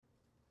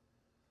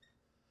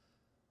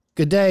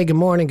Good day, good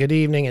morning, good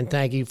evening, and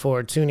thank you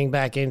for tuning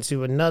back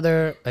into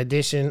another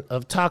edition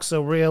of Talk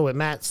So Real with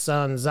Matt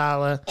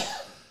Sanzala.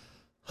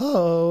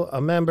 A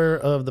member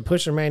of the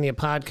Pusher Mania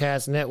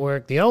Podcast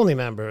Network, the only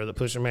member of the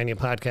Pusher Mania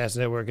Podcast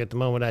Network at the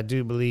moment, I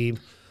do believe.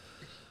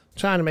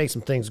 Trying to make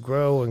some things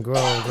grow and grow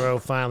and grow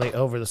finally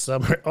over the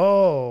summer.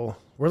 Oh,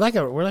 we're like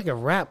a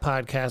rap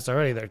podcast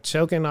already. They're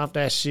choking off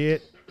that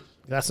shit.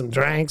 Got some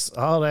drinks,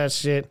 all that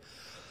shit.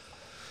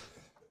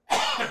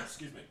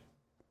 Excuse me.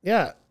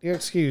 Yeah, you're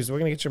excused. We're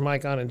going to get your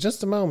mic on in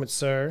just a moment,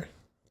 sir.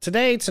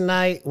 Today,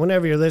 tonight,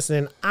 whenever you're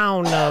listening, I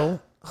don't know.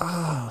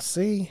 Oh,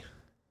 see?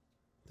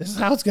 This is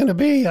how it's going to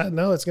be. I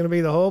know it's going to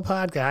be the whole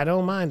podcast. I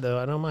don't mind, though.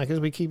 I don't mind because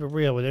we keep it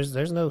real.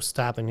 There's no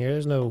stopping here.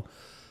 There's no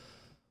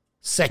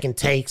second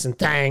takes and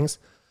things.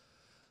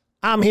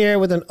 I'm here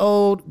with an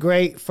old,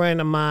 great friend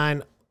of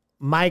mine,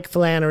 Mike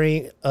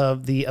Flannery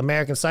of the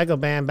American Psycho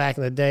Band back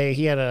in the day.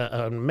 He had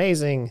an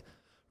amazing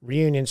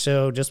reunion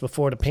show just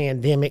before the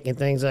pandemic and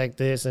things like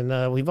this.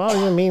 And we've always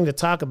been meaning to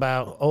talk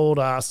about old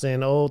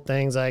Austin, old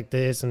things like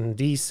this, and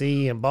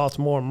D.C. and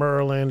Baltimore,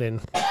 Maryland,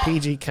 and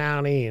PG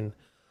County, and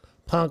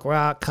punk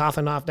rock,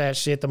 coughing off that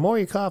shit. The more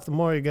you cough, the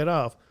more you get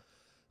off.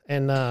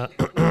 And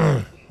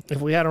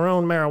if we had our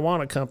own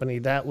marijuana company,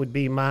 that would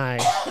be my...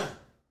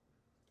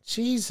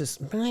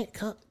 Jesus, man,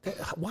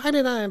 why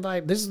did I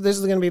invite... This is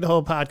going to be the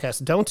whole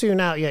podcast. Don't tune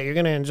out yet. You're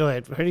going to enjoy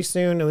it. Pretty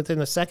soon, within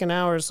the second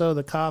hour or so,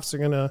 the coughs are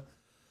going to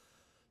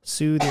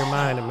soothe your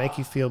mind and make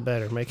you feel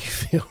better, make you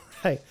feel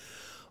right,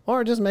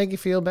 or just make you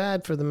feel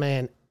bad for the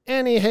man.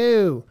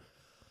 Anywho,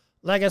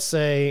 like I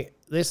say,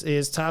 this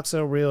is Talk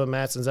So Real with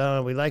Matt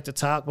Sanzala. We like to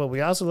talk, but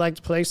we also like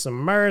to play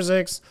some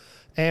musics,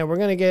 and we're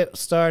going to get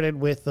started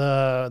with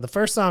the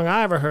first song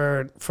I ever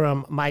heard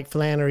from Mike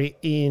Flannery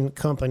in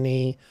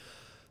company,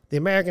 the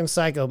American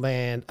Psycho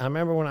Band. I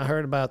remember when I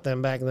heard about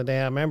them back in the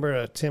day. I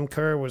remember Tim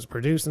Kerr was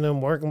producing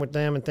them, working with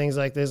them and things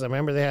like this. I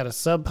remember they had a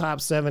Sub Pop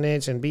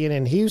 7-inch, and being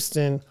in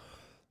Houston,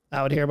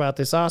 I would hear about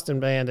this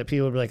Austin band that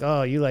people would be like,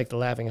 oh, you like the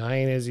Laughing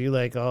Hyenas, you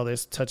like all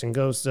this touch and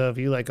go stuff,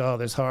 you like all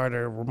this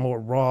harder, more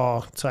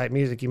raw type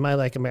music, you might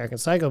like American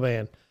Psycho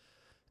Band.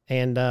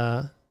 And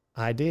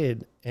I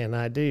did, and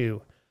I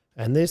do.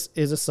 And this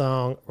is a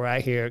song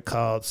right here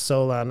called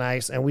Soul on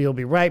Ice, and we'll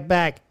be right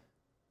back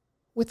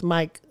with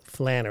Mike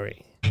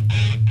Flannery.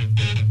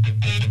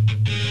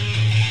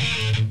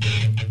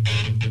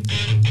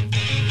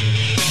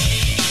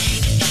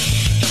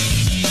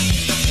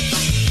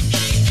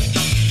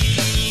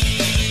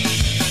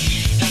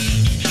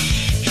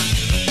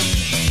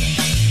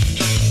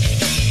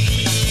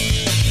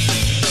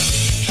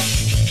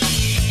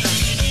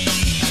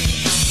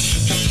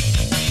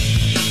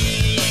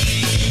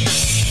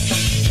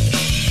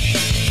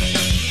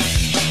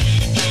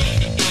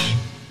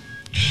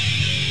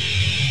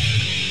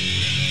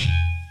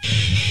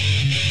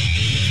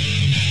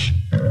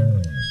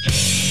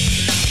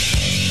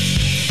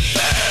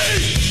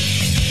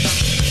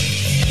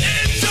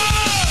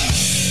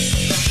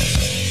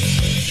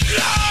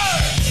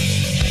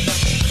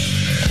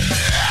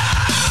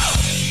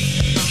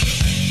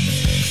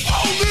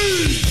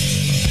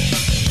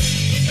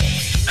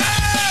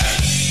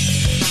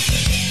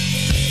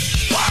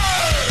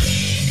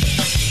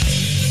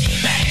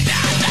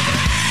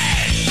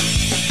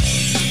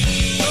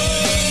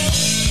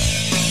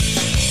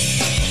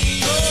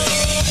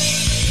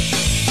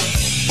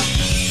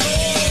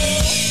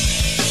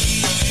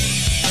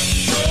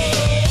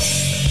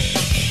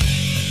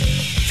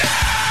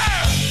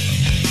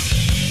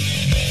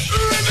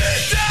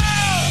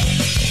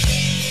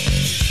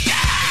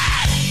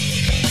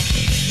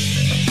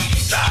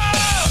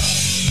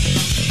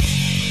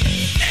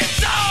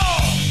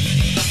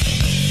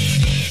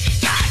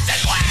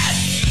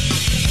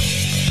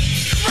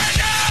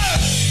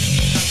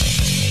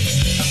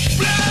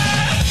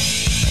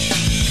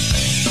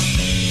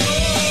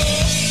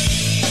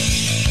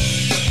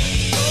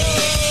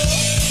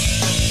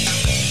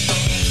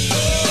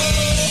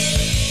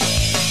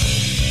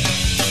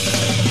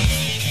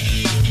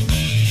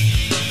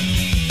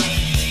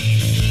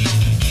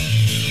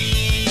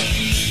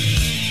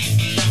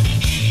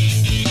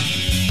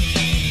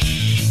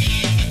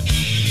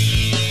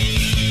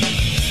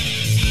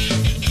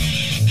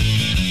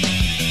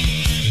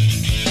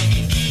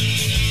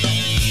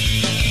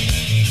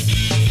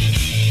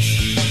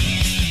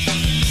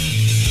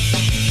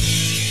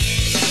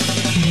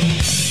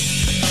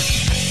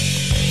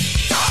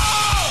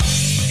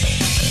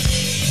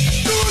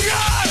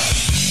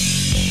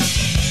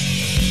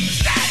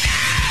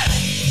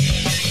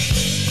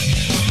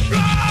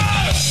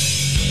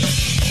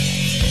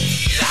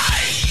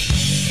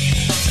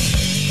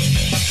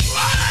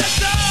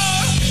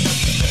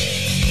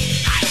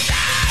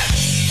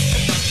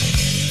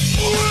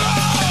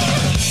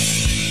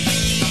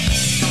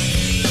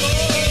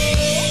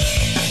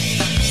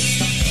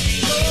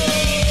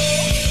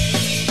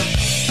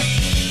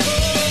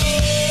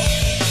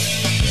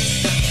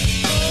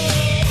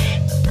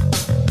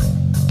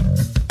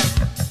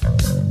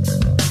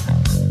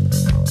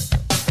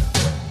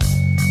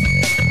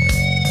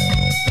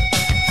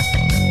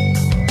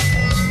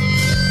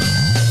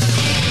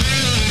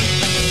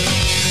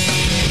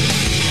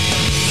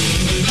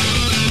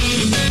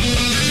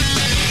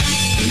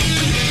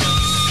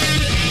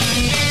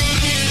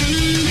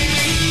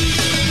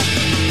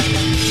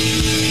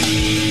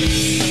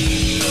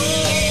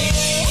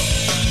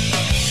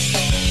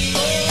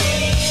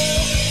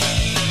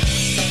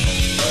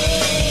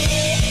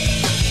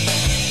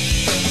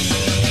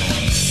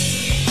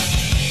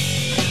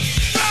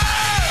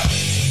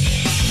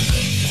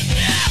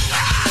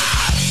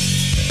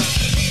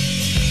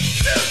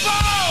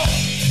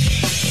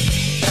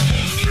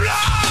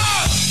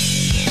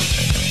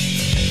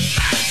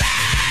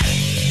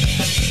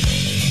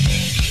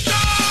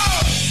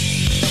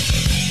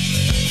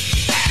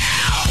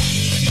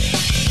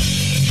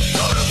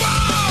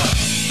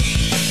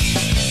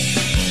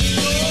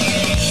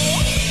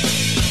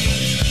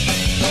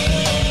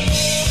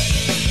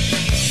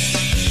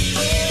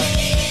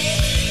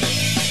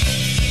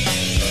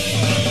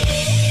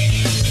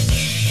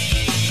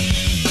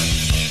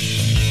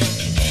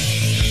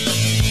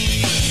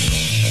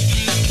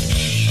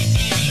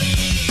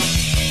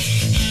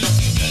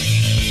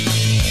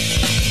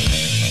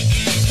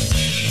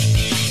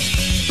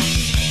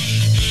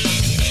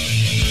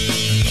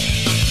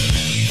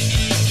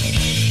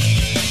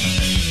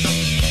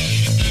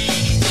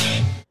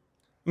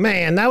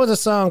 Man, that was a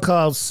song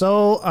called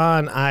Soul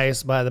on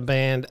Ice by the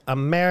band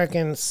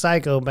American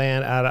Psycho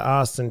Band out of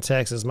Austin,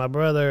 Texas. My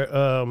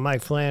brother,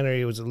 Mike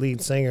Flannery, was the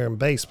lead singer and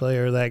bass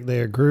player of that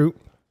their group.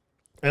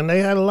 And they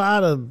had a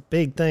lot of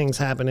big things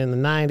happen in the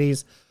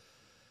 90s.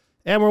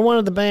 And were one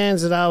of the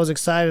bands that I was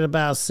excited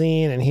about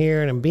seeing and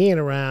hearing and being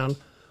around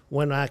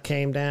when I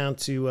came down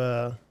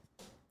to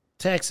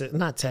Texas.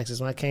 Not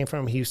Texas, when I came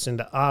from Houston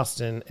to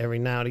Austin every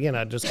now and again.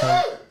 I'd just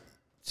come...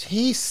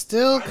 He's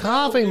still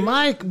coughing.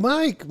 Mike,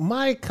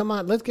 come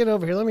on. Let's get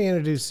over here. Let me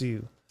introduce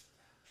you.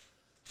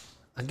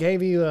 I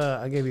gave you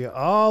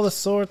all the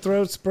sore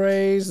throat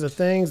sprays, the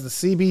things, the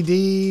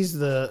CBDs,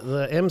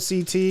 the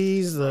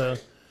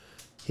MCTs,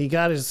 he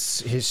got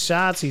his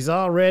shots. He's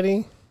all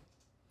ready.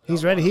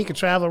 He's ready. He could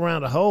travel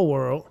around the whole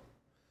world.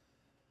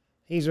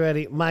 He's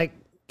ready. Mike,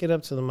 get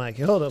up to the mic.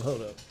 Hold up.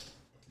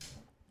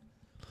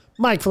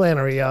 Mike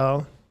Flannery,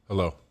 y'all.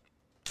 Hello.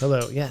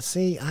 Yeah,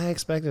 see, I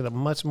expected a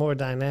much more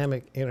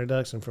dynamic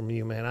introduction from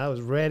you, man. I was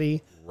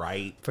ready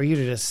for you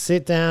to just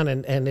sit down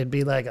and it'd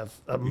be like a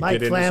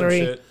Mike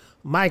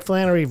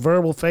Flannery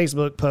verbal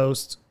Facebook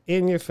post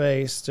in your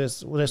face.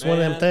 Just one of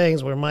them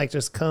things where Mike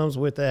just comes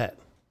with that.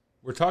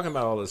 We're talking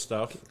about all this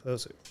stuff.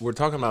 Closer. We're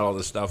talking about all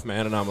this stuff,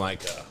 man, and I'm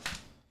like,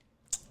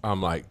 all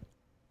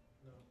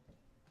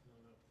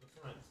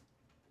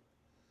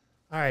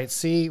right,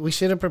 see, we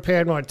should have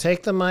prepared more.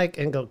 Take the mic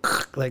and go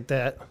like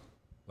that.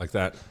 Like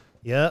that?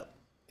 Yep.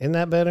 Isn't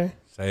that better?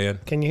 Saying.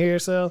 Can you hear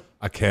yourself?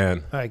 I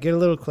can. All right, get a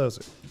little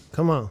closer.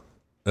 Come on.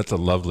 That's a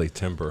lovely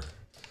timbre.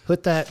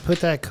 Put that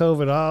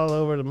COVID all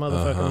over the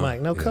motherfucking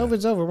mic. No, yeah.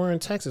 COVID's over. We're in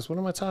Texas. What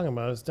am I talking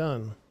about? It's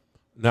done.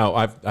 No,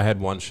 I had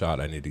one shot.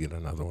 I need to get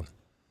another one.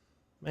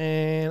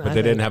 Man. But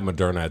they didn't have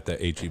Moderna at the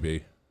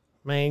HEB.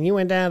 Man, you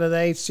went down to the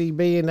HEB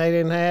and they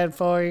didn't have it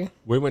for you?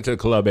 We went to the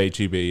Club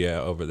HEB,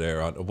 yeah, over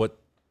there. On what?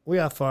 We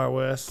are Far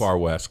West. Far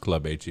West,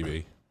 Club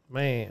HEB.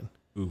 Man.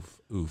 Oof.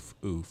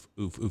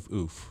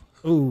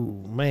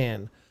 Ooh,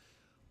 man.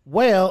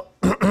 Well,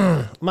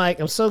 Mike,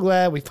 I'm so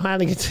glad we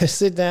finally get to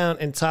sit down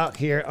and talk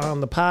here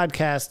on the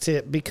podcast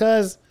tip,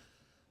 because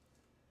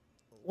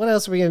what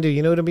else are we going to do?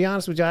 You know, to be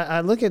honest with you,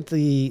 I look at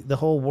the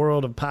whole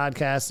world of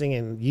podcasting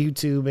and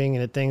YouTubing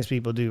and the things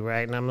people do,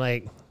 right? And I'm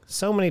like,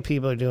 so many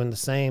people are doing the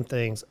same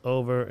things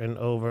over and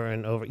over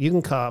and over. You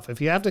can cough. If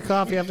you have to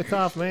cough, you have to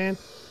cough, man.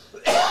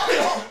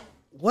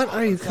 What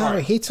are you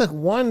covering? He took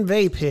one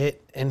vape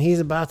hit, and he's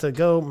about to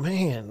go.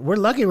 Man, we're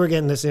lucky we're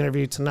getting this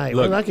interview tonight.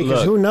 We're lucky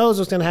because who knows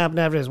what's going to happen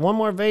after this. One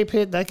more vape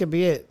hit, that could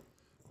be it.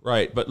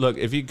 Right, but look,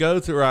 if you go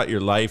throughout your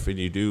life and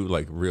you do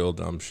like real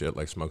dumb shit,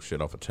 like smoke shit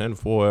off a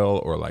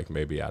tinfoil, or like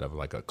maybe out of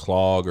like a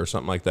clog or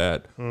something like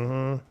that,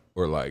 or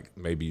like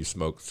maybe you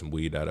smoke some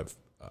weed out of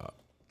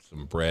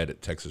some bread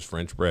at Texas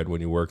French Bread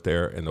when you worked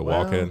there in the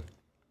walk-in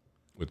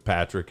with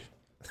Patrick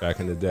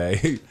back in the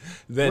day.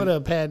 Then, what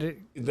up, Patrick?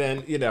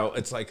 Then, you know,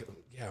 it's like...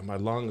 Yeah, my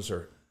lungs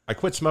are... I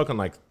quit smoking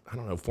like, I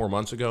don't know, 4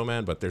 months ago,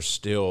 man, but they're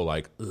still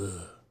like,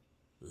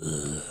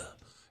 ugh.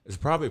 It's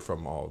probably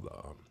from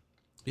all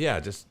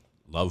the, just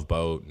Love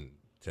Boat and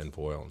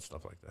tinfoil and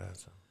stuff like that.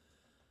 So.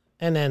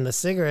 And then the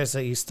cigarettes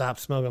that you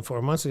stopped smoking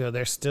 4 months ago,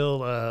 they're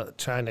still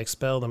trying to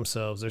expel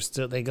themselves.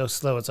 They go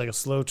slow. It's like a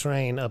slow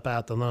train up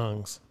out the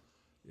lungs.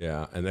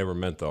 Yeah, and they were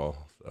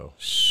menthol, so...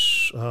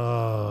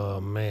 Oh,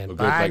 man.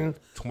 Biden,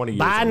 like 20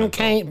 years Biden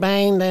can't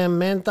ban them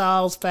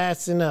menthols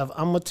fast enough.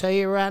 I'm going to tell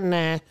you right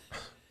now,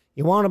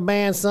 you want to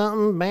ban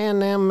something, ban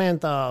them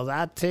menthols.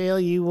 I tell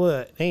you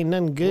what, ain't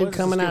nothing good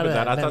coming out of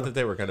that. I thought that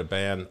they were going to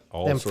ban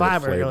all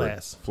sort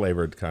of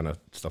flavored kind of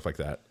stuff like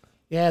that.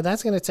 Yeah,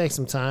 that's going to take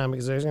some time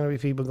because there's going to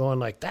be people going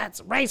like,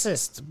 that's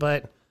racist.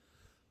 But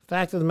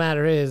fact of the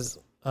matter is,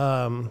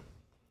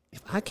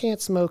 if I can't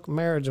smoke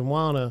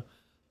marijuana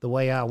the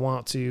way I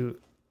want to,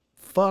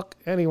 fuck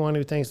anyone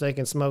who thinks they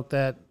can smoke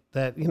that,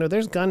 you know,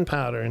 there's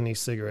gunpowder in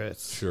these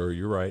cigarettes. Sure,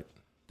 you're right.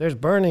 There's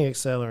burning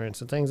accelerants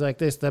and things like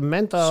this. The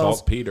menthols.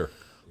 Saltpeter.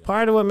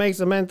 Part of what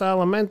makes a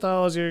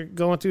menthol is you're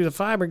going through the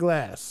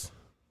fiberglass.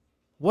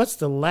 What's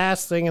the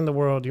last thing in the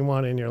world you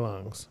want in your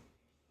lungs?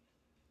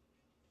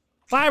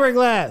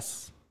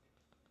 Fiberglass.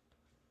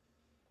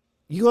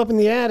 You go up in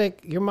the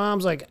attic, your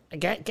mom's like,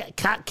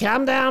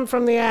 come down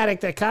from the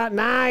attic.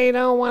 Nah, you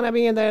don't want to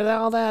be in there.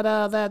 All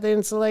that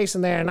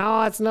insulation there.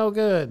 No, it's no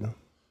good.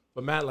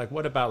 But Matt, like,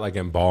 what about like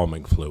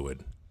embalming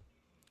fluid?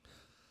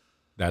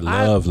 That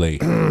lovely.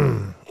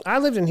 I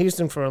lived in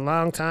Houston for a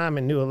long time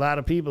and knew a lot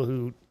of people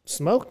who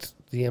smoked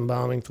the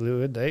embalming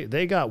fluid.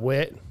 They got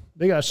wet.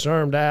 They got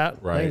shermed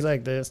out. Right. Things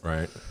like this.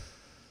 Right.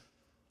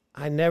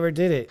 I never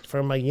did it.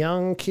 From a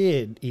young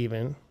kid,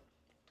 even.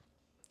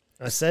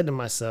 I said to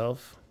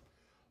myself...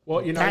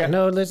 Well, you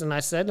know... listen, I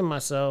said to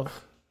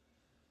myself,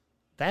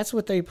 that's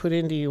what they put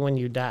into you when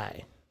you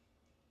die.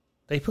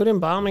 They put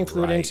embalming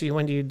fluid into you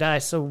when you die.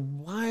 So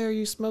why are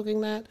you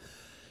smoking that?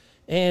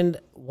 And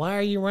why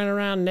are you running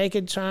around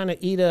naked trying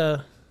to eat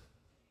a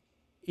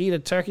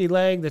turkey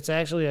leg that's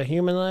actually a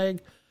human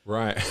leg?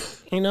 Right.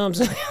 You know what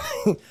I'm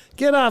saying?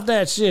 Get off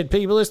that shit,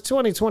 people. It's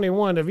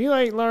 2021. If you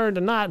ain't learned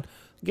to not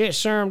get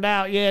shermed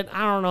out yet,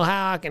 I don't know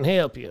how I can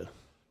help you.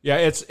 Yeah,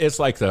 it's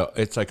like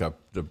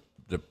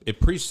it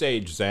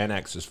presaged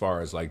Xanax as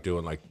far as like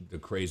doing like the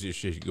craziest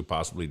shit you could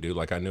possibly do.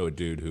 Like I knew a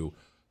dude who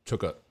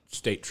took a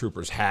state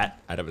trooper's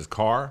hat out of his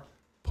car,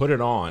 put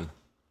it on.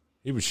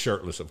 He was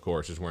shirtless, of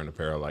course, just wearing a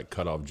pair of like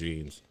cut off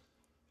jeans.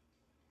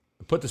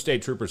 Put the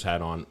state trooper's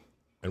hat on,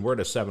 and we're at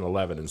a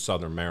 7-Eleven in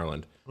Southern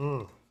Maryland.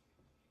 And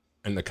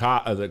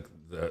the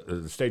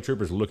state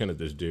trooper's looking at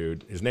this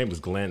dude. His name was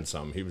Glenn.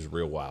 He was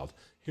real wild.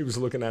 He was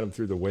looking at him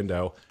through the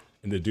window,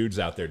 and the dude's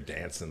out there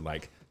dancing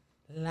like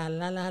la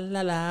la la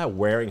la la,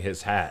 wearing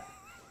his hat.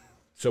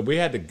 So we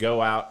had to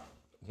go out.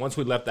 Once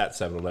we left that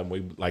 7-Eleven,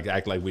 we like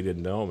act like we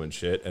didn't know him and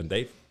shit. And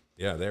they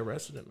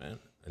arrested him, man.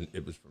 And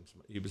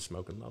he was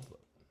smoking Loveland.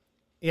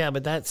 Yeah,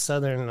 but that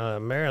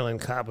Southern Maryland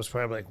cop was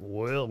probably like,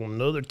 well,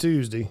 another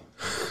Tuesday.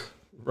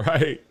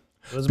 Right.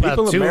 It was about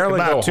 2 in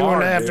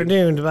the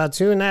afternoon. About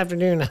 2 in the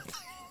afternoon.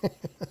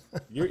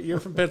 You're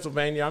from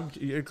Pennsylvania.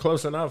 You're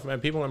close enough, man.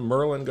 People in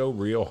Maryland go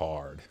real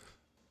hard.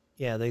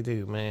 Yeah, they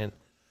do, man.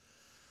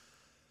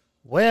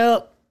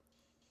 Well,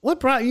 what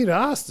brought you to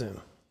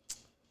Austin?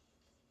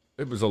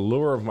 It was a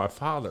lure of my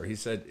father. He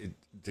said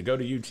to go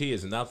to UT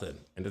is nothing.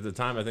 And at the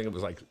time, I think it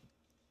was like,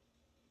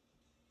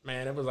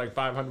 man, it was like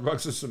 $500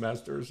 a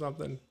semester or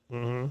something.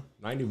 Mm-hmm.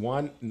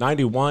 91,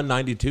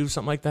 92,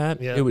 something like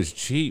that. Yeah. It was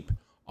cheap.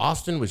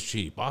 Austin was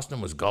cheap. Austin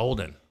was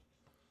golden.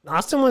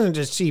 Austin wasn't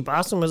just cheap.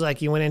 Austin was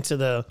like you went into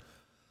the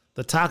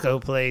taco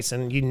place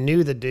and you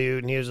knew the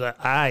dude and he was like,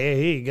 yeah,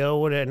 here you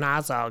go. Nah,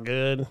 it's all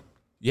good.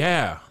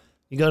 Yeah.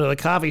 You go to the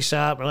coffee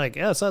shop and like,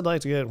 yes, I'd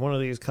like to get one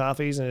of these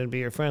coffees, and it'd be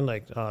your friend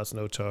like, oh, it's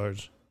no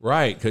charge.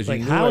 Right, because like,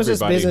 you knew how is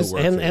this business?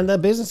 And the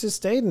businesses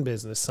stayed in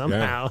business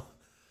somehow. Yeah.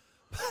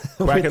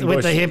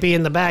 with the hippie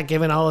in the back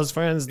giving all his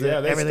friends they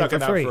everything stuck for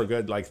it free. Out for a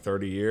good like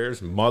 30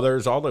 years.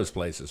 Mothers, all those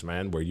places,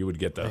 man, where you would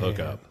get the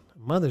hookup.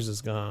 Mother's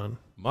is gone.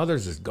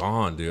 Mother's is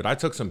gone, dude. I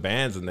took some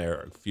bands in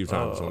there a few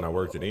times when I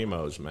worked at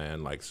Emo's,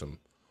 man, like some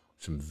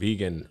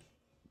vegan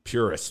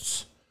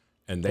purists.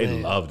 And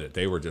they loved it.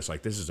 They were just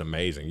like, this is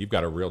amazing. You've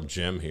got a real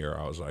gym here.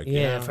 I was like,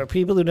 yeah. For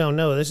people who don't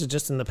know, this is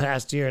just in the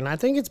past year. And I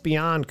think it's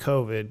beyond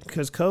COVID,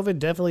 because COVID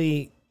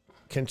definitely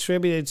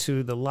contributed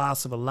to the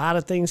loss of a lot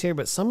of things here.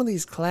 But some of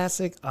these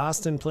classic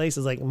Austin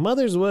places, like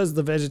Mother's was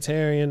the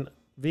vegetarian,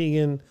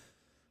 vegan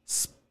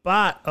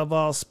spot of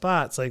all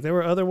spots. Like there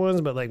were other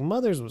ones, but like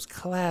Mother's was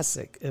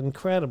classic,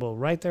 incredible,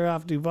 right there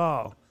off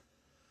Duval.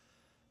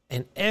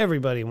 And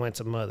everybody went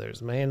to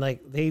Mother's, man.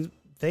 Like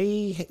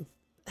they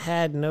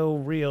had no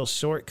real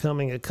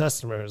shortcoming of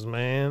customers,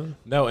 man.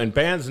 No, and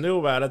bands knew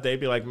about it. They'd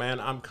be like, man,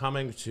 we're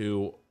coming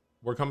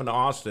to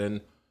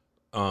Austin.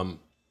 And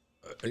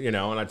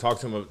I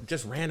talked to them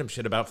just random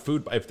shit about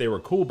food. If they were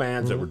cool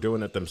bands that were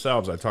doing it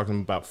themselves, I talked to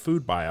them about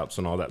food buyouts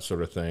and all that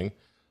sort of thing,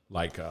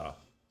 like,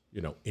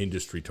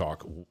 industry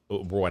talk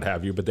or what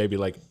have you. But they'd be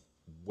like,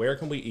 where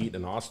can we eat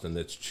in Austin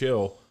that's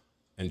chill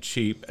and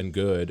cheap and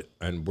good?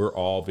 And we're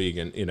all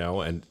vegan,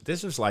 and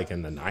this is like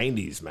in the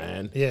 90s,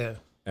 man. Yeah.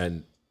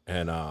 And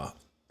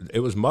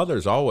it was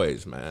Mother's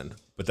always, man.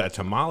 But that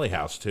Tamale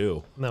House,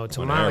 too. No,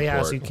 Tamale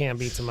House, you can't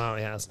beat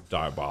Tamale House.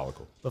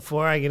 Diabolical.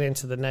 Before I get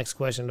into the next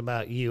question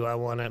about you, I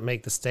want to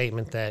make the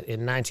statement that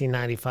in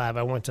 1995,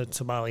 I went to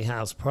Tamale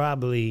House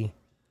probably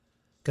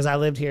because I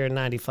lived here in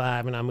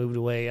 95 and I moved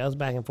away. I was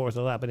back and forth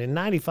a lot. But in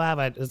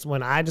 95, it's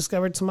when I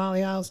discovered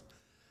Tamale House.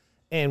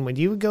 And when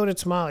you would go to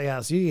Tamale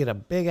House, you get a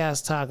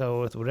big-ass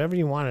taco with whatever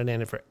you wanted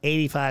in it for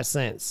 85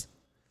 cents.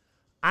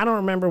 I don't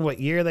remember what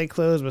year they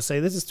closed, but say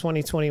this is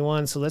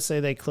 2021, so let's say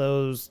they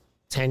closed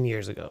 10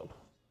 years ago.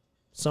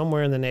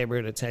 Somewhere in the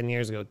neighborhood of 10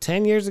 years ago.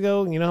 10 years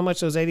ago, you know how much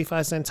those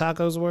 85-cent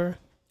tacos were?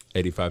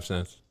 85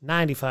 cents.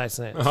 95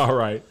 cents. All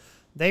right.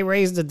 They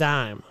raised a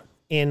dime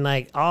in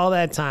like all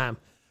that time.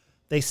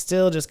 They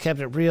still just kept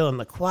it real, and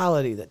the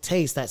quality, the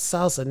taste, that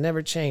salsa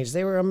never changed.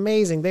 They were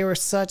amazing. They were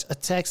such a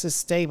Texas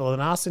staple, an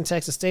Austin,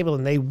 Texas staple,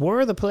 and they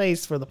were the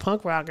place for the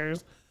punk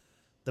rockers,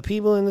 the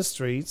people in the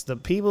streets, the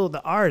people,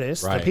 the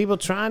artists, the people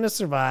trying to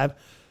survive.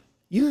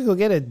 You could go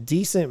get a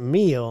decent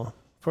meal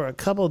for a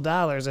couple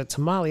dollars at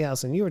Tamale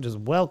House, and you were just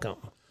welcome.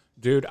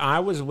 Dude, I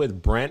was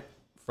with Brent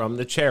from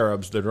the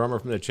Cherubs, the drummer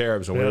from the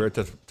Cherubs, and we were at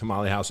the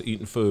Tamale House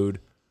eating food.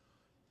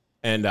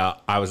 And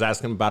I was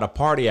asking him about a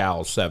Party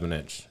Owls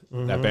 7-inch,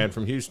 that band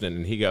from Houston.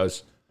 And he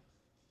goes,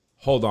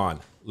 hold on,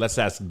 let's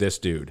ask this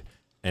dude.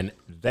 And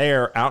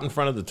there, out in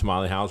front of the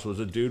Tamale House, was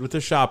a dude with a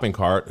shopping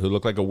cart who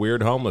looked like a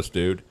weird homeless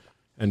dude.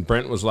 And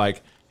Brent was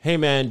like, hey,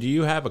 man, do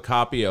you have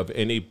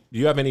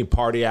any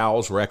Party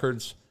Owls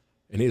records?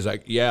 And he's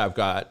like, yeah, I've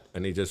got.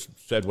 And he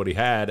just said what he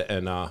had.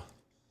 And,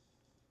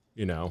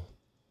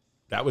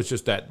 that was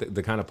just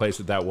the kind of place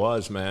that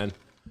was, man.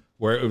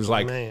 Where it was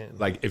like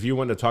if you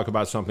wanted to talk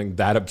about something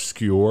that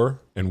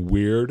obscure and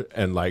weird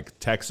and like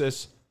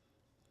Texas,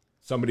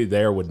 somebody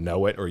there would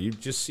know it, or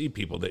you'd just see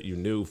people that you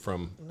knew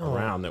from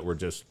around that were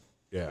just,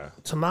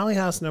 Tamale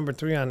House number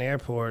 3 on the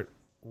airport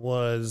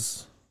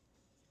was,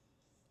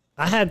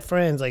 I had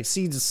friends like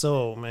Seeds of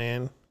Soul,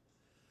 man.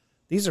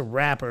 These are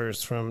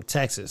rappers from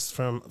Texas,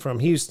 from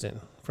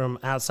Houston, from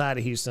outside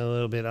of Houston a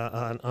little bit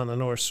on the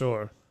North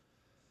Shore.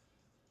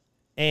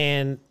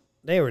 And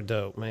they were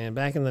dope, man.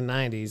 Back in the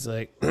 90s,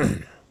 like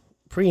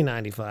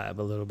pre-95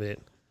 a little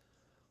bit.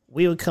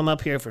 We would come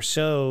up here for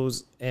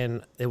shows,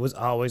 and it was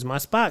always my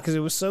spot because it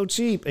was so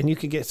cheap, and you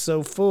could get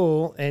so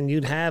full, and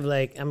you'd have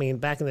like, I mean,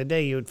 back in the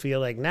day, you would feel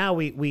like now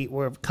we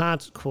were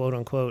quote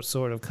unquote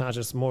sort of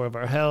conscious more of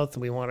our health.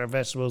 We want our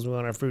vegetables, we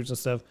want our fruits and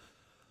stuff.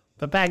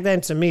 But back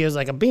then, to me, it was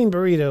like a bean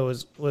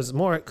burrito was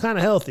more kind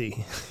of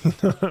healthy. You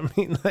know what I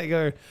mean? Like,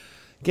 or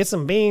get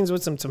some beans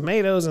with some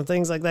tomatoes and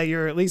things like that.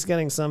 You're at least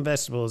getting some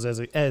vegetables as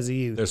a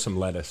youth. There's some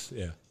lettuce,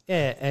 yeah.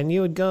 Yeah, and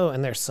you would go,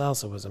 and their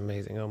salsa was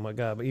amazing. Oh, my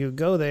God. But you would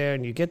go there,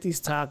 and you get these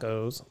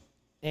tacos,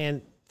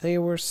 and they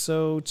were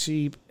so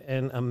cheap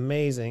and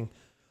amazing.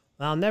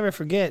 I'll never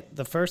forget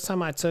the first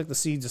time I took the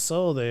Seeds of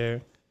Soul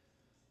there,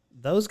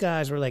 those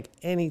guys were like,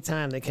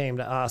 anytime they came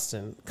to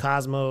Austin,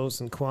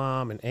 Cosmos and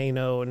Quam and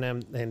Ano and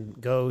them and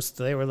Ghost,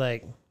 they were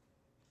like,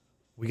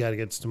 we got to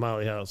get to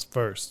Tamale House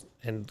first.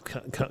 And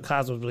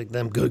Cosmos was like,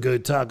 them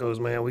good tacos,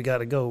 man. We got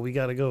to go.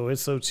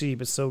 It's so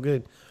cheap. It's so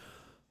good.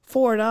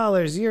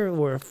 $4, you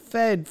were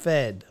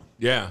fed.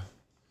 Yeah.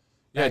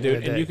 Yeah,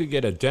 dude. And you could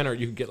get a dinner.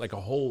 You could get like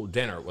a whole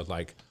dinner with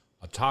like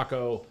a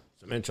taco,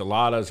 some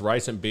enchiladas,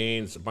 rice and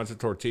beans, a bunch of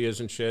tortillas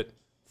and shit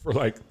for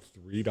like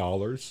 $3.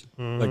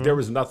 Mm-hmm. Like there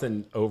was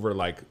nothing over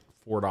like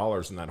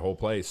 $4 in that whole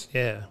place.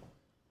 Yeah.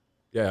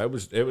 Yeah, it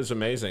was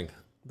amazing.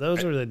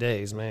 Those were the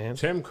days, man.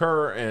 Tim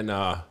Kerr and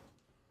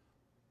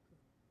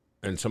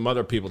some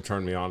other people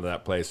turned me on to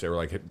that place. They were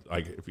like,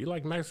 if you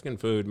like Mexican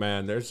food,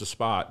 man, there's the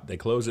spot. They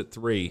close at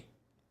 3.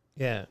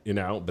 Yeah. You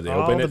know, but they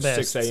open at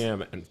 6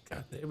 a.m. And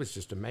God, it was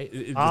just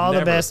amazing.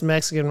 The best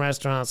Mexican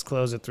restaurants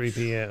close at 3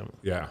 p.m.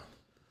 Yeah.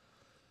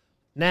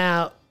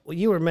 Now,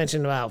 you were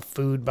mentioning about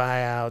food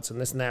buyouts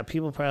and this and that.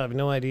 People probably have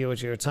no idea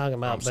what you were talking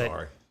about. I'm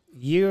sorry.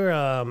 You're,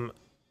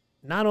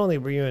 not only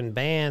were you in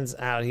bands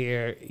out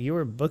here, you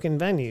were booking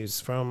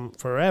venues from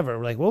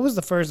forever. Like, what was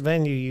the first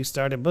venue you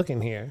started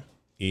booking here?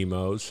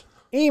 Emos.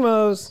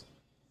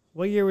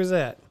 What year was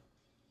that?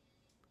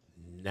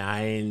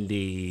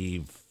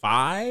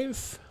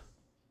 95?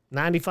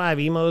 95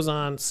 Emos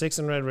on 6th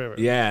and Red River.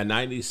 Yeah,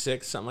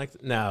 96, something like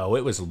that. No,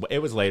 it was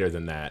later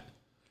than that.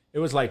 It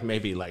was like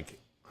maybe like,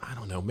 I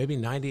don't know, maybe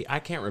 90. I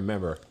can't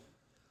remember.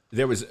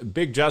 There was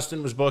Big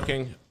Justin was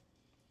booking,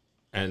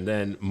 and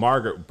then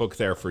Margaret booked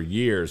there for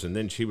years, and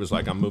then she was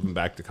like, I'm moving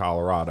back to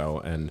Colorado,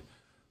 and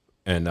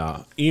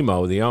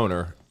Emo, the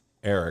owner,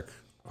 Eric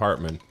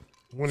Hartman,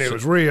 when it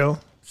was real,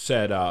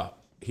 said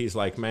he's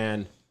like,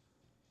 man,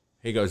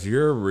 he goes,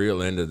 you're real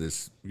into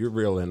this. You're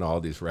real into all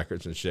these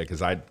records and shit.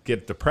 Because I'd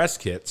get the press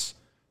kits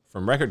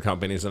from record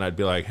companies, and I'd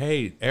be like,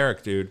 hey,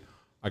 Eric, dude,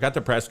 I got the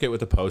press kit with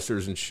the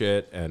posters and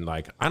shit. And,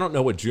 like, I don't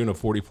know what June of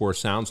 44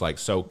 sounds like.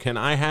 So can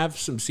I have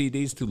some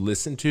CDs to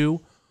listen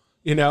to,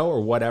 you know,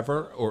 or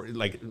whatever? Or,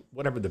 like,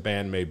 whatever the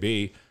band may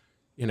be.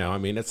 You know, I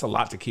mean, it's a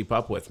lot to keep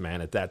up with,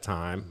 man, at that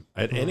time,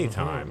 at any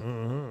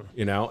time.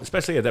 You know,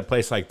 especially at that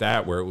place like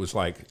that where it was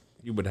like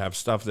you would have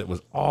stuff that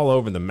was all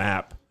over the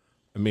map.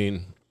 I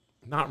mean,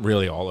 not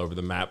really all over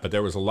the map, but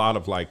there was a lot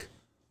of like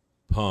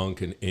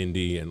punk and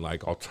indie and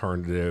like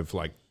alternative,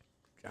 like,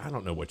 I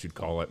don't know what you'd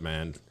call it,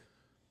 man.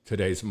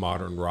 Today's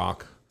modern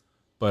rock.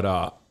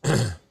 But,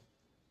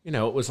 you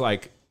know, it was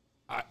like,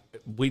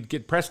 we'd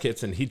get press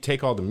kits and he'd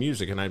take all the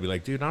music and I'd be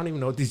like, dude, I don't even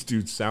know what these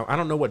dudes sound. I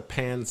don't know what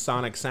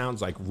Pan-Sonic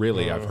sounds like,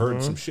 really. I've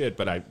heard some shit,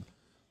 but I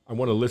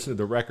want to listen to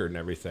the record and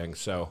everything.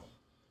 So,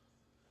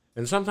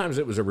 and sometimes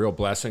it was a real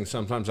blessing.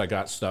 Sometimes I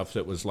got stuff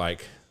that was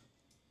like,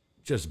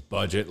 just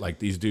budget, like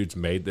these dudes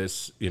made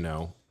this, you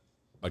know,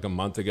 like a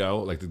month ago.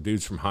 Like the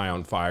dudes from High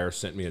on Fire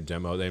sent me a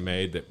demo they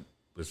made that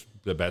was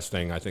the best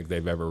thing I think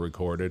they've ever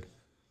recorded.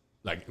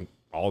 Like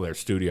all their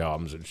studio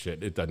albums and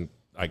shit. It doesn't,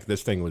 like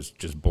this thing was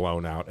just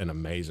blown out and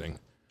amazing.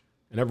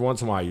 And every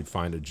once in a while you'd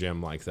find a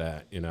gem like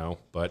that, you know.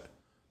 But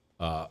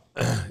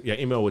yeah,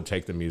 Emo would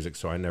take the music,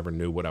 so I never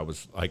knew what I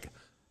was like.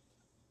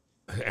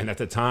 And at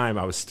the time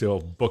I was still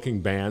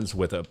booking bands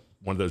with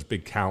one of those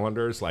big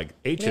calendars, like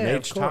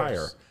H&H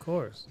Tire. Of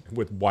course.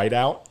 With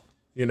whiteout,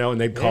 you know, and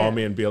they'd call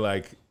me and be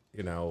like,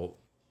 you know,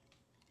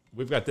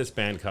 we've got this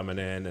band coming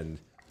in, and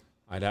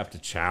I'd have to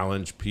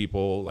challenge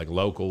people, like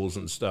locals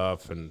and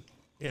stuff, and,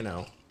 you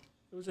know,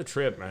 it was a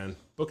trip, man.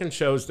 Booking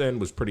shows then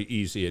was pretty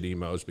easy at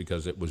Emos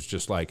because it was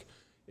just like,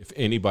 if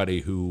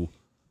anybody who,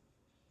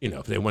 you know,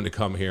 if they wanted to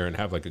come here and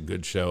have like a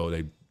good show,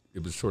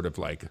 it was sort of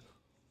like,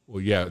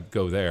 well, yeah,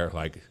 go there.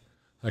 Like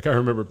I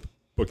remember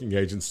booking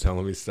agents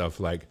telling me stuff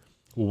like,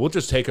 well, we'll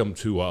just take them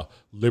to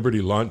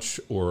Liberty Lunch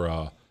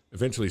or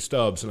eventually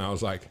Stubbs. And I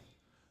was like,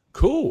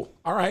 cool.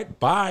 All right,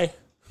 bye.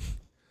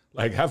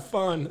 Like, have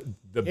fun.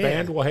 The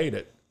band will hate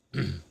it.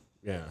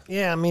 Yeah.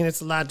 Yeah, I mean,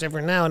 it's a lot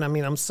different now. And I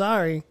mean, I'm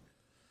sorry.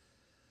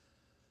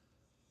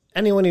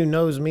 Anyone who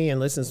knows me and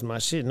listens to my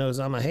shit knows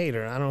I'm a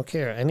hater. I don't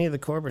care. Any of the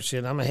corporate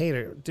shit, I'm a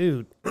hater.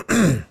 Dude,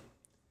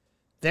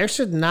 there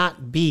should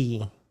not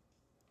be,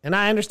 and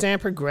I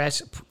understand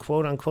progress,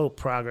 quote unquote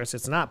progress.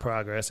 It's not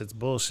progress. It's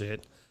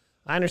bullshit.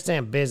 I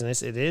understand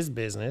business. It is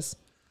business.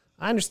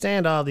 I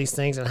understand all these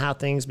things and how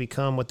things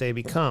become what they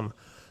become.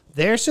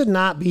 There should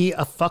not be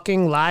a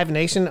fucking Live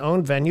Nation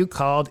owned venue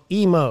called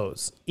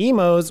Emos.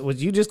 Emos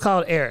was you just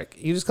called Eric.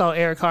 You just called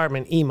Eric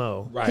Hartman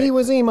emo. Right. He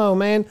was emo,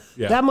 man.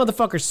 Yeah. That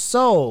motherfucker's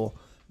soul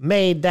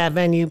made that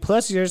venue,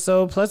 plus your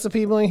soul, plus the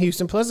people in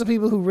Houston, plus the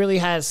people who really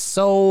had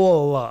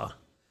soul.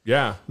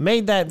 Yeah.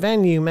 Made that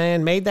venue,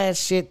 man. Made that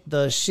shit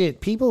the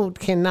shit. People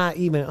cannot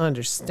even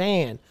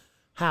understand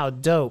how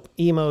dope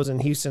emos in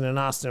Houston and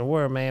Austin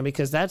were, man,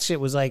 because that shit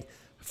was like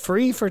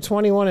free for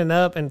 21 and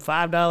up and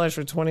 $5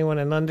 for 21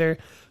 and under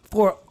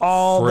for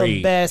all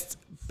the best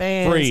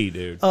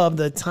bands of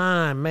the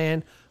time,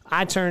 man.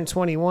 I turned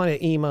 21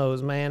 at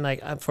emos, man,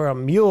 like for a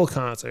Mule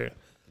concert.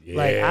 Yeah.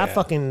 Like I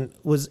fucking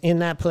was in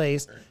that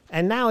place.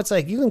 And now it's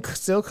like you can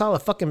still call a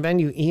fucking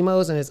venue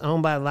emos and it's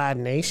owned by Live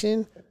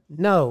Nation.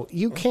 No,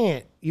 you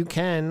can't. You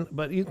can,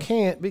 but you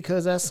can't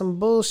because that's some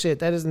bullshit.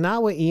 That is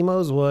not what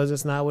emos was.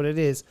 It's not what it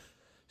is.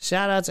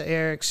 Shout out to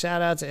Eric.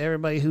 Shout out to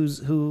everybody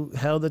who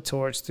held the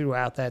torch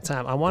throughout that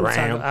time. I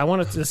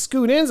wanted to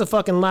scoot in's a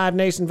fucking Live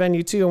Nation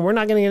venue too, and we're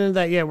not going to get into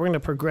that yet. We're going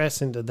to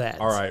progress into that.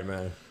 All right,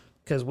 man.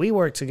 Because we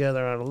worked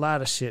together on a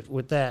lot of shit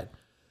with that.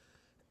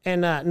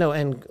 And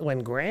and when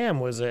Graham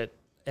was at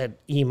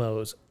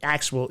emos,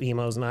 actual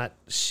emos, not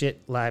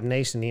shit Live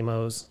Nation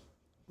emos.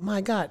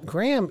 My God,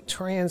 Graham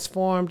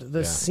transformed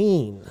the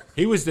scene.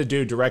 He was the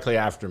dude directly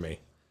after me.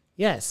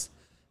 Yes,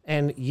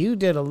 and you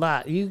did a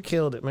lot. You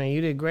killed it, man.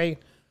 You did great.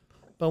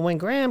 But when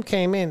Graham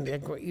came in,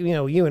 you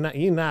know, you and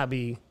I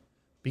be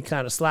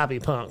kind of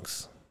sloppy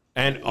punks.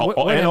 And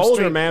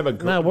older, man.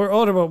 But no, we're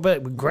older,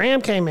 but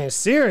Graham came in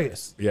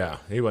serious. Yeah,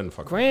 he wasn't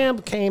fucking. Graham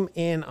came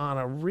in on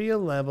a real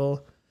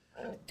level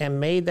and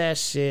made that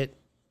shit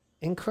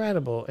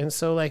incredible. And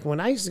so, like, when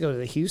I used to go to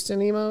the Houston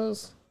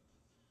emos,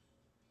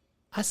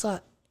 I saw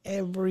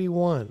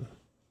everyone.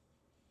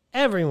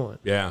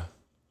 Yeah.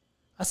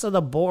 I saw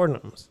the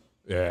Boredoms.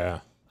 Yeah.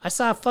 I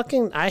saw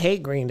I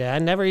hate Green Day. I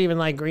never even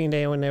liked Green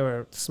Day when they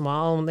were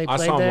small when they played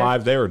there. I saw them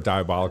live. They were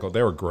diabolical.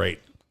 They were great.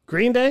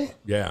 Green Day?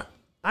 Yeah.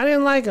 I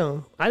didn't like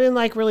them. I didn't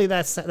like really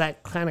that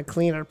kind of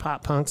cleaner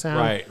pop punk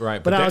sound.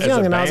 Right. But I was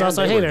young and I was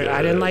also a hater.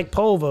 I didn't like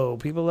Povo.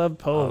 People love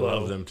Povo. I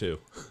love them too.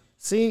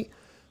 See,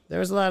 there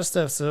was a lot of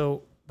stuff.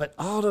 So, but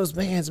all those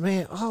bands,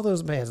 man,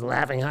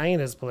 Laughing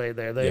Hyenas played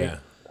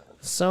there.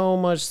 So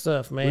much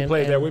stuff, man. We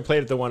played there. We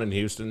played at the one in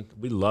Houston.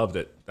 We loved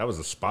it. That was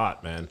a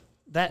spot, man.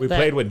 We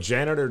played with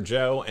Janitor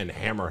Joe and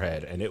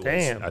Hammerhead, and it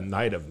was a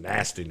night of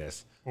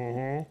nastiness.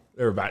 Mm-hmm.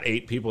 There were about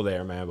 8 people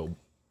there, man, but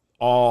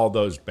all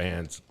those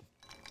bands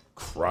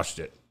crushed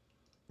it.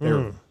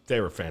 They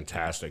were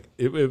fantastic.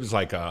 It was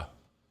like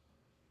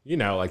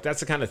like that's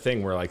the kind of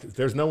thing where like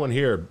there's no one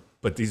here,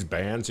 but these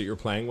bands that you're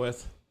playing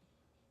with,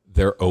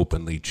 they're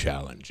openly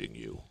challenging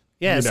you.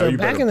 Yeah. So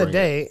back in the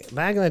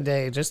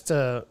day, just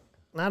to,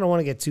 I don't want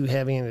to get too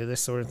heavy into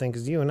this sort of thing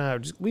because you and I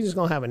we just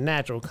gonna have a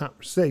natural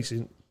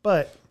conversation,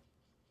 but.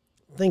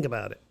 Think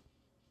about it.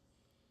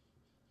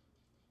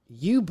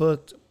 You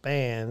booked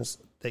bands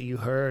that you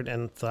heard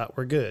and thought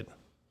were good.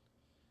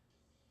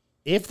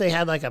 If they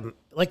had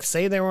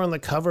say they were on the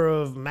cover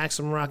of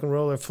Maximum Rock and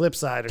Roll or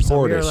Flipside or something,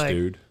 Tortoise, you're like,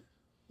 dude.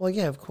 Well,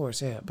 yeah, of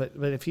course, yeah. But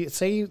if you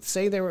say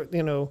they were,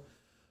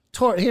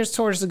 here's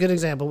Tortoise, a good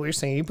example. What you're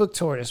saying, you booked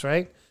Tortoise,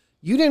 right?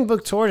 You didn't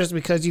book Tortoise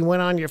because you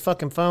went on your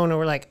fucking phone and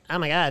were like, oh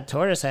my God,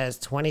 Tortoise has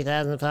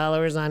 20,000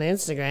 followers on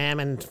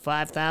Instagram and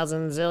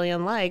 5,000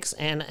 zillion likes.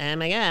 And oh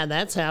my God,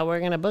 that's how we're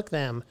going to book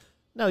them.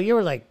 No, you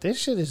were like, this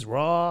shit is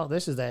raw.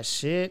 This is that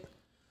shit.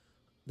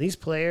 These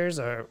players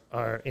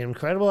are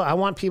incredible. I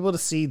want people to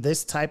see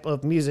this type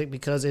of music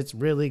because it's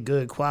really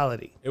good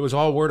quality. It was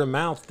all word of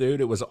mouth,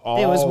 dude. It was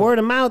word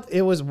of mouth.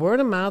 It was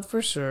word of mouth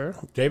for sure.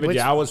 David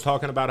Yao was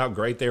talking about how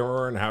great they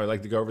were and how he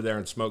liked to go over there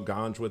and smoke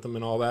ganj with them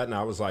and all that. And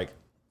I was like,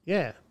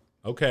 yeah.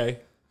 Okay.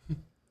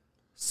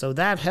 So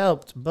that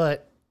helped,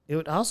 but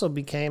it also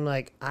became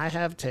like, I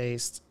have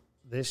taste.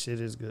 This shit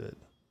is good.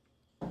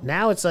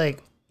 Now it's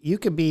like, you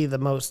could be the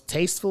most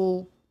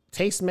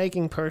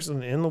taste-making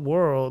person in the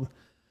world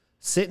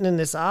sitting in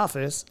this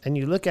office, and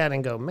you look at it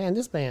and go, man,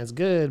 this band's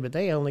good, but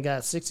they only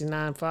got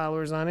 69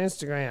 followers on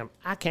Instagram.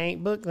 I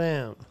can't book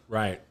them.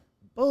 Right.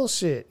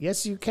 Bullshit.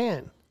 Yes, you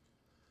can.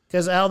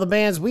 Because all the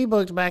bands we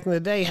booked back in the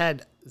day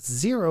had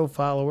 0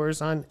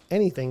 followers on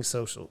anything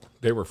social.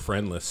 They were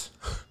friendless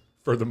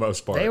for the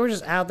most part. They were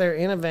just out there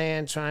in a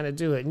van trying to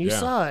do it. And you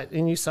saw it.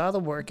 And you saw the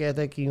work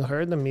ethic. You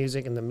heard the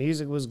music. And the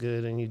music was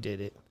good. And you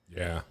did it.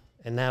 Yeah.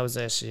 And that was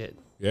that shit.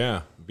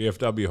 Yeah.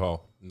 BFW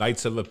Hall.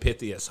 Knights of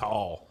Lepithius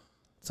Hall.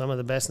 Some of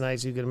the best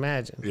nights you could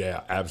imagine.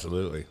 Yeah,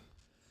 absolutely.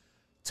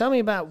 Tell me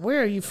about,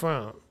 where are you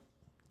from?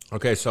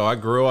 Okay, so I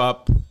grew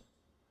up...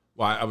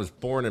 Well, I was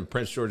born in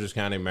Prince George's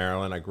County,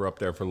 Maryland. I grew up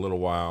there for a little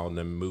while and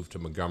then moved to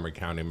Montgomery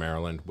County,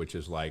 Maryland, which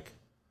is like,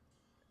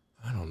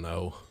 I don't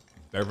know,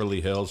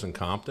 Beverly Hills and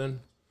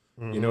Compton.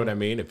 Mm-hmm. You know what I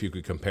mean? If you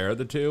could compare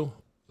the two.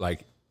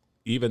 Like,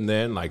 even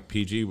then, like,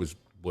 PG was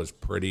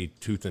pretty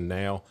tooth and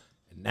nail.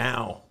 And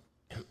now,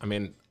 I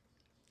mean,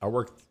 I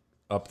worked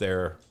up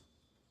there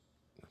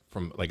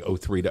from like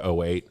 03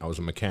 to 08. I was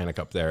a mechanic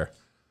up there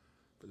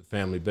for the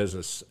family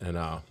business. And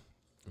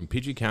And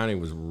PG County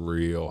was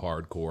real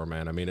hardcore,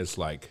 man. I mean, it's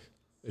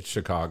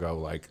Chicago,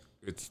 like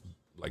it's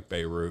like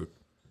Beirut,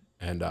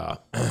 and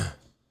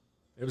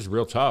it was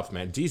real tough,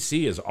 man.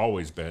 DC has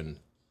always been,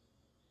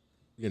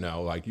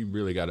 like you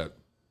really got to,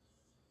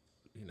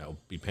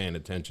 be paying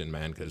attention,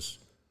 man,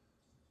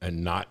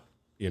 and not,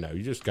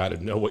 you just got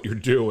to know what you're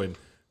doing,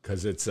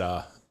 because it's,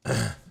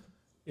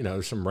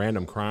 there's some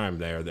random crime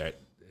there that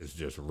is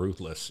just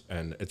ruthless,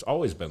 and it's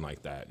always been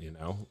like that,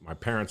 My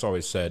parents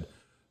always said,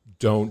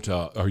 don't,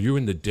 are you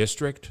in the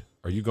district?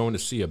 Are you going to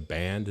see a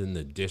band in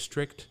the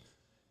district?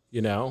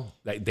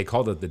 They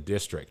called it the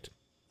district.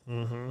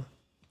 Mm-hmm.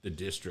 The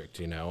district,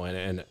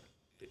 and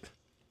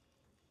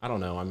I don't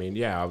know. I mean,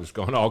 yeah, I was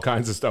going to all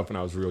kinds of stuff when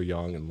I was real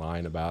young and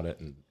lying about it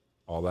and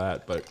all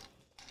that, but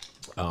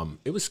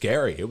it was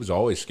scary. It was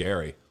always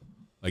scary.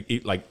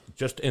 Like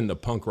just in the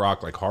punk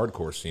rock, like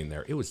hardcore scene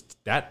there,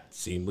 that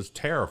scene was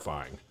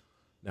terrifying.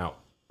 Now,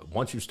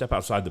 once you step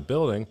outside the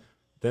building,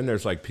 then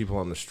there's like people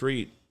on the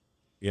street,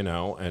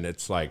 and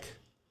it's like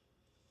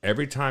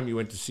every time you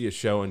went to see a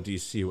show in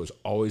DC, it was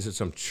always at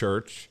some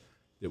church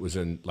that was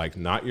in like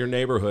not your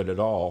neighborhood at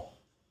all.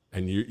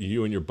 And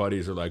you and your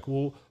buddies are like,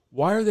 well,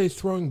 why are they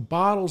throwing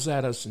bottles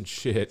at us and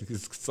shit?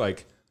 It's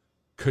like,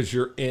 because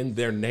you're in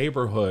their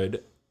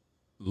neighborhood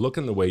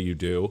looking the way you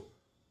do,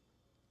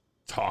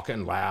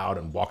 talking loud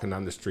and walking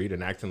down the street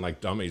and acting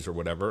like dummies or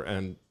whatever.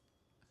 And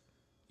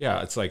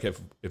yeah, it's like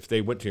if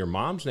they went to your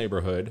mom's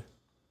neighborhood,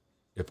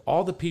 if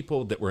all the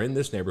people that were in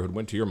this neighborhood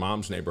went to your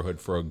mom's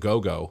neighborhood for a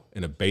go-go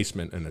in a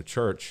basement in a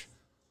church,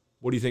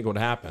 what do you think would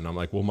happen? I'm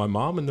like, well, my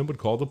mom and them would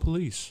call the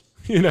police,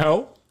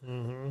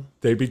 Mm-hmm.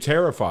 They'd be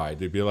terrified.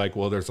 They'd be like,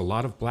 well, there's a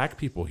lot of black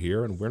people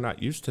here and we're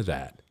not used to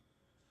that.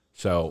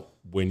 So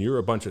when you're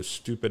a bunch of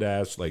stupid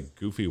ass, like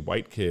goofy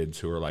white kids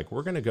who are like,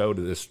 we're going to go to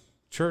this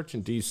church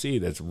in DC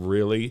that's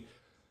really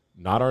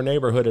not our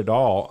neighborhood at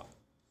all,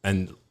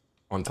 and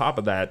on top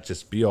of that,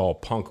 just be all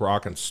punk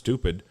rock and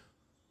stupid,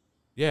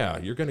 yeah,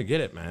 you're going to get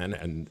it, man.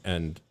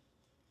 And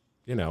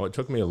it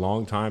took me a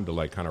long time to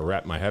like kind of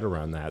wrap my head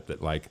around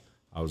that like,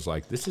 I was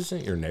like, this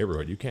isn't your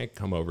neighborhood. You can't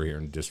come over here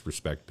and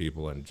disrespect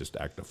people and just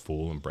act a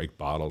fool and break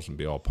bottles and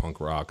be all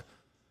punk rock,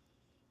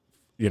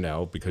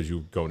 because you're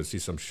going to see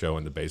some show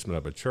in the basement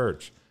of a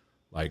church.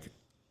 Like,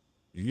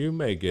 you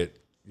may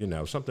get,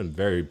 something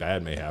very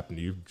bad may happen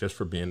to you just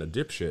for being a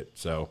dipshit.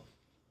 So,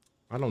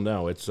 I don't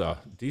know. It's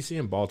DC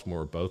and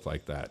Baltimore are both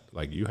like that.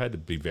 Like, you had to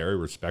be very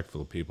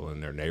respectful of people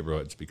in their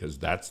neighborhoods, because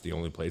that's the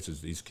only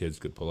places these kids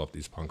could pull off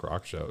these punk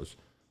rock shows,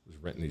 was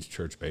renting these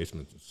church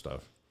basements and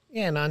stuff.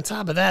 Yeah, and on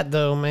top of that,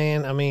 though,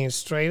 man, I mean,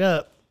 straight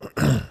up,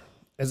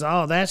 is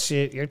all that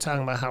shit. You're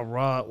talking about how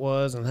raw it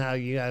was and how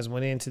you guys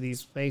went into these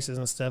spaces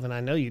and stuff, and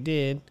I know you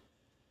did.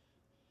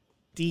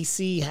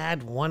 DC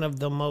had one of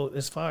the most,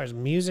 as far as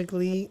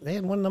musically, they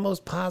had one of the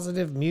most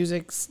positive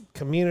music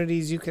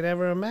communities you could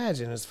ever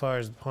imagine, as far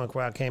as punk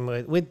rock came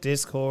with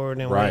Discord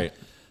and right.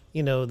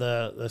 With,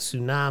 the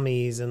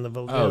Tsunamis and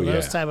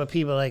those type of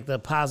people, like the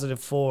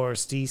Positive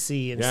Force,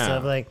 DC and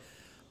stuff. Like,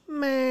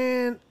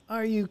 man,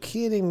 are you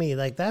kidding me?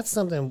 Like, that's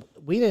something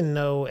we didn't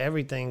know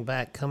everything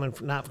back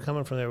not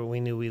coming from there, but we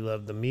knew we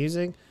loved the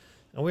music.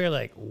 And we were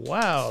like,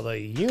 wow, the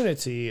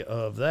unity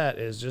of that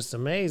is just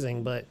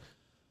amazing. But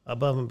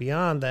above and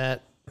beyond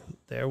that,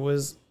 there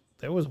was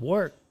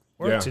work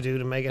to do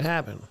to make it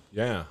happen.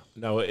 Yeah.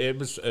 No, it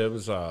was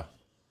I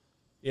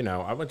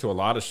went to a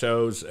lot of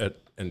shows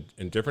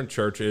in different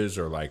churches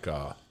or like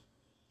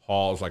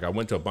halls. Like, I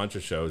went to a bunch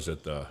of shows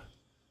at the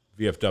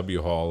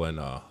VFW hall in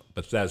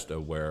Bethesda,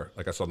 where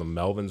like I saw the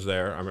Melvins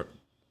there. I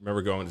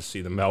remember going to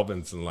see the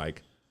Melvins in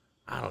like,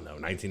 I don't know,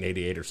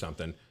 1988 or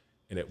something.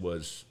 And it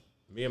was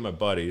me and my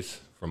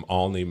buddies from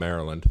Olney,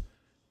 Maryland,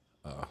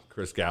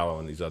 Chris Gallo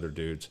and these other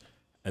dudes.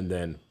 And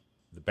then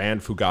the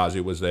band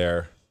Fugazi was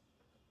there,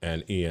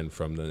 and Ian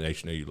from the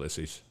Nation of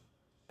Ulysses.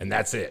 And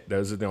that's it.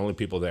 Those are the only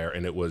people there.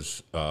 And it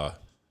was the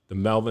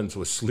Melvins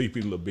with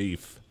Sleepy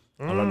LaBeef.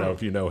 I don't know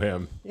if you know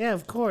him. Yeah,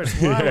 of course.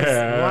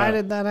 Why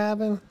did that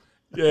happen?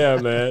 Yeah,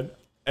 man.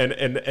 And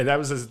that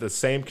was at the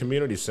same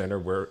community center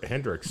where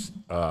Hendrix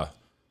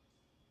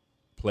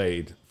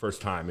played first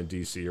time in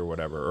D.C. or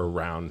whatever, or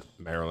around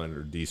Maryland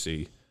or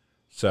D.C.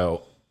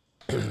 So,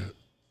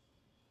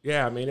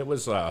 yeah, I mean, it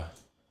was a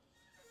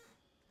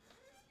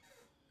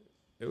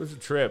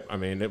trip. I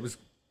mean, it was,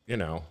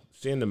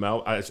 seeing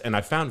the and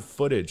I found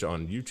footage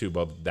on YouTube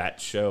of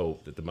that show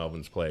that the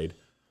Melvins played,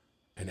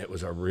 and it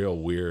was a real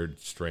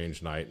weird,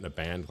 strange night, and the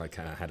band like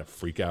kind of had a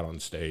freak out on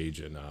stage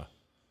and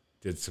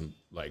did some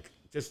like,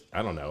 just,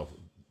 I don't know,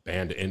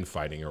 band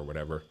infighting or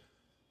whatever.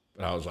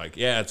 But I was like,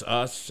 yeah, it's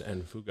us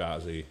and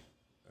Fugazi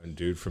and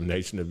dude from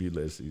Nation of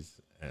Ulysses.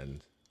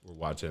 And we're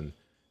watching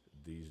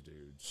these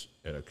dudes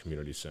at a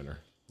community center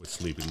with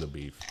Sleepy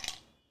LaBeef.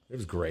 It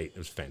was great. It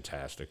was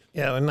fantastic.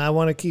 Yeah, and I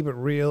want to keep it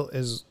real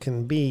as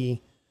can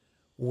be.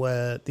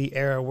 What the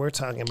era we're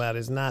talking about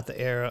is not the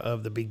era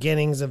of the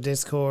beginnings of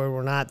Discord.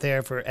 We're not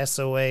there for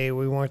SOA.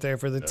 We weren't there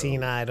for the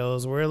Teen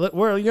Idols.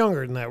 We're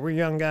younger than that. We're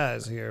young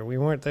guys here. We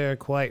weren't there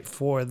quite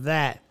for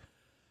that,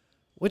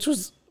 which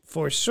was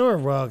for sure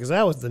raw, because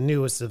that was the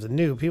newest of the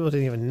new. People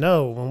didn't even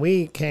know when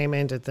we came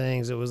into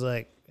things. It was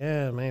like,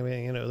 yeah,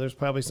 maybe, there's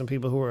probably some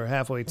people who were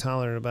halfway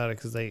tolerant about it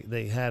because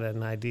they had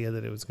an idea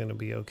that it was going to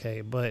be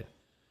okay. But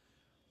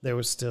there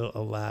was still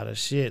a lot of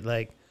shit.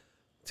 Like,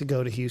 to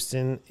go to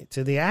Houston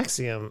to the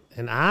Axiom,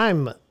 and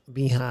I'm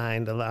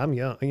behind a lot. I'm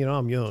young,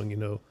 I'm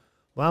young,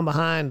 Well, I'm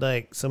behind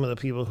like some of the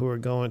people who are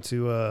going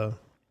to,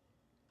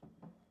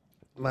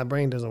 my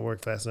brain doesn't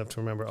work fast enough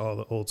to remember all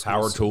the old schools.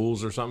 Power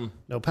Tools or something?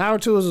 No, Power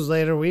Tools was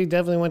later. We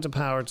definitely went to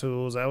Power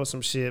Tools. That was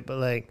some shit, but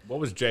like. What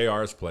was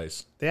JR's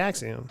place? The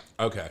Axiom.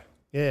 Okay.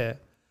 Yeah.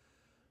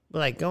 But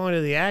like going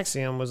to the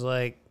Axiom was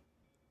like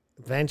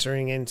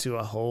venturing into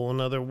a whole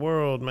nother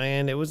world,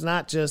 man. It was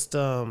not just,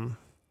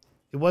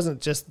 it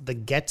wasn't just the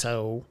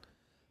ghetto.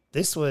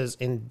 This was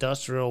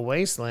industrial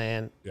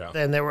wasteland. Yeah.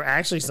 And there were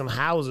actually some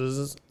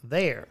houses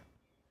there.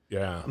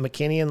 Yeah.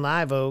 McKinney and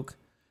Live Oak.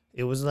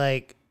 It was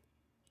like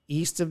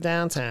east of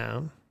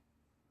downtown.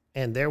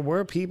 And there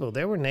were people,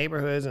 there were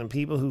neighborhoods and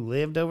people who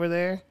lived over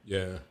there.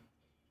 Yeah.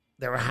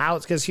 There were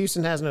houses, because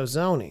Houston has no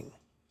zoning.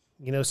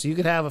 So you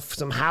could have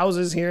some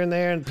houses here and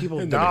there and people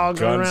And dogs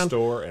then a gun around.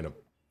 store and a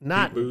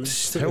Not,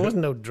 there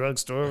wasn't no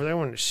drugstore over there.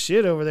 Wasn't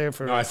shit over there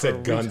for. No, I said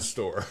for gun retail.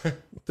 store.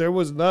 There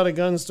was not a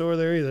gun store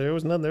there either. There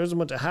was nothing. There was a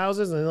bunch of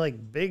houses and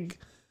like big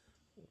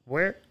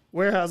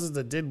warehouses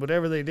that did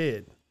whatever they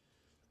did.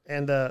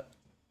 And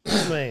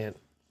man,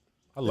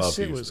 I love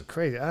shit Houston. was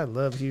crazy. I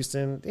love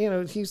Houston.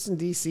 Houston,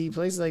 DC,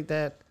 places like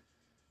that.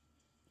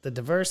 The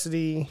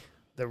diversity,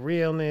 the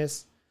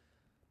realness.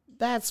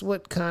 That's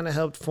what kind of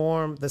helped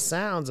form the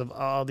sounds of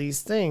all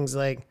these things.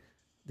 Like,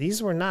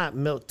 these were not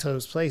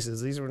milquetoast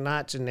places. These were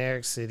not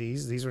generic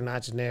cities. These were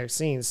not generic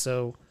scenes.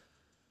 So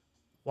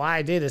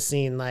why did a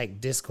scene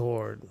like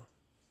Discord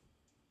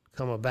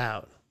come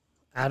about?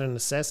 Out of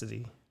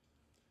necessity.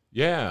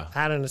 Yeah.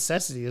 Out of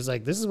necessity. It was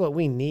like, this is what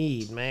we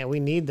need, man.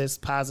 We need this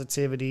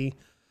positivity.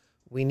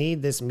 We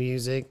need this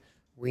music.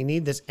 We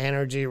need this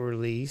energy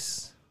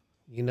release.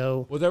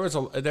 Well, there was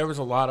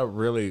a lot of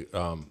really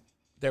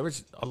there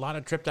was a lot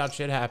of tripped out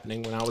shit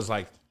happening when I was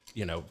like,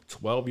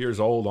 12 years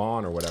old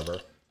on or whatever.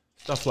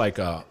 Stuff like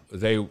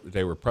they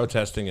were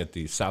protesting at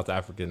the South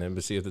African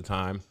embassy at the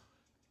time,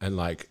 and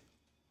like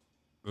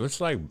it was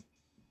like,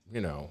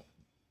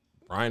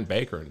 Brian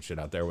Baker and shit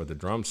out there with the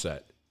drum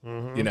set,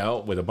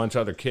 with a bunch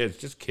of other kids,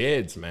 just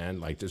kids,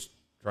 man, like just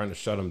trying to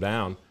shut them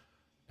down.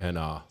 And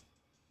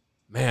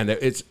man,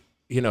 it's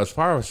as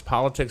far as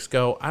politics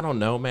go, I don't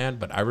know, man,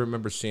 but I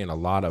remember seeing a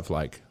lot of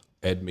like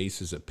Ed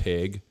Meese is a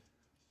pig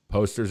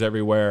posters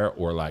everywhere,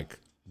 or like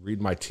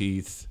read my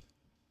teeth,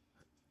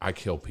 I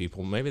kill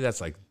people. Maybe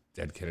that's like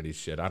Dead Kennedy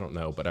shit. I don't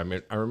know. But I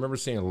mean, I remember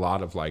seeing a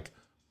lot of like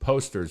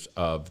posters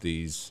of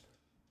these,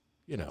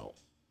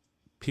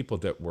 people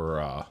that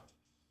were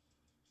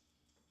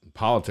in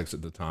politics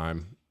at the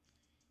time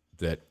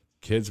that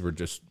kids were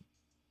just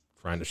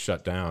trying to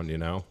shut down,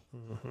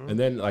 And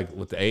then like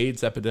with the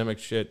AIDS epidemic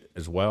shit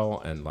as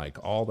well, and like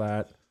all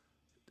that.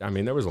 I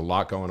mean, there was a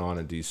lot going on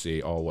in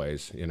DC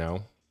always,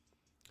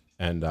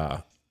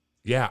 And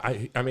yeah,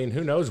 I mean,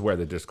 who knows where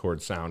the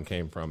Discord sound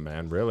came from,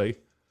 man, really?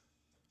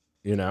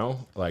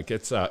 Like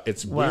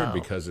it's weird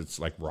because it's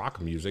like rock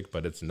music,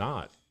 but it's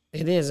not.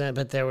 It isn't,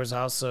 but there was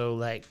also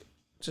like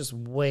just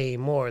way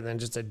more than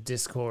just a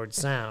Discord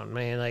sound,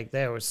 man. Like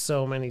there were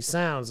so many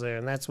sounds there,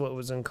 and that's what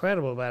was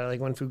incredible about it.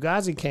 Like when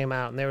Fugazi came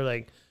out and they were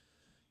like,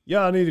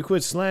 y'all need to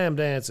quit slam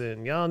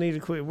dancing. Y'all need to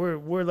quit.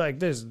 We're like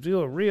this,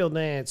 do a real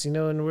dance,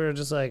 and we're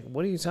just like,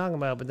 what are you talking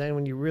about? But then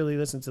when you really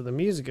listen to the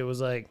music, it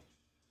was like,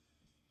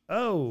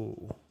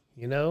 oh,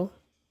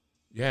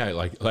 Yeah,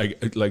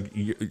 like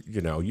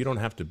you don't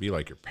have to be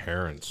like your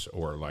parents,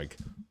 or like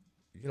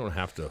you don't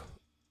have to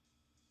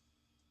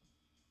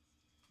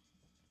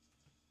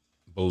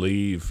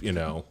believe,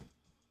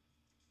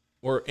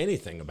 or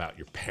anything about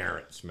your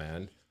parents,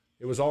 man.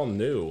 It was all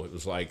new. It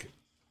was like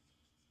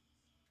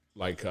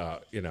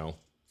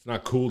it's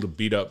not cool to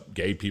beat up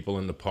gay people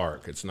in the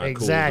park. It's not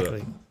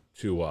exactly cool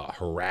to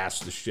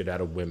harass the shit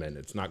out of women.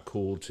 It's not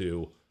cool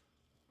to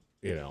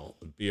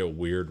be a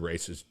weird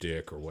racist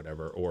dick or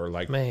whatever, or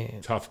like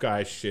tough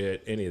guy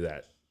shit, any of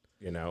that,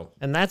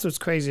 And that's what's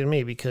crazy to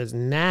me, because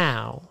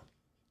now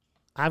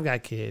I've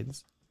got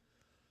kids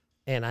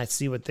and I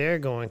see what they're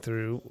going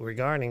through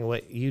regarding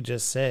what you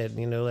just said,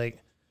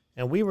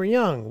 and we were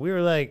young. We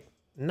were like,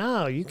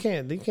 no, you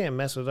can't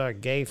mess with our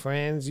gay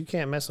friends. You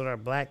can't mess with our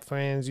black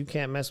friends. You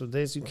can't mess with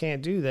this. You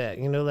can't do that.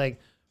 Like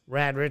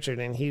Rad Richard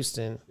in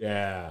Houston.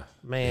 Yeah.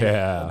 Man,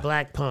 yeah. A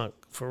black punk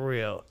for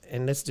real.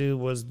 And this dude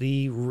was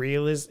the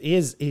realest.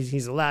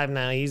 He's alive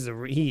now.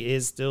 He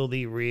is still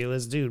the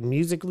realest dude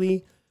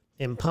musically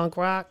in punk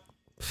rock.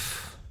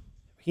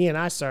 He and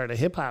I started a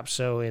hip hop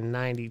show in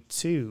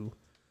 '92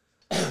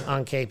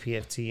 on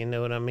KPFT. You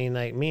know what I mean?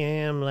 Like me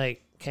and him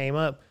like came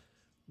up,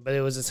 but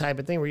it was the type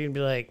of thing where you'd be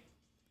like,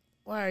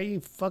 why are you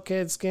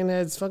fuckhead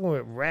skinheads fucking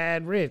with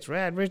Rad Rich?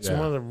 Rad Rich is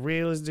one of the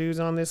realest dudes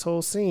on this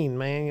whole scene,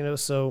 man.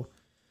 So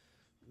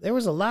there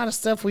was a lot of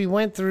stuff we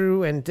went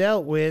through and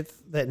dealt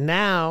with that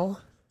now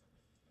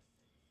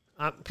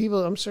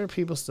I'm sure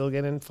people still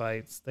get in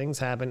fights. Things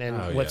happen,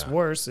 and what's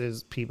worse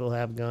is people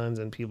have guns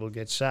and people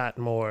get shot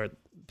more.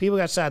 People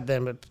got shot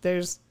then, but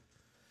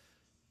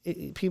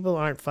people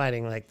aren't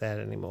fighting like that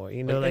anymore.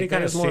 You know, like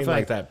kind of more seem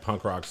like that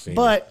punk rock scene.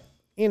 But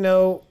you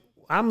know,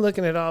 I'm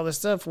looking at all this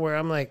stuff where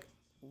I'm like,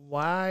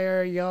 why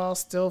are y'all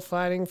still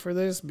fighting for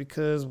this?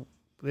 Because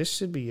this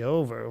should be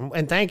over.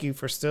 And thank you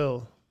for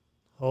still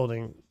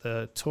holding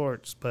the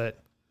torch,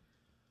 but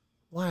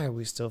why are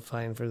we still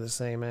fighting for the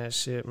same ass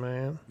shit,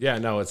 man? Yeah,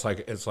 no, it's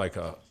like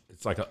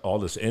all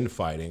this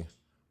infighting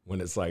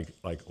when it's like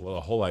well,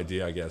 the whole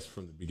idea, I guess,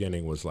 from the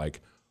beginning was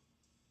like,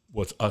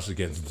 what's us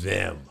against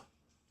them,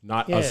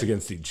 not us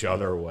against each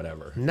other or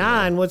whatever.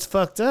 And what's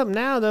fucked up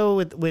now though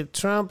with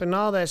Trump and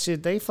all that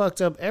shit, they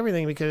fucked up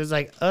everything because it's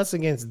like us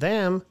against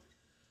them.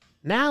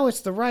 Now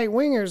it's the right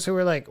wingers who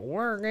are like,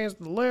 we're against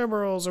the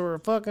liberals who are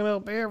fucking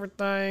up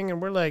everything, and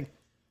we're like,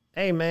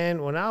 hey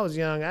man, when I was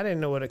young, I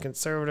didn't know what a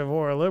conservative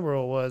or a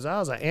liberal was. I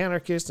was an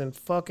anarchist and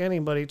fuck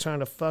anybody trying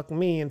to fuck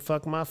me and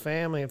fuck my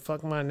family and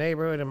fuck my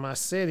neighborhood and my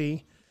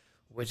city,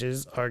 which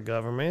is our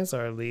governments,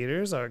 our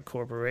leaders, our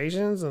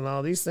corporations, and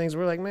all these things.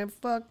 We're like, man,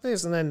 fuck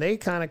this. And then they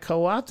kind of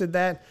co-opted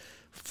that,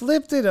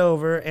 flipped it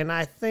over, and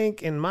I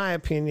think, in my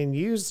opinion,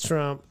 used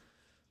Trump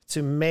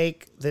to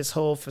make this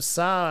whole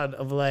facade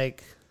of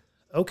like,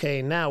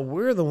 okay, now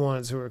we're the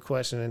ones who are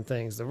questioning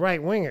things. The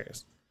right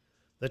wingers,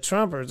 the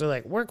Trumpers, are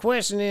like, we're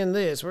questioning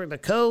this. We're the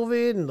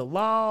COVID and the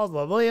laws,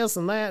 blah, blah, this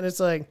and that. And it's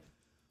like,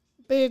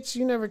 bitch,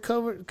 you never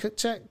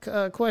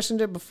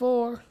questioned it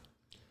before.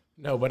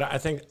 No, but I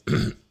think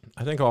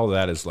I think all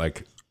that is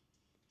like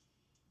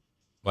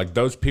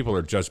those people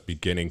are just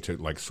beginning to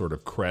like sort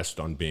of crest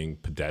on being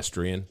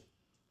pedestrian.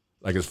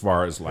 Like as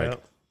far as like,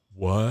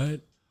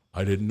 what?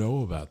 I didn't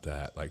know about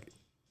that. Like,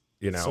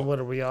 you know. So what,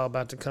 are we all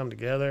about to come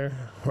together?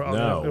 We're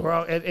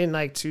all in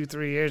like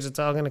 2-3 years, it's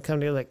all going to come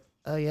together like,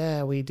 oh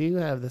yeah, we do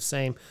have the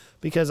same.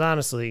 Because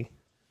honestly,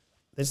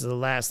 this is the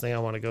last thing I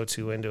want to go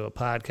into a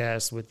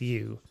podcast with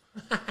you.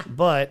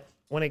 But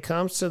when it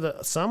comes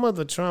to some of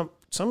the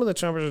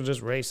Trumpers are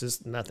just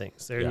racist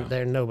nothings.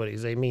 They're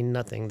nobodies. They mean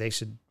nothing. They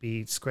should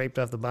be scraped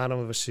off the bottom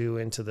of a shoe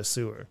into the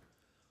sewer.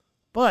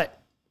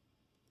 But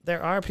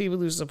there are people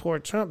who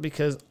support Trump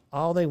because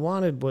all they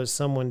wanted was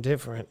someone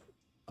different.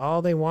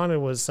 All they wanted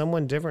was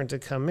someone different to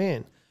come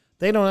in.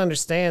 They don't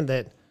understand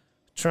that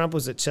Trump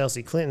was at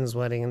Chelsea Clinton's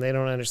wedding, and they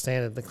don't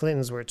understand that the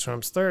Clintons were at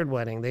Trump's third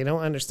wedding. They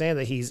don't understand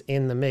that he's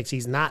in the mix.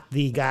 He's not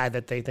the guy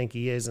that they think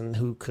he is and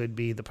who could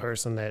be the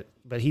person that...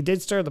 But he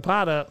did stir the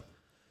pot up.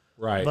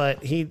 Right.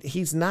 But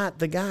he's not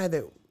the guy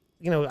that...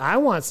 You know, I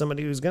want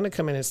somebody who's going to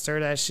come in and stir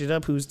that shit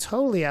up, who's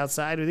totally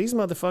outside, who these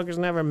motherfuckers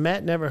never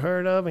met, never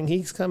heard of, and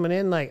he's coming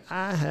in like,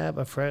 I have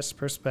a fresh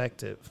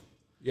perspective.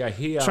 Yeah,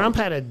 Trump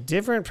had a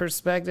different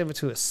perspective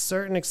to a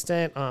certain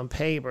extent on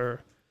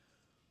paper,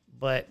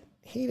 but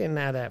he didn't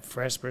have that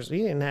fresh perspective.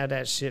 He didn't have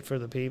that shit for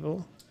the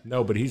people.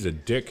 No, but he's a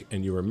dick,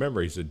 and you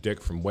remember he's a dick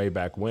from way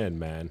back when,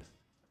 man.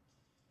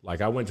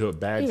 Like, I went to a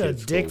bad kid school.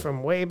 He's a dick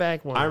from way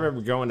back when. I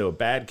remember going to a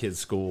bad kid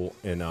school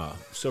in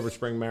Silver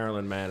Spring,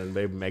 Maryland, man, and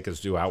they'd make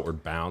us do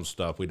outward bound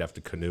stuff. We'd have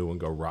to canoe and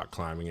go rock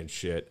climbing and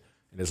shit.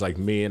 And it's like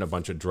me and a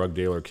bunch of drug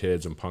dealer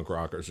kids and punk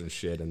rockers and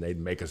shit, and they'd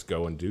make us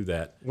go and do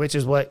that. Which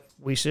is what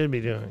we should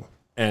be doing.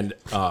 And,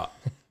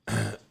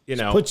 you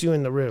know. Put you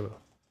in the river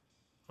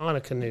on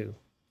a canoe.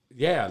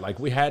 Yeah, like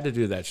we had to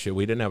do that shit.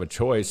 We didn't have a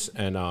choice.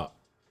 And,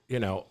 you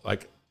know,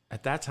 like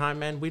at that time,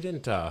 man, we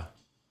didn't,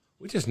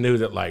 we just knew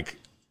that, like,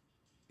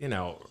 you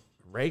know,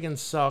 Reagan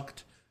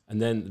sucked.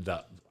 And then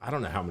I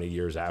don't know how many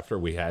years after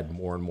we had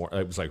more and more.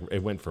 It was like,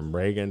 it went from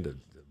Reagan to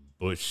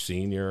Bush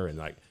Sr. and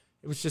like,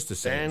 it was just the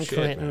same then shit,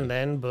 Clinton, man.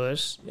 then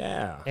Bush.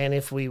 Yeah. And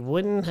if we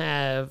wouldn't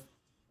have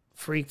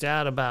freaked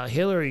out about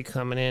Hillary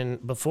coming in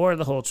before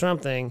the whole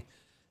Trump thing,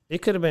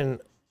 it could have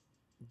been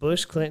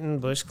Bush, Clinton,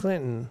 Bush,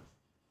 Clinton.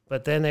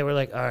 But then they were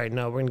like, all right,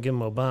 no, we're going to give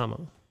him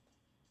Obama.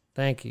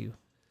 Thank you.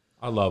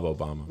 I love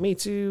Obama. Me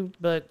too,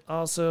 but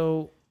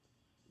also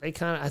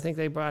I think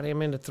they brought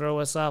him in to throw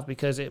us off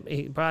because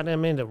he brought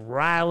him in to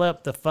rile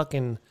up the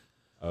fucking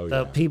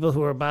people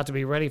who are about to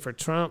be ready for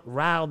Trump,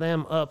 rile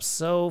them up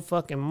so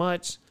fucking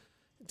much.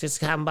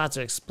 Just have them about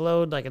to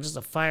explode like just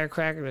a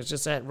firecracker that's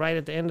just right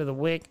at the end of the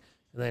wick.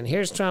 And then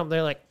here's Trump.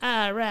 They're like,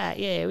 all right,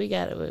 yeah, we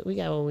got what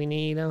we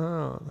need.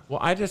 Well,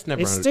 I just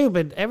never. It's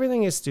stupid.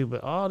 Everything is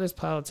stupid. All this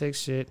politics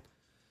shit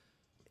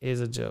is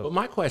a joke. But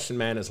my question,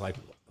 man, is like,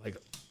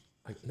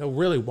 no,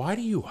 really, why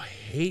do you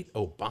hate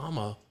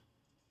Obama?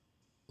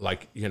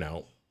 Like, you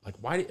know, like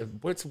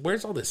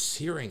where's all this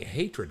searing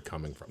hatred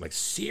coming from? Like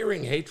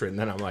searing hatred, and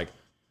then I'm like,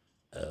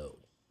 oh,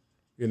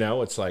 you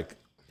know, it's like,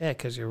 yeah,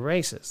 because you're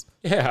racist.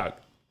 Yeah.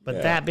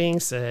 But that being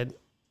said,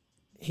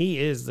 he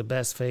is the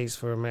best face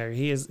for America.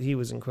 He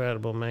was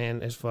incredible,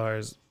 man, as far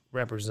as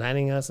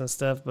representing us and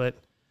stuff. But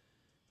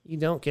you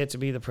don't get to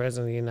be the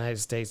president of the United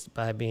States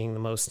by being the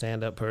most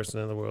stand-up person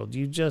in the world.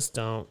 You just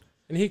don't.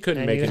 And he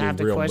couldn't make any real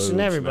moves, you have to question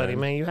everybody,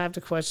 man. You have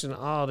to question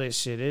all this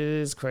shit. It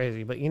is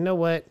crazy. But you know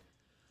what?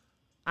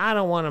 I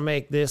don't want to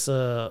make this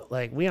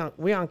like we on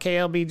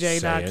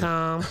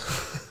KLBJ.com.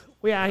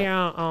 We out here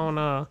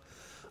on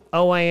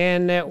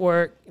OAN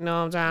network. You know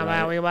what I'm talking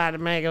about? We about to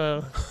make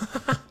a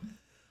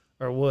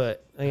or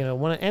what? You know,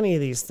 one of any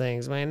of these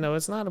things, man. No,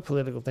 it's not a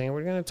political thing.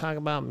 We're gonna talk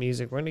about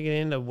music. We're gonna get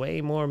into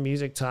way more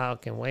music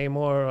talk and way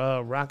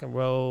more rock and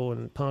roll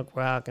and punk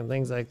rock and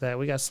things like that.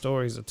 We got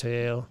stories to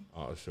tell.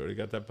 Oh, sure, you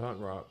got that punk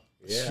rock.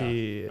 Yeah.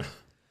 Shit.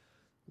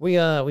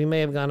 We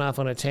may have gone off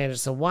on a tangent,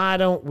 so why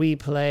don't we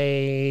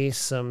play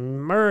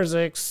some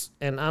Merzix?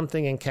 And I'm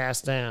thinking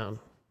Cast Down.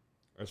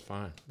 That's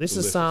fine. This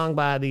is a song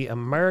by the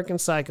American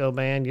Psycho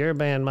Band, your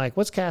band, Mike.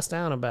 What's Cast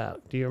Down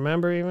about? Do you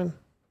remember even?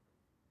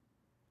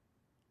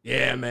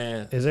 Yeah,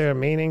 man. Is there a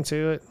meaning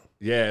to it?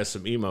 Yeah,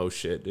 some emo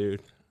shit,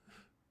 dude.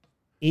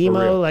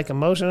 Emo, like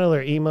emotional,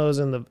 or emos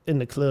in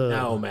the club?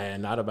 No,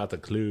 man, not about the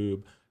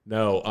club.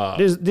 No.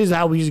 This is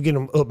how we used to get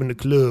them up in the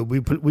club.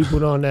 We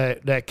put on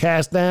that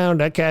Cast Down.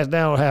 That Cast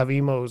Down will have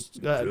emos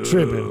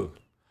tripping.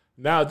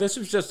 No, this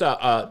was just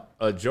a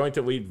joint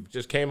that we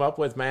just came up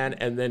with, man.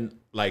 And then,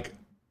 like,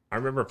 I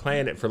remember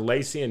playing it for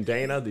Lacey and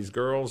Dana, these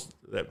girls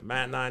that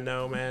Matt and I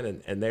know,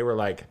 man. And they were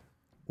like...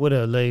 What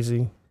up,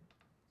 Lacey?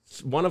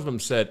 One of them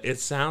said,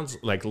 it sounds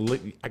like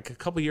a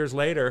couple years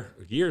later,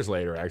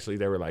 actually,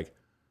 they were like,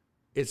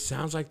 it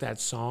sounds like that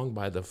song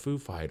by the Foo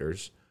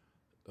Fighters.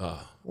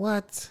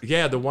 What?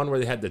 Yeah, the one where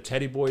they had the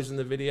Teddy Boys in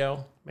the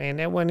video. Man,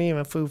 that wasn't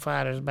even Foo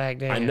Fighters back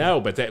then. I know,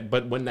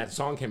 but when that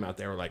song came out,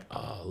 they were like,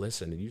 oh,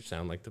 listen, you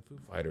sound like the Foo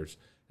Fighters.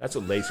 That's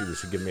what Lacey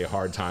was giving me a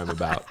hard time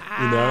about.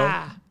 You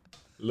know?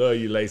 Love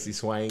you, Lacey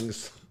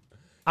Swangs.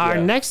 Our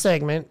next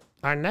segment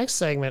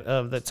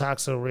of the Talk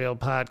So Real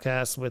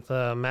podcast with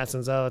Matt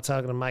Sanzella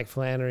talking to Mike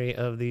Flannery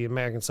of the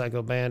American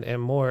Psycho Band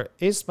and more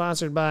is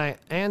sponsored by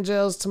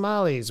Angel's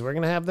Tamales. We're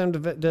going to have them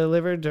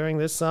delivered during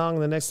this song.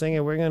 The next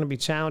thing, we're going to be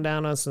chowing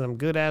down on some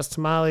good-ass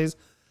tamales.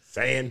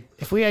 Saying.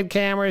 If we had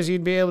cameras,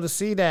 you'd be able to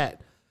see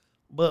that.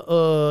 But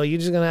you're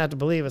just going to have to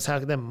believe us. How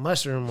could them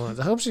mushroom ones?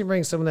 I hope she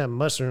brings some of them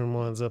mushroom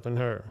ones up in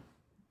her.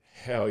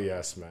 Hell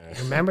yes, man.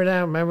 Remember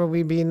that? Remember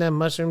we being them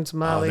mushroom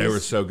tamales? Oh, they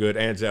were so good.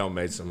 Angel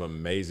made some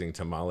amazing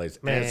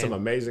tamales Man. and some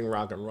amazing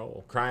rock and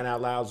roll. Crying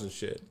out louds and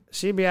shit.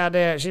 She'd be out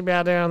there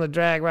on the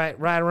drag right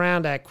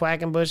around that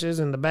quacking bushes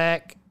in the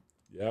back.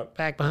 Yep.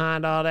 Back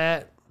behind all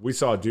that. We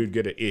saw a dude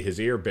get his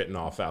ear bitten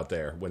off out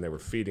there when they were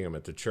feeding him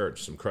at the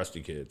church, some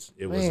crusty kids.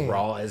 It was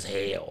raw as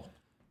hell.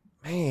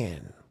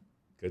 Man.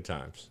 Good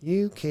times.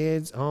 You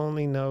kids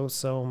only know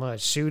so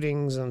much.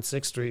 Shootings on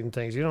 6th Street and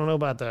things. You don't know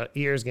about the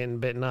ears getting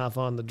bitten off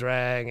on the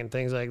drag and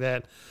things like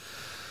that.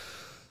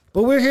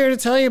 But we're here to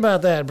tell you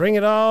about that. Bring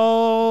it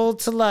all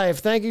to life.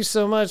 Thank you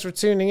so much for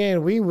tuning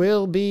in. We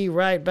will be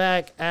right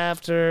back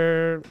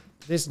after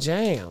this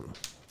jam.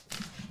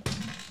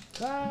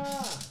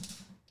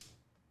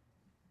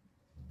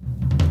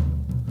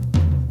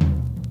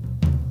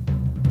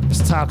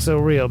 It's Talk So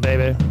Real,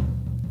 baby.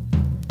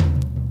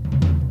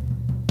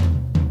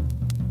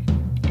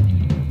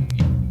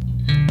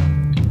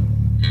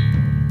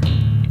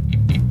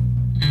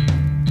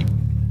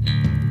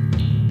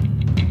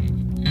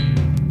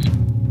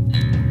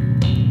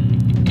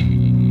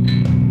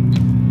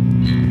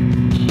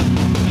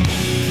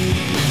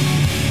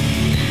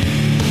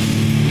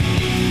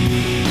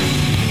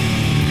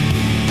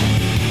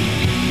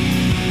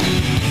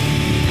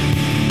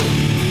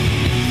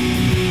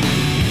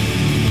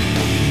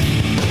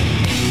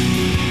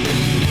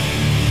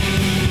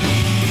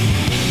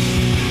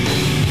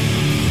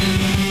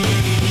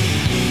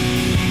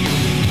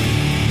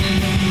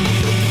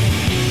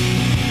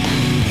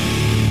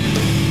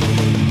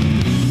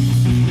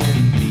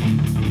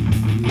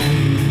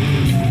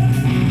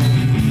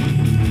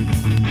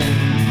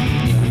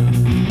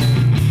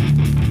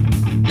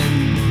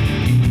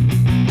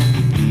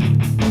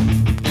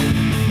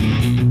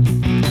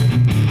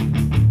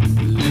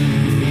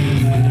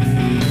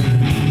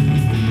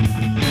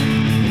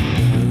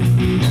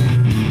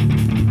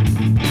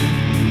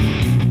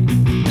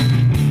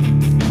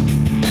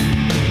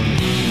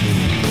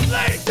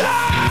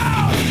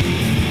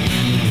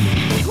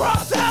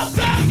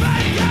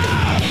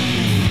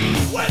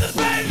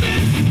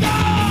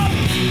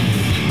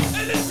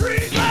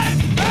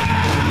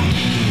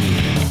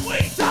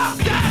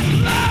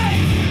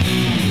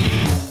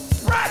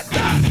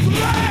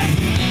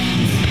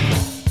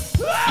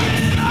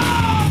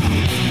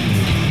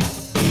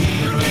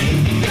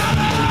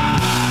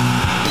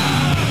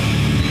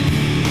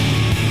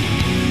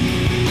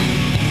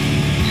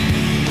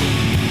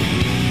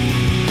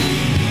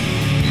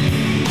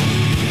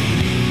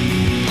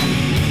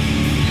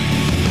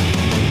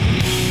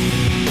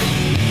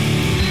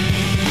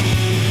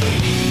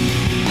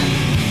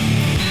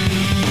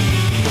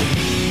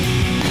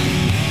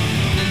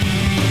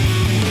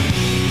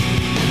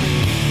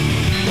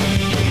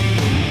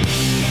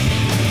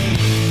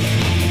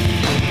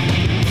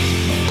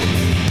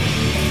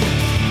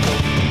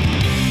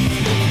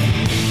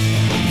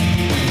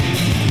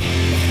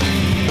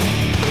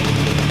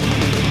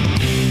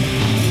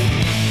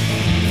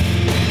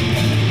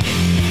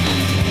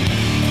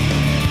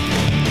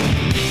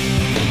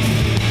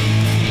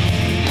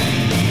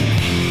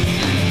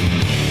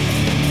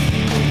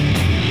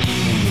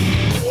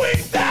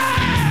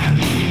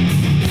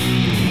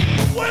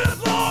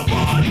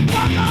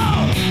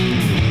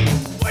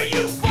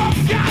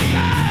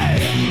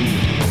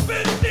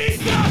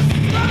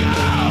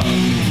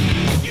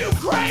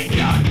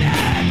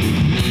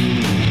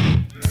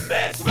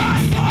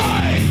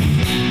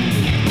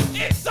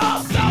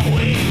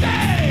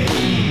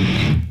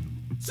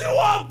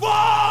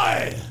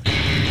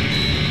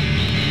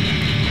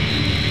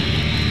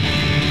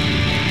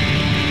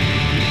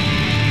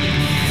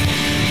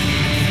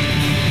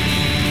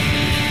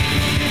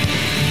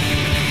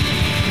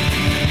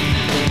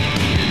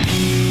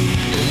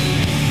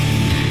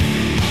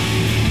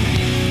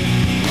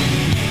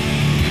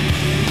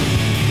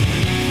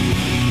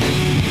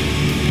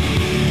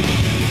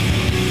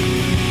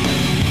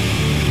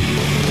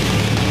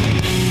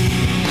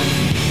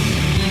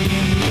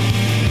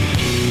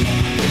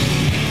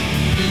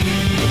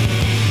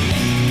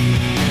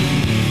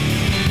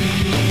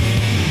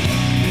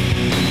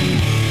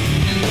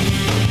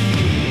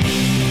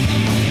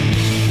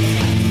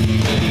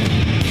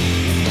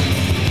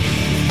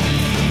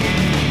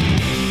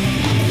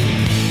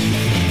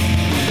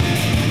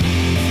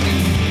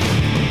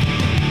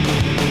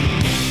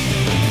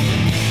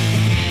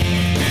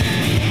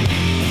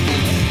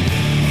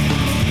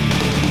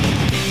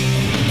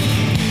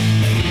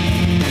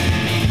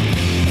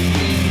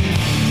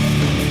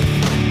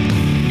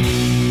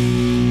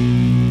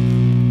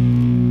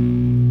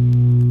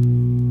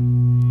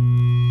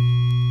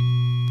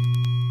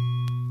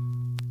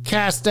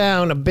 cast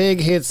down a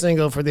big hit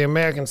single for the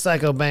American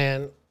Psycho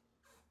Band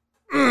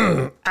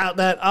out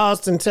that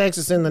Austin,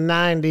 Texas in the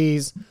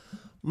 90s.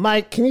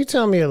 Mike, can you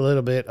tell me a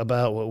little bit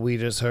about what we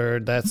just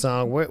heard, that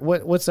song?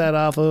 What's that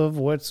off of?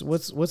 What's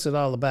it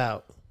all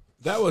about?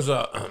 That was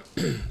a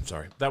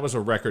that was a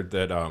record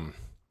that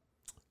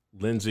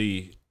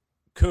Lindsey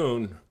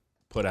Kuhn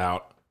put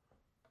out.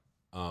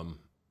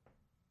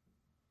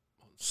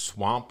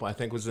 Swamp, I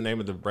think, was the name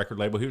of the record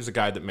label. He was a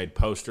guy that made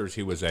posters.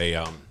 He was he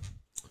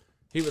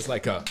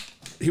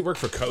worked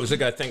for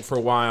Kozak, I think, for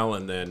a while,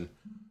 and then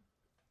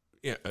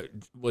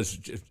was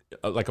just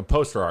like a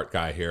poster art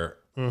guy here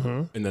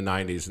in the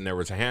 90s. And there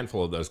was a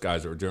handful of those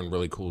guys that were doing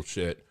really cool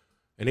shit.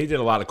 And he did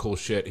a lot of cool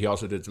shit. He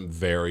also did some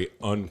very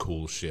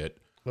uncool shit.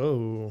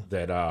 Oh.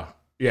 That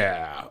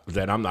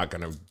I'm not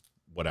gonna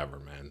whatever,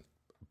 man.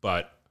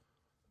 But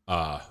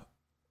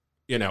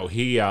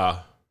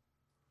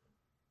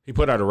he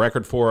put out a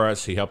record for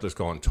us. He helped us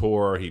go on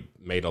tour. He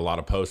made a lot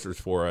of posters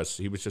for us.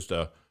 He was just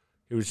a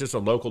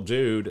local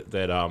dude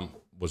that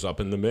was up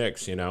in the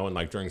mix, and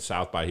like during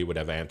South by, he would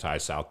have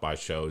anti-South by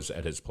shows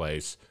at his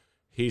place.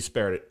 He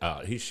shared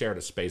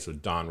a space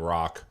with Don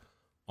Rock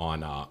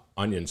on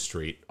Onion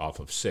Street off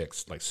of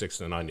 6th, like 6th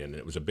and Onion. And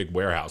it was a big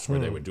warehouse where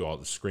they would do all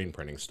the screen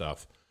printing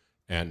stuff.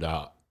 And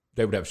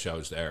they would have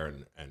shows there,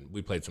 and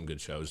we played some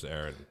good shows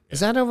there. And, Is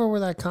that over where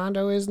that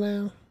condo is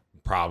now?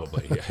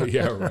 Probably.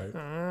 Yeah,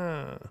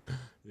 right.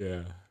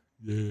 Yeah.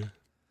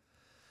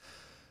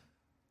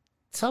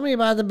 Tell me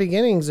about the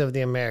beginnings of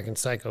the American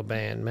Psycho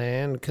Band,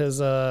 man, because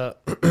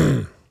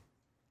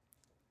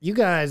you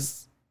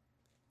guys,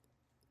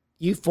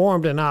 you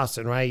formed in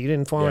Austin, right? You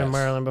didn't form in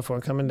Maryland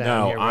before coming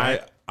down here,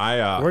 right?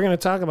 We're going to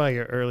talk about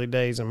your early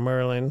days in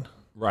Maryland,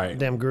 right?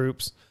 Them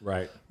groups,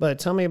 right? But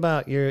tell me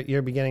about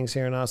your beginnings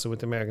here in Austin with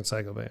the American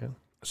Psycho Band.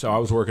 So I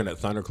was working at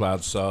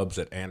Thundercloud Subs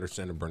at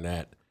Anderson and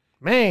Burnett.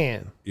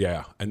 Man,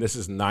 yeah, and this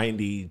is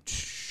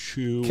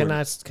 92. Can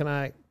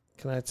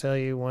I tell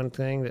you one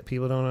thing that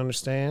people don't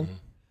understand? Mm-hmm.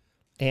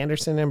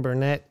 Anderson and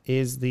Burnett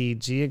is the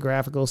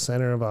geographical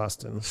center of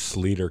Austin.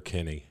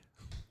 Sleater-Kinney.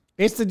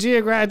 It's the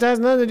it has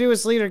nothing to do with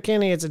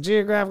Sleater-Kinney. It's a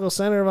geographical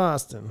center of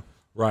Austin.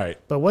 Right.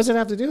 But what's it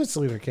have to do with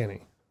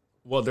Sleater-Kinney?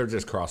 Well, they're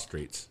just cross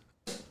streets.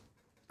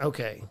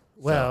 Okay.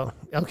 Well,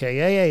 okay.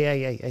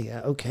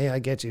 Yeah. Okay, I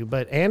get you.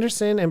 But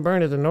Anderson and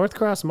Burnett, the North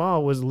Cross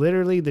Mall was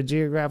literally the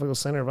geographical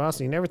center of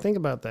Austin. You never think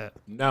about that.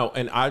 No,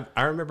 and I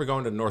remember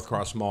going to North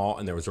Cross Mall,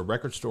 and there was a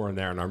record store in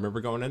there, and I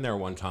remember going in there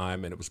one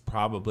time, and it was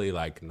probably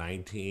like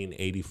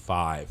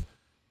 1985,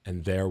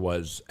 and there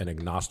was an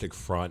Agnostic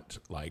Front,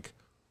 like,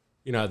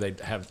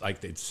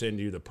 they'd send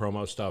you the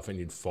promo stuff, and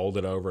you'd fold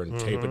it over and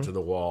tape it to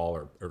the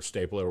wall or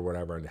staple it or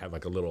whatever, and have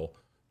like a little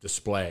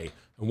display.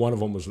 And one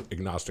of them was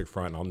Agnostic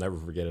Front, and I'll never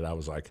forget it. I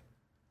was like,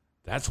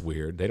 that's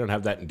weird. They don't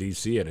have that in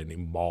D.C. at any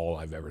mall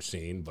I've ever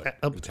seen. But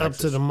up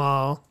to the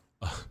mall.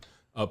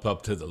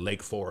 Up to the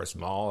Lake Forest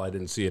Mall. I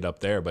didn't see it up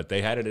there, but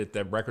they had it at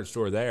that record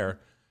store there.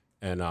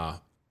 And,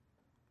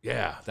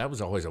 that was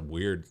always a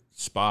weird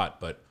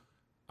spot. But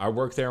I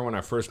worked there when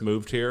I first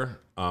moved here.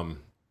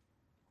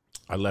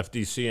 I left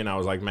D.C. and I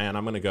was like, man,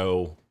 I'm going to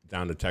go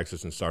down to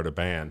Texas and start a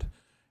band.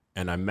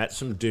 And I met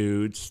some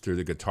dudes through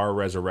the Guitar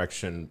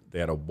Resurrection. They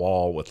had a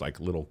wall with like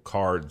little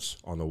cards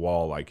on the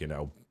wall, like,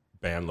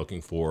 band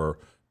looking for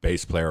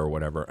bass player or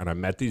whatever. And I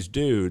met these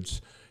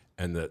dudes,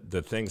 and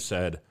the thing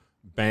said,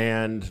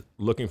 band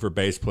looking for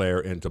bass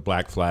player into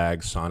Black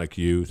Flag, Sonic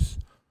Youth,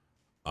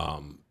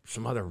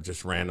 some other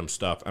just random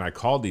stuff. And I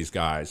called these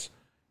guys,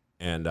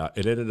 and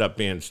it ended up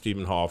being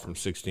Stephen Hall from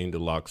 16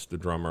 Deluxe, the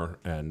drummer,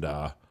 and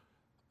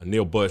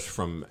Neil Bush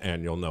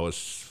and you'll know us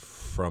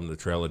from the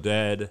Trail of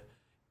Dead,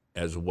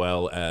 as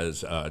well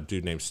as a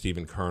dude named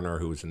Stephen Kerner,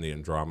 who was in the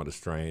Andromeda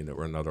Strain, that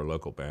were another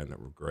local band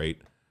that were great.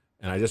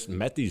 And I just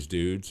met these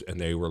dudes, and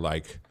they were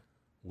like,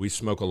 we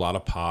smoke a lot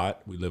of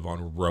pot. We live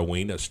on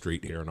Rowena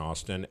Street here in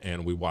Austin,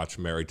 and we watch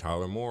Mary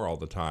Tyler Moore all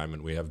the time,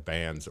 and we have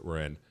bands that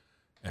we're in.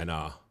 And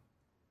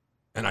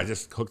I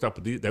just hooked up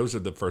with these. Those are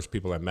the first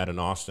people I met in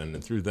Austin,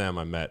 and through them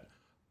I met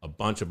a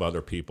bunch of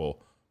other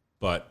people.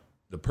 But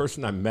the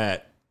person I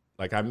met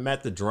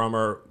the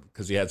drummer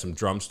because he had some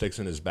drumsticks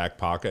in his back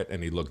pocket,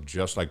 and he looked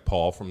just like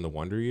Paul from the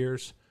Wonder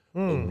Years,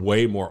 but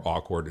way more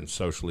awkward and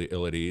socially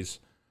ill at ease.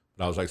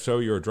 But I was like, so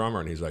you're a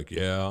drummer? And he's like,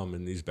 yeah, I'm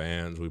in these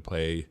bands. We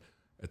play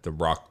at the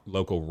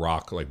local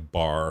rock like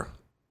bar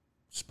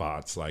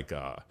spots like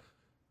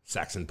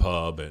Saxon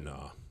Pub and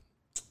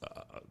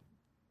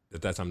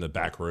at that time the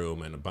Back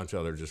Room and a bunch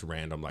of other just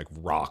random like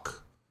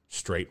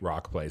straight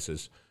rock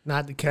places.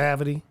 Not the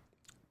Cavity?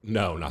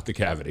 No, not the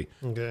Cavity.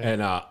 Okay.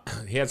 And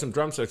he had some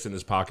drumsticks in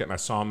his pocket, and I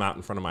saw him out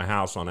in front of my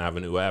house on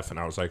Avenue F, and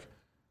I was like,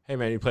 hey,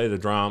 man, you play the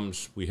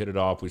drums? We hit it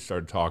off. We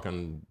started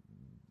talking,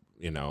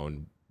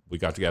 and we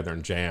got together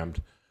and jammed.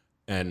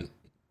 And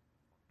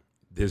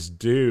this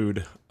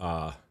dude,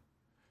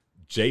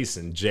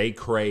 Jason J.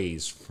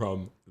 Craze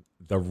from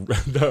the all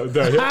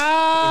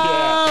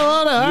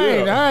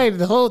right.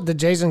 The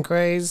Jason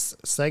Craze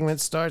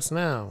segment starts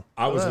now.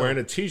 I was wearing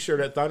a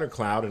T-shirt at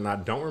Thundercloud, and I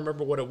don't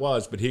remember what it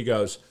was, but he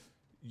goes,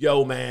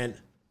 yo, man,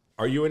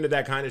 are you into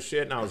that kind of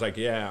shit? And I was like,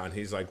 yeah. And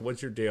he's like,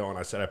 what's your deal? And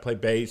I said, I play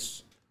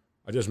bass.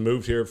 I just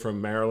moved here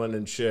from Maryland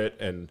and shit.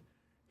 And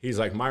he's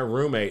like, my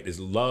roommate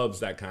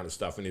loves that kind of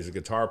stuff, and he's a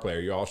guitar player.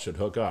 You all should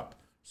hook up.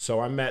 So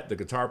I met the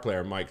guitar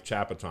player, Mike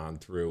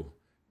Chapaton, through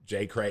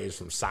Jay Craze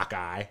from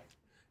Sockeye,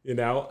 you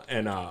know?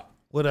 And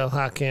what up,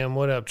 Hakim?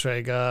 What up,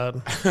 Trey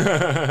God?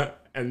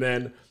 and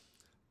then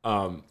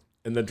and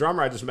the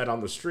drummer I just met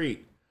on the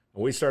street,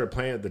 and we started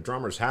playing at the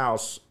drummer's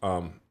house.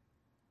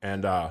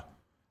 And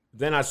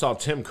then I saw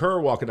Tim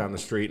Kerr walking down the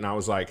street, and I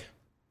was like,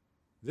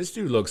 this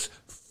dude looks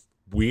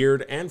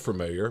weird and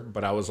familiar.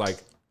 But I was like,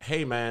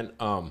 hey, man,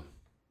 and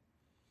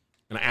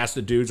I asked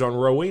the dudes on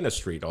Rowena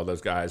Street, all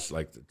those guys,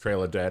 like the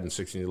Trail of Dead and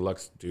 16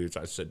 Deluxe dudes,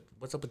 I said,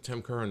 what's up with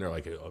Tim Kerr? And they're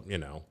like, you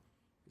know,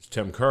 it's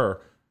Tim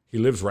Kerr. He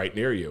lives right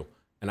near you.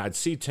 And I'd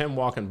see Tim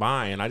walking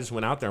by, and I just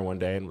went out there one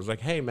day and was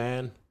like, hey,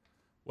 man,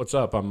 what's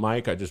up? I'm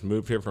Mike. I just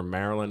moved here from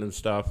Maryland and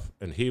stuff.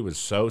 And he was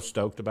so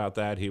stoked about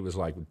that. He was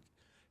like,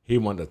 he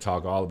wanted to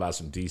talk all about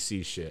some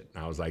DC shit.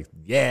 And I was like,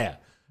 yeah.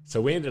 So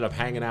we ended up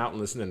hanging out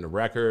and listening to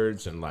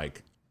records, and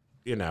like,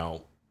 you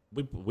know,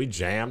 we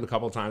jammed a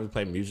couple of times,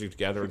 played music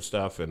together and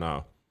stuff.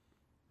 And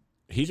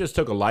he just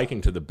took a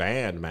liking to the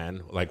band,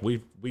 man. Like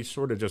we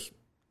sort of just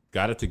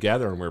got it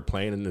together, and we were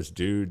playing in this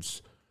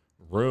dude's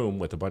room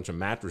with a bunch of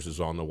mattresses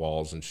on the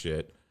walls and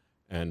shit.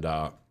 And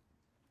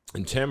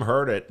Tim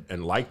heard it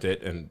and liked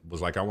it and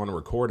was like, I want to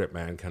record it,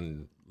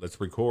 man.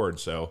 Let's record.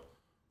 So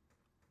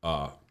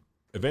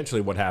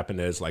eventually what happened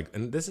is, like,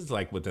 and this is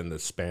like within the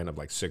span of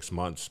like 6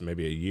 months,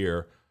 maybe a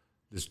year,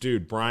 this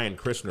dude, Brian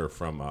Christner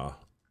from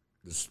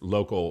this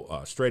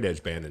local straight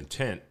edge band,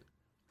 Intent,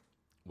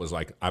 was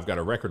like, I've got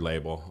a record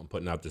label. I'm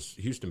putting out this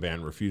Houston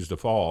band, Refuse to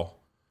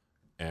Fall.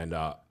 And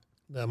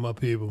that my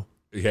people.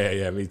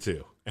 Yeah, me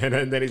too.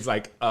 And then he's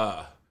like,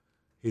 I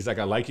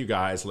like you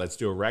guys. Let's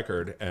do a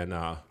record.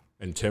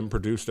 And Tim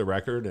produced the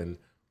record, and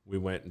we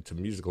went into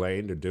Music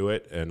Lane to do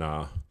it. And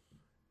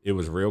it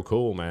was real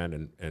cool,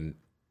 man. And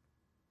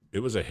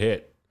it was a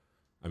hit.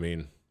 I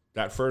mean,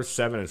 that first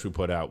 7-inch we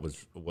put out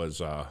was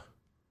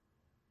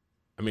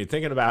I mean,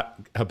 thinking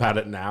about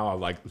it now, I'm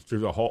like,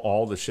 through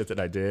all the shit that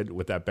I did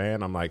with that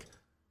band, I'm like,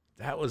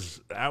 that was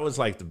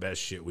like the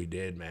best shit we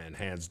did, man,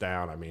 hands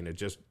down. I mean,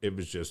 it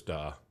was just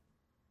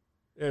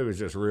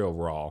real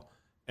raw.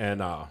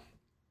 And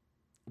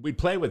we'd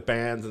play with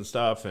bands and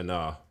stuff, and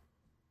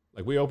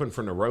like we opened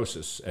for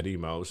Neurosis at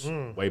Emos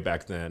way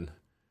back then.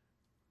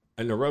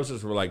 And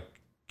Neurosis were like,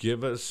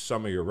 give us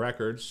some of your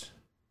records,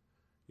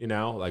 you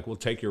know, like we'll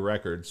take your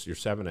records, your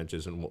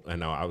 7-inches,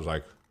 and I was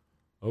like,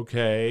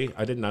 okay.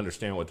 I didn't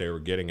understand what they were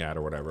getting at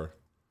or whatever.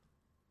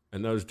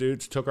 And those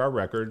dudes took our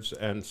records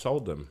and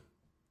sold them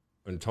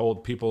and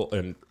told people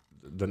in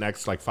the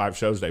next like 5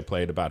 shows they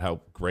played about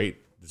how great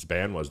this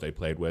band was they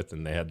played with,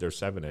 and they had their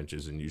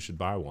 7-inches and you should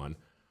buy one.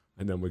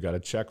 And then we got a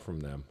check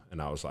from them.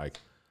 And I was like,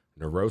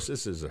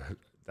 Neurosis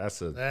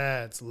that's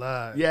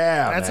live.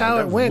 Yeah. That's man, how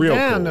it went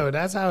down, cool. though.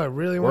 That's how it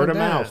really went down. Word of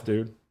mouth,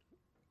 dude.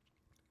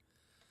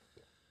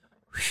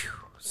 Whew.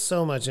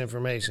 So much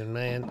information,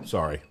 man.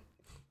 Sorry.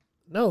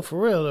 No,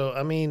 for real though.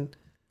 I mean,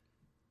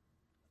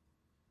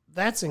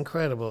 that's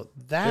incredible.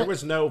 There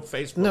was no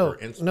Facebook or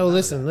Instagram. No,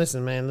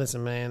 listen,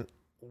 man.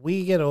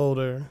 We get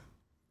older,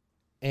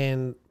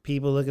 and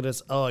people look at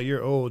us. Oh,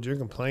 you're old. You're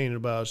complaining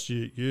about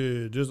shit.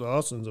 Yeah, just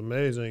Austin's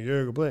amazing.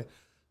 You're complaining.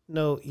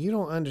 No, you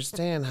don't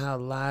understand how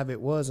live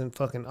it was in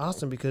fucking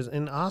Austin, because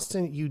in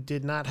Austin you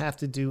did not have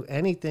to do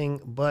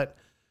anything but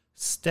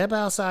step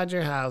outside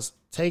your house,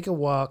 take a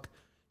walk.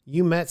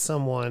 You met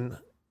someone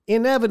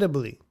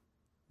inevitably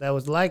that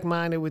was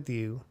like-minded with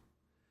you.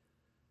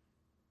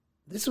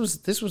 This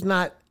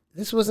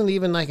wasn't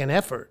even like an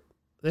effort.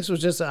 This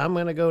was just, I'm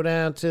going to go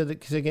down to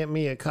get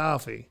me a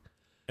coffee.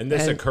 And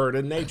this occurred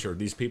in nature.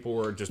 These people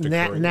were just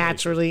occurring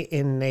naturally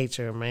in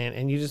nature, man.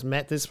 And you just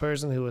met this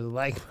person who was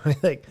like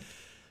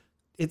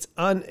it's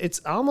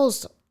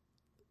almost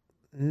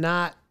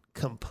not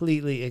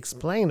completely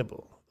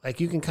explainable. Like,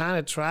 you can kind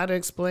of try to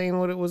explain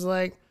what it was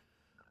like,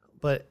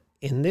 but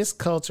in this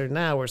culture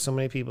now, where so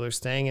many people are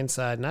staying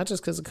inside, not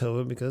just because of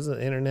COVID, because of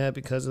the internet,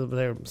 because of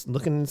they're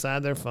looking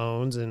inside their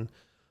phones, and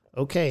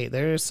okay,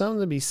 there's something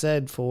to be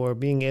said for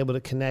being able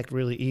to connect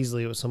really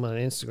easily with someone on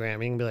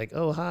Instagram. You can be like,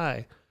 oh,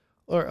 hi,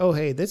 or oh,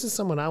 hey, this is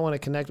someone I want to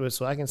connect with,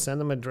 so I can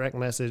send them a direct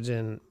message,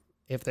 and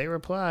if they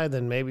reply,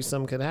 then maybe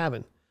something could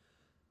happen.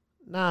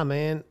 Nah,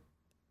 man,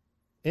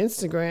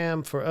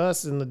 Instagram for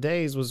us in the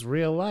days was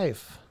real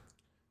life,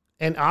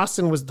 and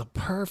Austin was the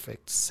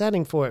perfect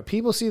setting for it.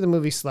 People see the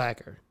movie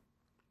Slacker.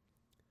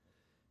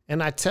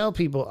 And I tell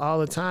people all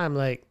the time,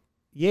 like,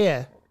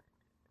 yeah,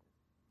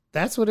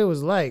 that's what it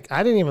was like.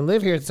 I didn't even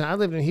live here at the time. I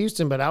lived in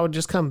Houston, but I would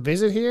just come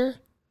visit here,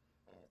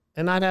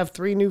 and I'd have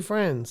 3 new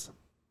friends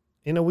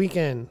in a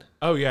weekend.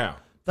 Oh, yeah.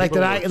 Like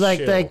People that,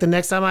 like the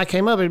next time I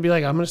came up, it'd be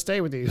like, I'm going to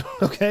stay with you.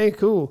 Okay,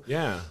 cool.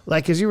 Yeah.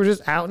 Like, because you were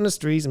just out in the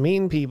streets,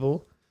 meeting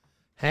people,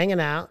 hanging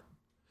out.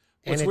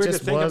 And it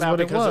just was what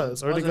it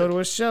was. Or to go to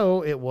a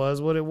show, it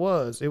was what it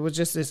was. It was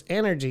just this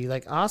energy.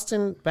 Like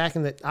Austin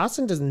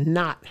does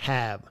not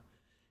have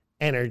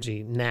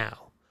energy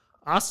now.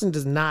 Austin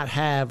does not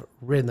have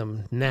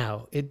rhythm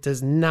now. It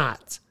does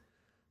not.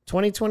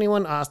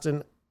 2021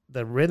 Austin,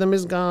 the rhythm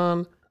is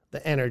gone.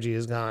 The energy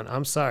is gone.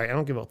 I'm sorry. I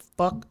don't give a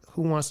fuck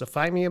who wants to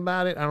fight me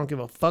about it. I don't give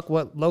a fuck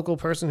what local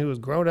person who has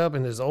grown up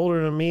and is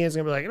older than me is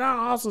going to be like, no,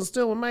 Austin's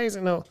still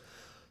amazing. No,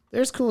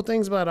 there's cool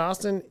things about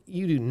Austin.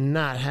 You do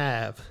not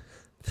have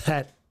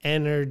that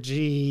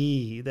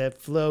energy that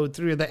flowed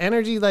through. The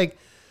energy, like,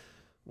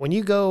 when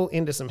you go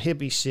into some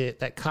hippie shit,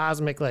 that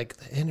cosmic, like,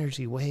 the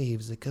energy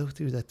waves that go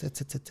through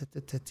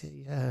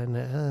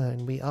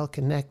and we all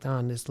connect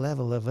on this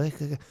level of,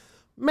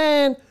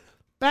 man,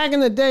 back in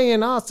the day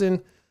in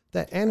Austin,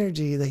 that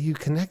energy that you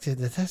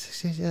connected,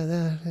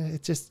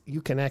 it just,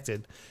 you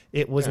connected.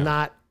 It was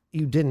not,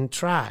 you didn't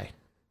try.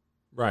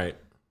 Right.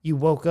 You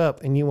woke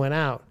up and you went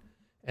out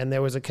and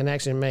there was a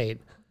connection made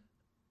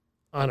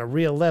on a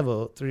real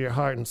level through your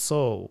heart and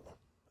soul,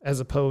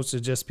 as opposed to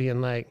just being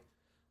like,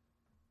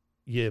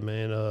 yeah,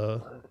 man,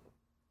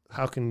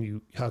 how can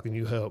you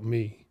help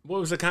me? What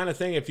was the kind of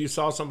thing if you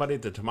saw somebody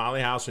at the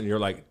tamale house and you're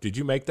like, did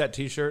you make that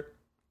t-shirt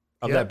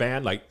of that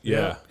band? Like,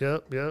 yeah.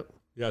 Yep.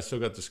 Yeah, I still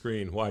got the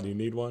screen. Why do you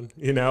need one?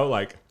 You know,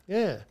 like,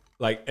 yeah.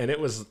 Like, and it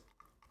was,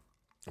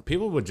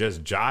 people would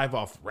just jive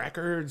off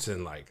records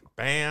and like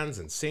bands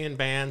and seeing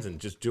bands and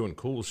just doing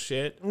cool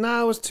shit.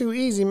 No, it was too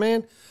easy,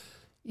 man.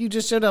 You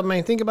just shut up,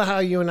 man. Think about how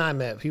you and I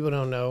met. People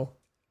don't know.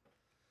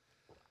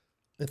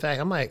 In fact,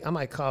 I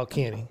might call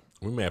Kenny.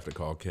 We may have to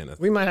call Kenneth.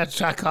 We might have to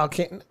try to call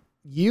Kenny.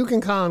 You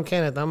can call him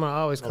Kenneth. I'm gonna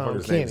always call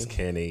him Kenny.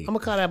 Kenny. I'm gonna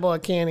call that boy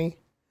Kenny.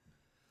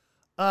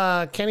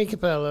 Kenny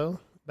Capello.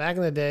 Back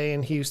in the day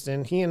in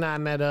Houston, he and I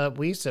met up.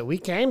 We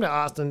came to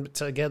Austin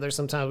together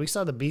sometimes. We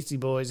saw the Beastie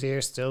Boys here,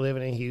 still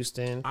living in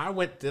Houston.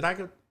 Did I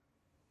go?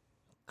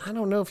 I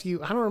don't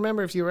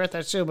remember if you were at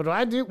that show, but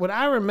what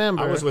I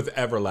remember. I was with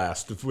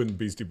Everlast when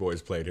Beastie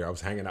Boys played here. I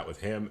was hanging out with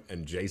him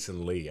and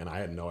Jason Lee, and I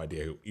had no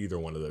idea who either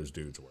one of those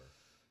dudes were.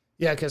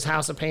 Yeah, because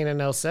House of Pain and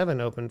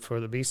L7 opened for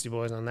the Beastie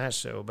Boys on that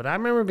show. But I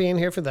remember being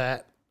here for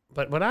that.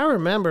 But what I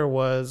remember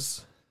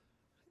was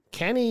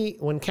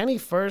when Kenny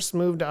first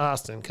moved to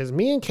Austin, because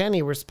me and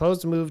Kenny were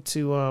supposed to move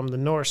to the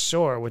North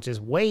Shore, which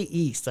is way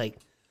east, like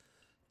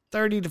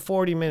 30 to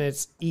 40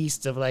 minutes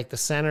east of like the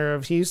center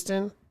of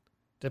Houston,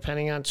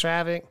 depending on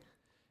traffic.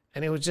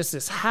 And it was just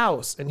this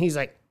house. And he's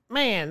like,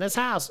 man, this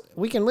house,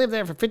 we can live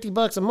there for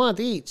 $50 a month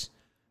each.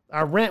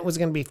 Our rent was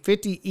going to be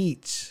 $50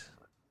 each.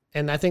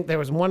 And I think there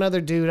was one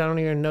other dude. I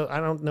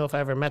don't know if I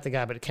ever met the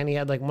guy, but Kenny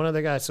had like one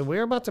other guy. So we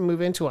were about to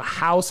move into a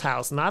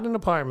house, not an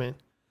apartment,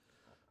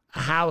 a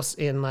house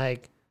in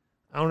like,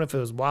 I don't know if it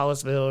was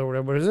Wallaceville or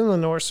whatever, but it was in the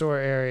North Shore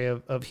area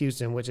of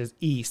Houston, which is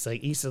east,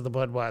 like east of the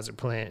Budweiser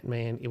plant,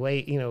 man.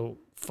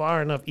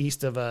 Far enough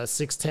east of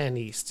 610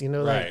 East, right.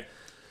 Like,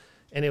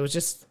 and it was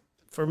just,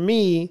 for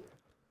me,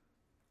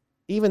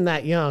 even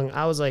that young,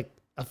 I was like,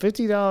 a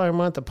 $50 a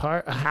month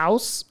a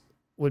house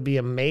would be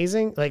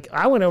amazing. Like,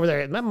 I went over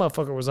there, and that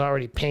motherfucker was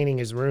already painting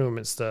his room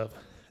and stuff.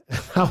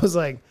 I was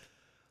like,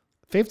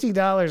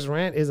 $50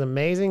 rent is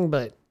amazing,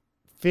 but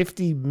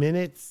 50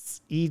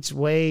 minutes each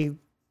way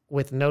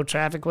with no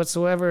traffic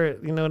whatsoever,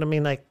 you know what I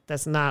mean? Like,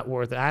 that's not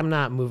worth it. I'm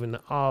not moving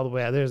all the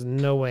way out. There's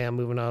no way I'm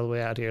moving all the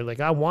way out here.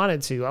 Like, I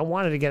wanted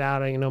to get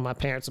out of, my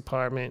parents'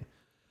 apartment,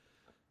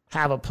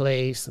 have a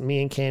place.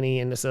 Me and Kenny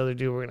and this other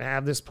dude were going to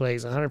have this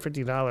place,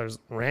 $150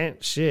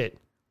 rent, shit.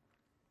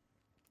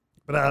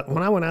 But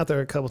when I went out there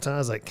a couple times, I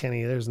was like,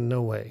 Kenny, there's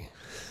no way.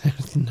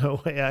 There's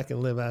no way I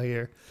can live out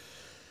here.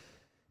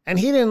 And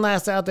he didn't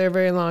last out there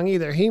very long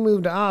either. He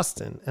moved to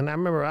Austin. And I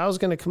remember I was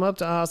going to come up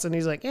to Austin.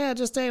 He's like, yeah,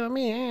 just stay with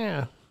me.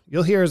 Yeah.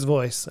 You'll hear his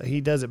voice.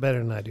 He does it better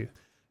than I do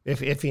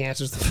if he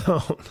answers the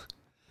phone.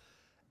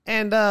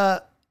 And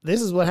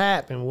this is what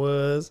happened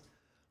was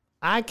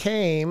I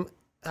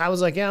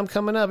was like, yeah, I'm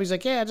coming up. He's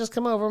like, yeah, just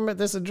come over. I'm at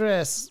this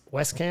address,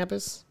 West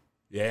Campus.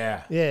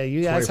 Yeah. Yeah,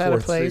 you guys had a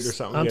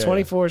place on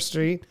 24th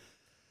Street.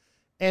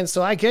 And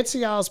so I get to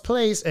y'all's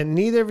place, and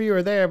neither of you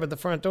are there, but the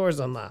front door is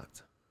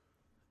unlocked.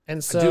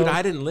 And so, dude,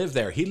 I didn't live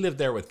there. He lived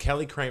there with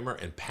Kelly Kramer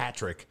and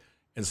Patrick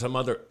and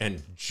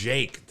and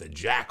Jake the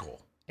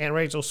Jackal. And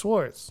Rachel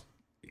Schwartz.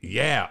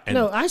 Yeah. And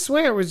no, I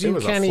swear it was you,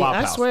 Kenny.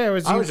 I swear it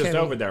was you, I was just Kenny.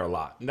 over there a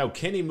lot. No,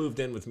 Kenny moved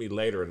in with me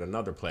later at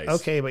another place.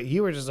 Okay, but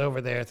you were just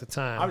over there at the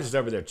time. I was just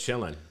over there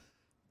chilling.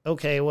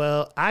 Okay,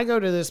 well, I go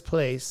to this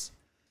place,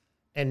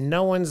 and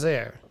no one's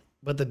there.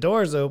 But the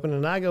door's open,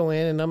 and I go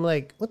in, and I'm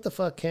like, what the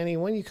fuck, Kenny?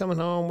 When you coming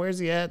home? Where's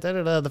he at?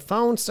 Da-da-da. The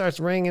phone starts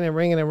ringing and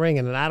ringing and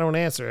ringing, and I don't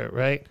answer it,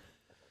 right?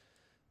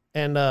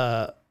 And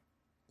the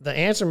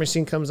answer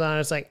machine comes on.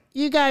 It's like,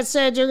 you guys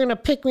said you're going to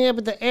pick me up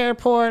at the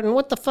airport, and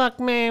what the fuck,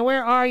 man?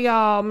 Where are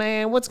y'all,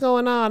 man? What's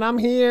going on? I'm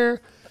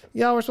here.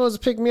 Y'all were supposed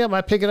to pick me up.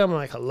 I pick it up. I'm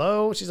like,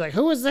 hello? She's like,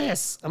 who is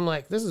this? I'm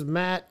like, this is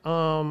Matt.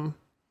 I'm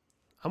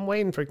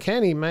waiting for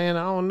Kenny, man.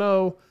 I don't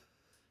know.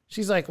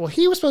 She's like, well,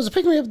 he was supposed to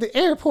pick me up at the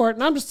airport,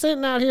 and I'm just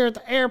sitting out here at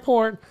the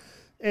airport.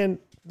 And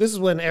this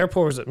is when the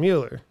airport was at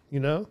Mueller,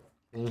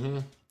 Mm-hmm.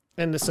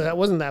 And so that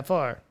wasn't that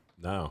far.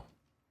 No.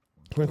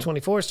 We're on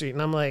 24th Street.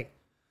 And I'm like,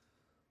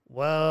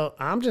 well,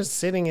 I'm just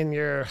sitting in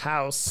your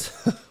house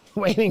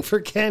waiting for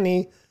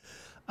Kenny.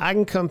 I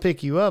can come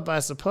pick you up, I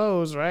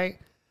suppose, right?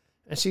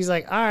 And she's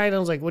like, all right. I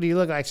was like, what do you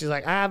look like? She's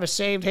like, I have a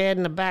shaved head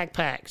and a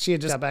backpack. She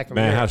had just got back from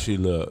Man, Europe. how she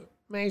look?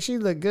 Man, she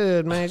looked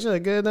good, man. She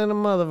looked good than a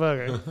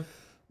motherfucker.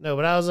 No,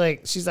 but I was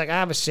like, she's like, I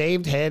have a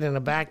shaved head and a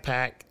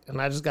backpack,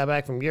 and I just got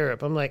back from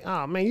Europe. I'm like,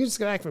 oh, man, you just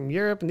got back from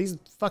Europe, and these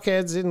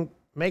fuckheads didn't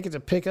make it to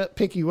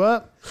pick you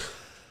up?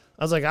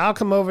 I was like, I'll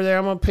come over there.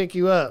 I'm going to pick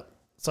you up.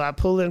 So I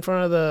pulled in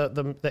front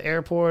of the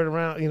airport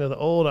around, the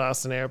old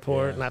Austin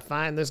airport, and I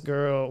find this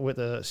girl with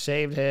a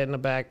shaved head and a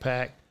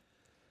backpack.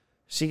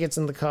 She gets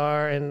in the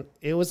car, and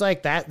it was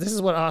like that. This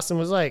is what Austin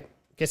was like.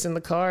 Gets in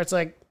the car. It's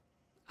like,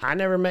 I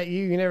never met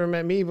you. You never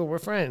met me, but we're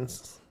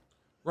friends.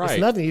 Right.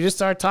 It's nothing. You just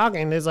start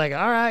talking. It's like,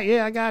 all right,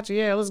 yeah, I got you.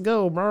 Yeah, let's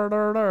go.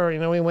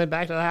 We went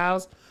back to the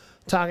house,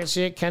 talking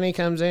shit. Kenny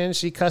comes in.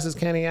 She cusses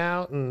Kenny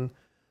out, and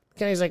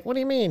Kenny's like, what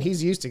do you mean?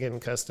 He's used to getting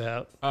cussed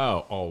out.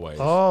 Oh, always.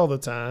 All the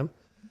time.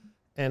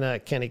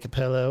 And Kenny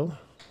Capello.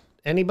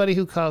 Anybody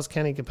who calls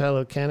Kenny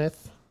Capello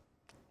Kenneth,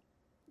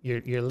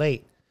 you're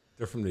late.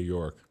 They're from New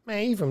York.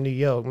 Man, you from New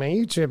York, man.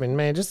 You tripping,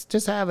 man.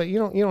 Just have it.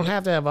 You don't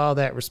have to have all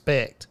that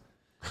respect.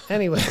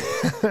 Anyway,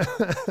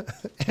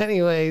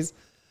 anyways,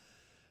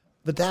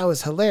 but that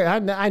was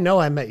hilarious. I know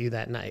I met you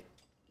that night.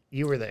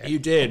 You were there. You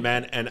did,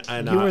 man,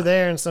 and you were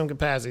there in some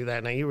capacity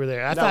that night. You were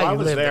there. I thought you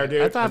was lived there,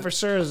 dude. I thought for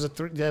sure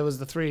that was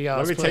the three of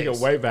y'all's Let me take it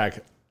way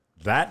back.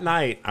 That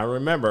night, I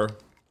remember,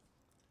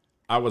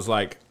 I was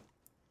like,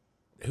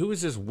 who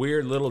is this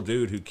weird little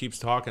dude who keeps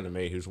talking to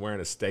me who's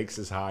wearing a Stakes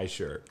is High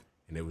shirt?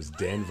 And it was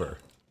Denver.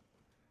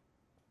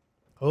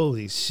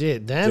 Holy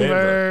shit,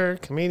 Denver.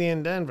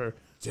 Comedian Denver.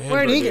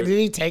 Where did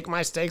he take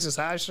my Stakes is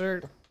High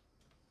shirt?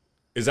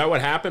 Is that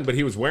what happened? But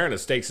he was wearing a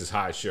Stakes is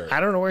High shirt. I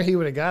don't know where he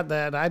would have got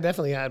that. I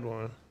definitely had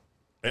one.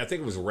 I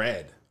think it was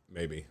red,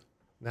 maybe.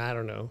 I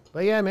don't know.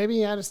 But yeah, maybe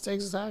he had a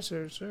Stakes is High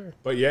shirt, sure.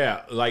 But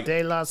yeah, like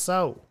De La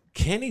Soul.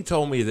 Kenny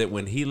told me that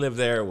when he lived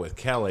there with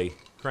Kelly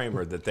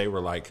Kramer, that they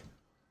were like,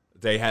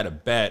 they had a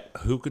bet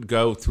who could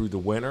go through the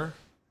winter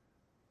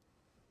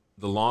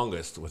the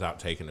longest without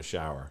taking a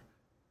shower,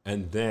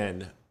 and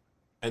then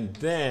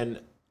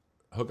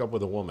hook up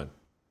with a woman.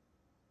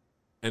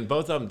 And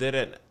both of them did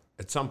it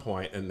at some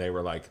point, and they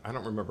were like, I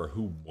don't remember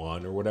who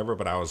won or whatever,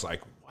 but I was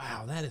like,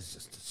 wow, that is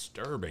just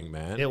disturbing,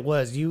 man. It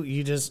was.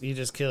 You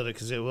just killed it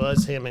because it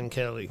was him and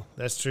Kelly.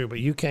 That's true, but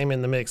you came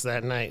in the mix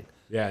that night.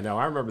 Yeah, no,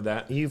 I remember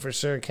that. You for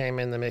sure came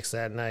in the mix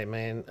that night,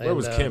 man. Where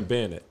was Kim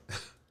Bennett?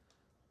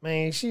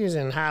 Man, she was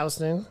in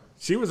Houston.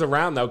 She was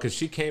around, though, because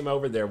she came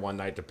over there one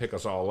night to pick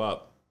us all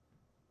up.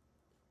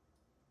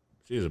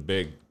 She's a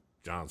big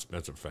John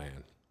Spencer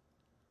fan.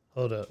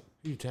 Hold up.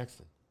 Who you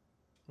texting?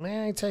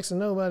 Man, I ain't texting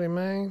nobody,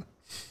 man.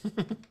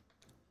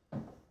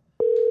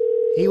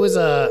 He was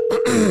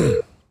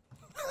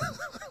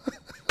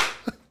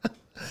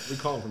We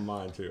call him from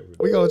mine, too.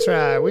 We're gonna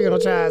try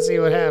and see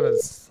what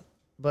happens.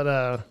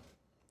 But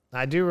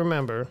I do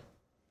remember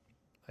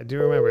it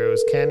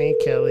was Kenny,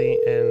 Kelly,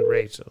 and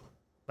Rachel.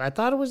 But I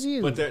thought it was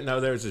you. But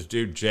there's this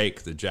dude,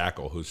 Jake the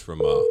Jackal, who's from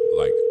he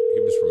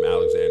was from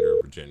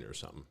Alexandria, Virginia or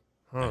something.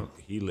 And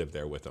he lived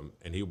there with him,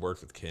 and he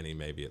worked with Kenny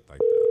maybe at like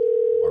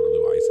the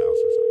Waterloo Ice House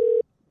or something.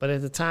 But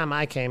at the time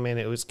I came in,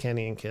 it was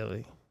Kenny and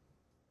Kelly.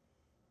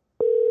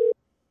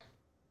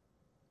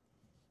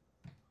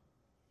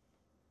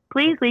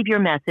 Please leave your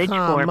message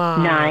for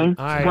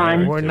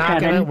 917. We're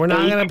not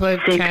gonna put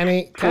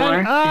Kenny.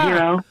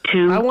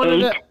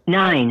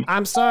 40289.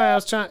 I'm sorry, I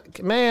was trying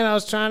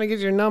to get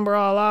your number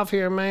all off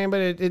here, man,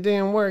 but it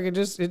didn't work. It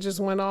just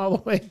went all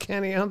the way,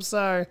 Kenny. I'm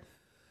sorry.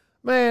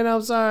 Man,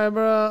 I'm sorry,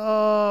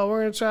 bro.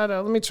 We're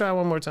gonna let me try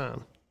one more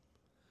time.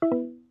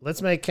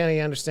 Let's make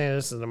Kenny understand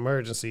this is an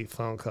emergency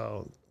phone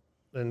call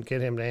and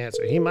get him to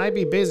answer. He might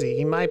be busy.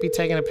 He might be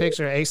taking a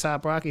picture of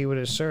A$AP Rocky with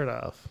his shirt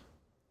off.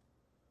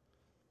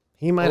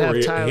 He might have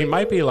Tyler. He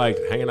might be like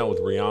hanging out with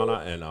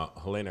Rihanna and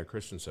Helena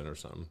Christensen or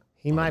something.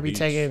 He might be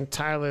taking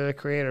Tyler the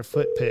Creator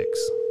foot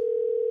pics.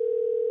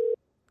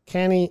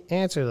 Kenny,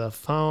 answer the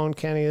phone.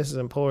 Kenny, this is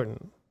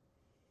important.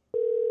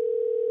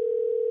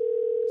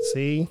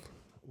 See?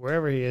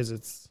 Wherever he is,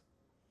 it's...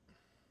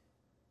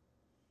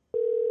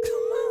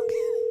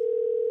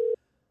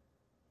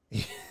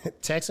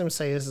 Text him,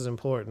 say this is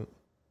important.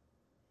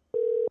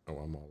 Oh,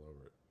 I'm all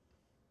over it.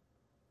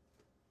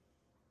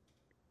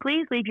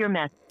 Please leave your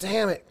message.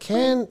 Damn it.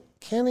 Kenny.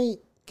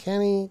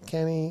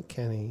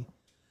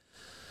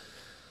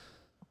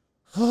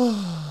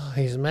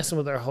 He's messing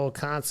with our whole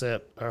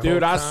concept.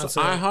 Dude,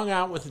 I hung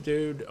out with a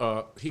dude.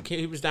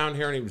 He was down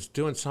here and he was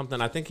doing something.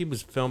 I think he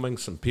was filming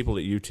some people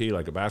at UT,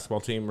 like a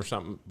basketball team or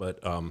something. But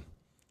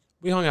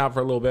we hung out for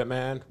a little bit,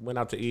 man. Went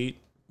out to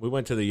eat. We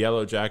went to the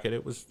Yellow Jacket.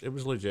 It was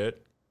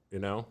legit, you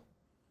know.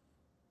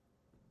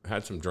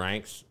 Had some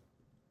drinks.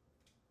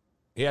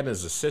 He had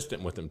his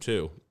assistant with him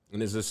too. And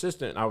his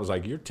assistant, I was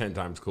like, "You're 10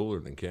 times cooler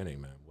than Kenny,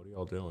 man. What are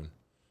y'all doing?"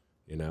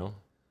 You know.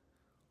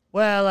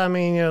 Well, I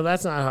mean,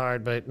 that's not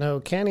hard, but no,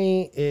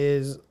 Kenny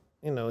is,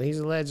 he's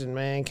a legend,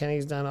 man.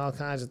 Kenny's done all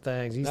kinds of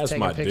things. He's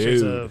taking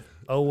pictures of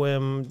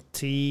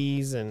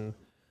OMTs and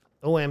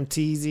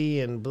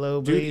OMTZ and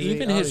Blow Dude, Breezy,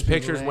 even all his these people,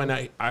 pictures, man.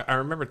 when I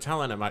remember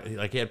telling him,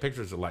 like, he had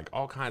pictures of, like,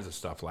 all kinds of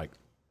stuff, like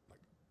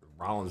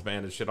Rollins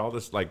Band and shit, all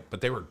this, like,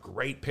 but they were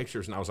great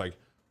pictures, and I was like,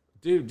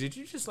 dude, did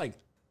you just, like,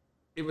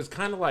 it was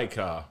kind of like,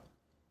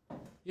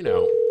 you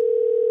know,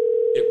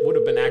 it would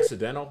have been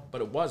accidental,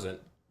 but it wasn't,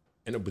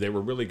 and they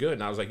were really good,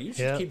 and I was like, you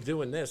should keep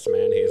doing this,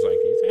 man. He's like,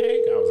 you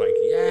think? I was like,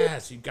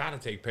 yes, you got to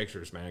take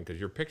pictures, man, because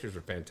your pictures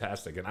are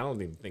fantastic, and I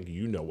don't even think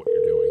you know what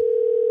you're doing,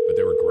 but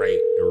they were great.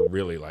 They were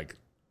really, like,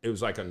 it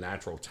was like a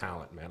natural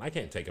talent, man. I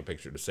can't take a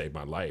picture to save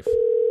my life.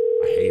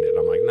 I hate it.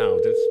 I'm like, no,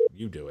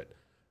 you do it.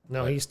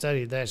 No, he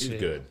studied that shit.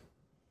 He's good.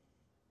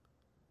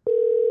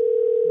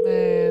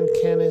 Man,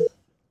 Kenneth.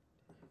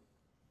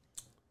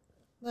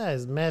 That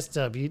is messed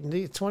up.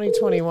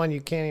 2021, you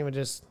can't even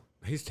just...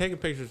 He's taking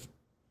pictures.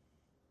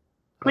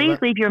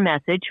 Please leave your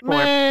message for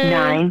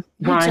Man,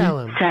 you tell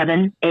him.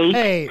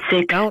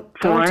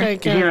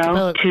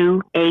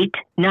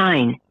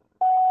 91786402889.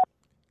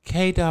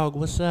 K-Dog,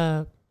 what's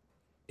up?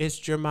 It's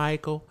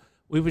Jermichael.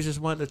 We were just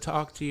wanting to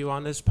talk to you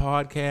on this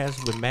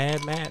podcast with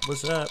Mad Matt.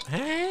 What's up?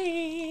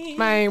 Hey.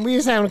 Man, we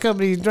was having a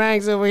couple of these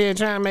drinks over here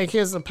trying to make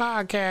his a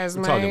podcast,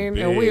 man.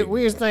 And we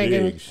was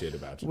thinking, big shit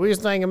about you. we was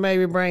thinking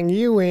maybe bring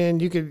you in.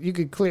 You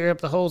could clear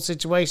up the whole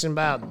situation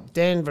about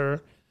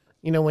Denver.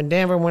 You know, when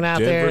Denver went out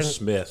there. Denver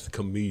Smith,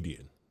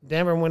 comedian.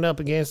 Denver went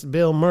up against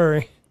Bill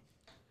Murray.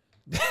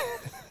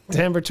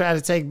 Denver tried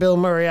to take Bill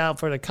Murray out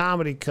for the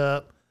Comedy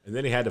Cup. And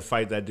then he had to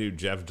fight that dude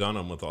Jeff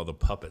Dunham with all the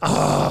puppets.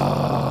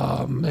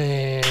 Oh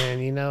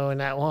man, you know, and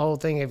that whole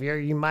thing, if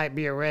you might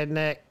be a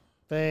redneck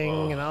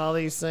thing and all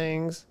these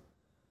things.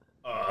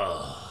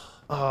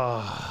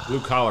 Blue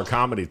Collar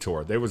Comedy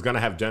Tour. They was gonna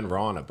have Denver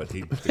on it, but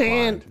he declined.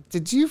 Man,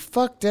 did you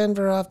fuck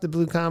Denver off the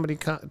Blue Comedy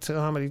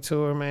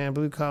Tour, man?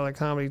 Blue Collar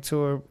Comedy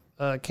Tour,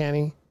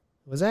 Kenny?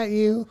 Was that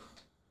you?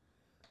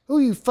 Who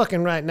you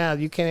fucking right now?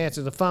 You can't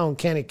answer the phone,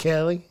 Kenny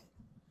Kelly.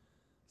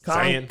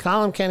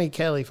 Call him Kenny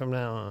Kelly from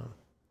now on.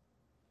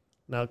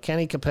 No,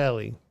 Kenny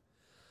Capelli.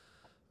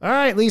 All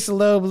right, Lisa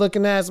Loeb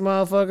looking ass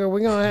motherfucker. We're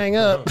going to hang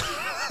up.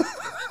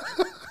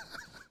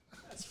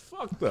 That's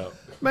fucked up.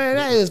 Man,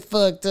 that is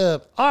fucked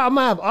up. Oh, I'm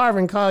going to have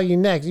Arvin call you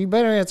next. You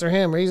better answer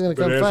him or he's going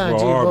to come find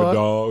you, boy.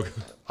 Dog.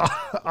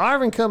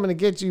 Arvin coming to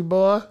get you,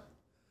 boy.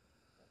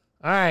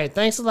 All right,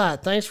 thanks a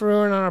lot. Thanks for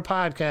ruining our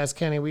podcast,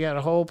 Kenny. We got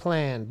a whole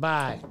plan.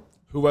 Bye.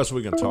 Who else are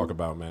we going to talk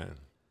about, man?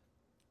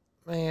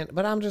 Man,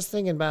 but I'm just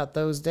thinking about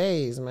those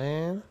days,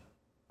 man.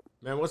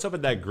 Man, what's up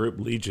with that group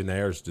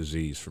Legionnaire's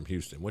Disease from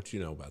Houston? What you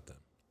know about them?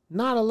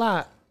 Not a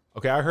lot.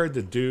 Okay, I heard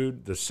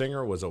the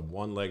singer was a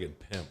one-legged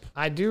pimp.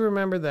 I do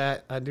remember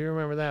that,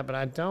 but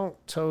I don't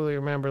totally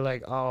remember,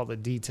 like, all the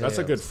details. That's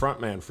a good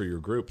frontman for your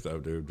group, though,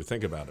 dude. To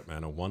think about it,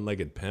 man. A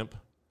one-legged pimp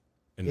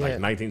in, like,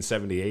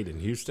 1978 in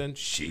Houston?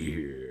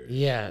 Shit.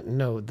 Yeah,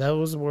 no,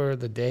 those were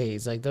the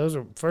days. Like, those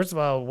were, first of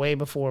all, way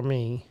before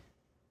me,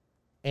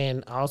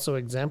 and also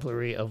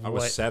exemplary of I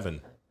was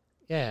 7.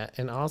 Yeah,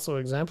 and also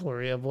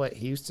exemplary of what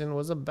Houston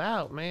was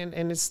about, man.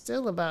 And it's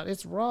still about,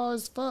 it's raw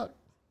as fuck.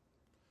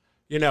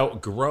 You know,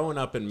 growing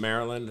up in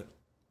Maryland,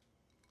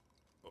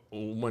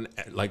 when,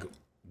 like,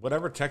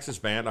 whatever Texas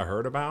band I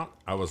heard about,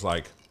 I was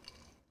like,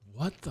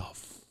 what the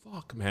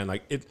fuck, man?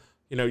 Like, it,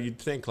 you know, you'd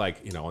think,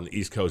 like, you know, on the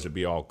East Coast it'd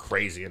be all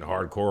crazy and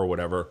hardcore or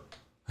whatever.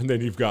 And then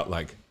you've got,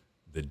 like,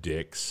 the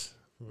Dicks,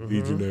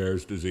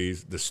 Legionnaire's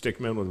Disease, the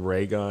Stickmen with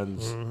ray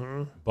guns,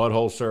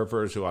 Butthole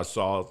Surfers, who I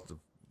saw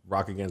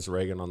rock against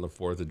Reagan on the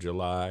 4th of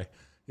July.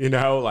 You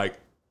know, like,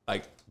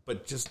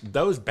 but just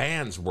those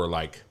bands were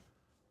like,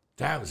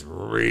 that was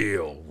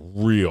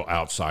real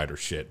outsider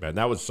shit, man.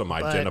 That was some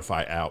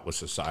identify out with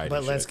society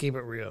But shit. let's keep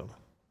it real.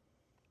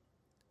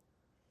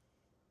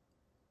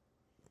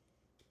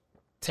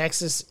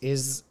 Texas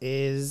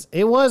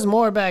it was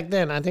more back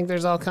then. I think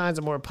there's all kinds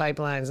of more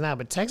pipelines now,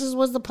 but Texas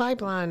was the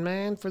pipeline,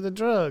 man, for the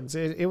drugs.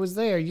 It was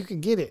there. You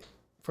could get it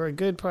for a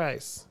good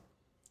price.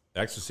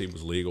 Ecstasy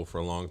was legal for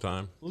a long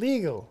time.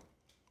 Legal.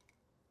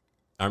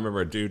 I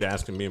remember a dude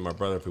asking me and my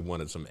brother if we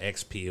wanted some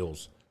X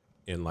Peels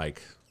in,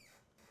 like,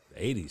 the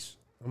 80s.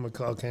 I'm going to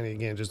call Kenny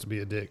again just to be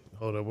a dick.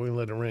 Hold up. We're going to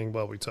let it ring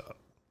while we talk.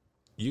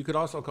 You could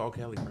also call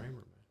Kelly Kramer,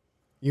 man.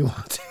 You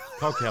want to?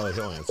 Call Kelly.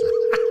 He'll answer.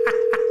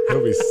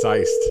 He'll be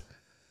sized.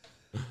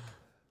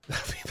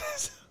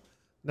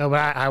 No,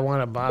 but I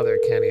want to bother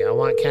Kenny. I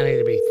want Kenny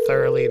to be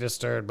thoroughly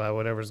disturbed by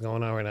whatever's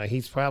going on right now.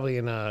 He's probably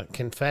in a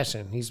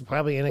confession. He's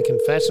probably in a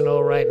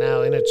confessional right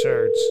now in a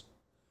church,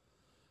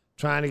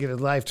 trying to get his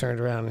life turned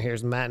around. And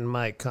here's Matt and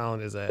Mike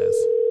calling his ass.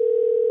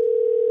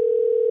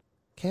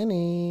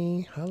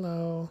 Kenny,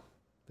 hello.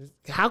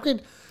 How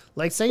could,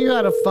 like, say you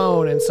had a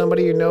phone and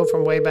somebody you know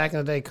from way back in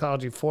the day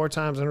called you 4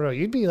 times in a row.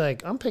 You'd be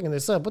like, I'm picking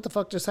this up. What the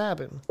fuck just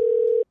happened?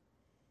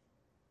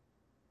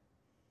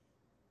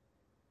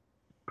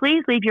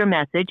 Please leave your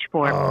message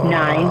for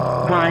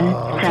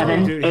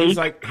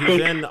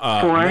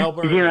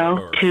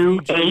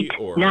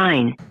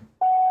 91786402889.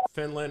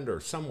 Finland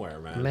or somewhere,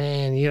 man.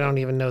 Man, you don't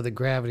even know the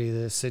gravity of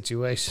this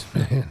situation,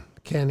 man.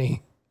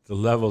 Kenny. The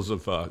levels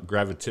of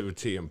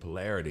gravitivity and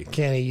polarity.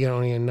 Kenny, you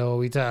don't even know what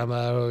we talking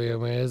about over here,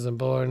 man. It's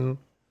important.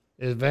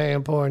 It's very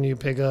important you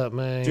pick up,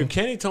 man. Dude,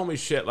 Kenny told me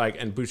shit like,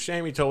 and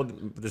Buscemi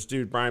told this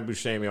dude, Brian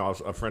Buscemi,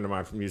 also a friend of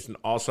mine from Houston,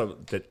 also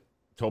that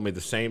told me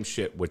the same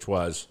shit, which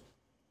was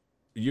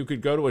you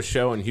could go to a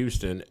show in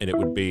Houston and it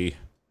would be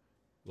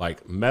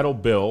like Metal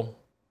Bill,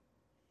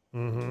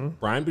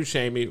 Brian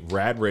Buscemi,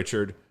 Rad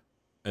Richard,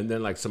 and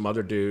then like some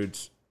other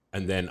dudes,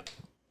 and then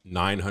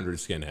 900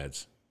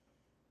 skinheads.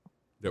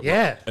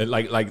 Yeah.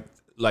 Like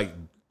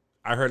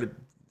I heard it,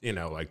 you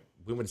know, like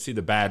we went to see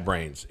the Bad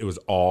Brains. It was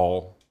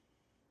all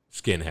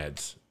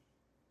skinheads.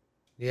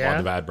 Yeah. While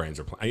the Bad Brains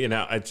are playing. You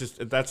know, it's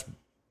just,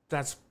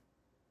 that's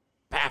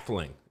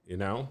baffling, you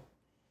know?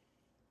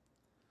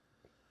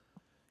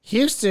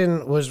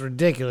 Houston was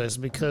ridiculous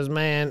because,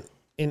 man,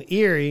 in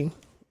Erie,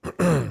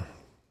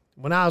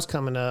 when I was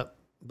coming up,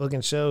 booking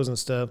shows and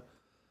stuff,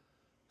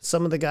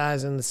 some of the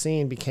guys in the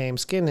scene became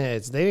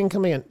skinheads. They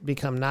didn't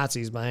become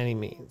Nazis by any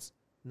means.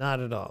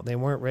 Not at all. They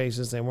weren't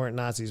racist. They weren't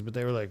Nazis, but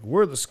they were like,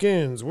 we're the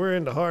skins. We're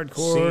into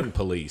hardcore. Scene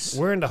police.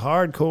 We're into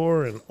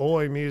hardcore and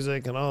oi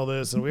music and all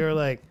this. And we were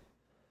like,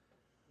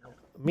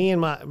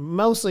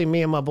 mostly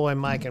me and my boy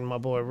Mike and my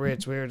boy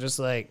Rich, we were just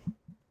like,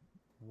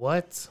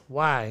 what?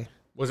 Why?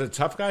 Was it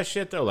tough guy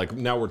shit though? Like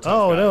now we're tough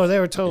guys. Oh, no, they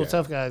were total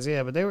tough guys.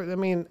 Yeah, but they were, I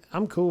mean,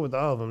 I'm cool with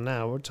all of them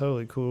now. We're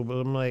totally cool. But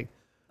I'm like,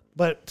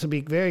 but to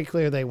be very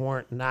clear, they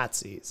weren't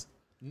Nazis.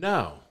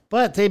 No.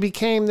 But they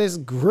became this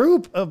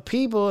group of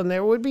people, and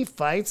there would be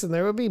fights, and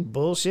there would be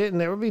bullshit, and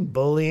there would be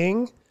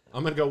bullying.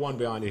 I'm going to go one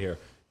beyond you here.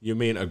 You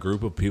mean a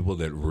group of people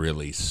that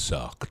really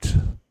sucked?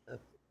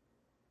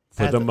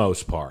 For the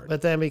most part.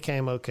 But then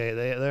became okay.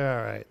 They're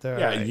all right. They're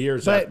all right.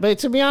 Years But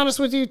to be honest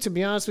with you,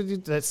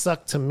 that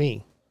sucked to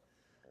me.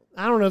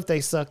 I don't know if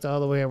they sucked all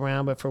the way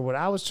around, but for what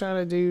I was trying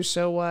to do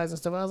show-wise and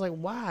stuff, I was like,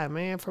 why,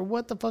 man? For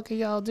what the fuck are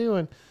y'all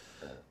doing?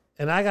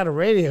 And I got a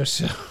radio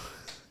show.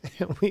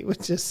 And we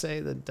would just say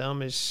the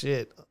dumbest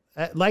shit.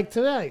 Like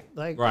tonight.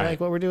 Like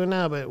what we're doing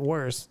now, but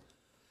worse.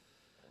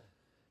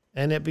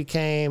 And it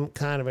became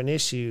kind of an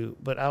issue.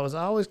 But I was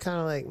always kind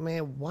of like,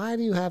 man, why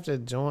do you have to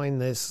join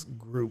this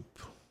group?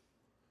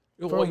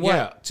 For what?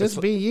 Yeah,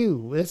 just be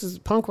you. This is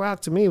punk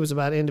rock to me. It was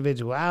about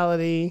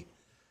individuality.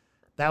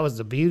 That was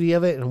the beauty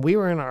of it. And we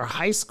were in our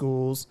high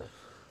schools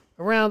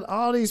around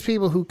all these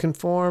people who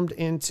conformed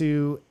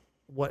into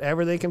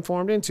whatever they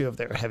conformed into. If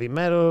they were heavy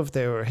metal, if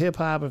they were hip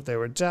hop, if they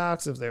were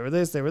jocks, if they were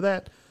this, they were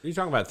that. Are you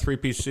talking about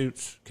 3-piece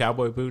suits,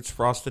 cowboy boots,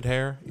 frosted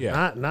hair?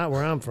 Yeah. Not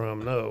where I'm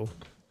from, no.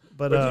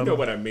 But you know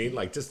what I mean?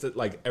 Like just that,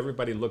 like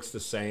everybody looks the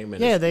same.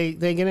 And yeah, they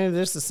get into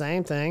this the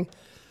same thing.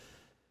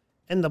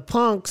 And the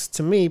punks,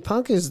 to me,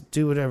 punk is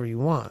do whatever you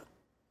want,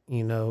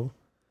 you know.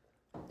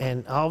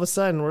 And all of a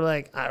sudden, we're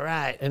like, all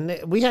right. And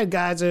we had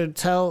guys that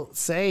would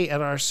say at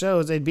our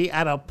shows, they'd be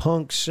at a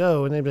punk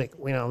show, and they'd be like,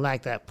 we don't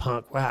like that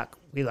punk rock.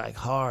 We like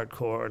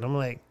hardcore. And I'm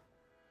like,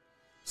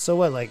 so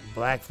what, like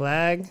Black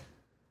Flag?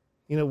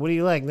 You know, what do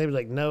you like? And they'd be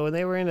like, no. And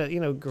they were into, you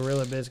know,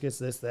 Gorilla Biscuits,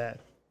 this,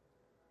 that.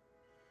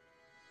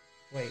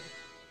 Wait.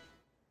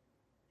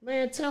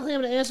 Man, tell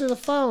him to answer the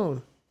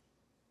phone.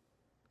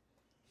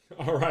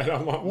 All right,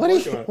 I'm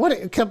working on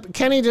it.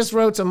 Kenny just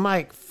wrote to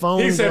Mike,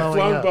 phone He said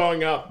blowing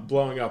phone up.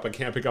 blowing up. I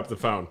can't pick up the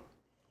phone.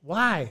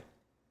 Why?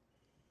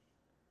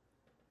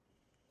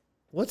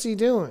 What's he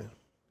doing?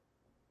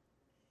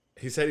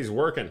 He said he's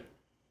working.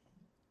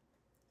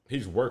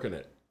 He's working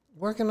it.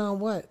 Working on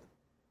what?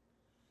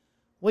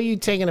 What, you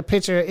taking a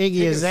picture of Iggy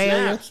Taking Azalea?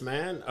 Snaps,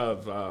 man,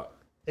 of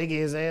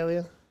Iggy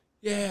Azalea?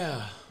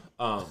 yeah.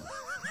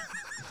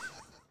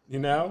 You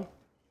know?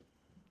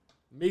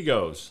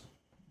 Migos.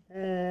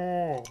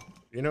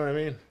 You know what I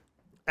mean?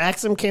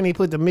 Ask him, can he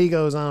put the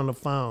Migos on the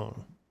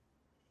phone?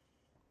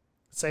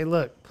 Say,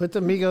 look, put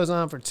the Migos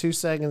on for 2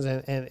 seconds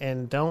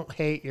and don't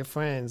hate your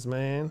friends,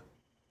 man.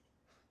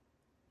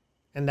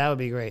 And that would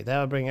be great. That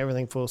would bring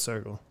everything full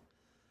circle.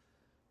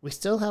 We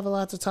still have a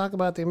lot to talk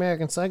about the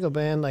American Psycho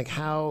Band, like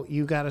how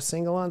you got a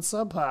single on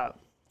Sub Pop.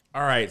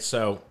 All right,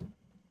 so.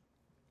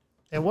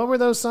 And what were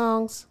those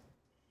songs?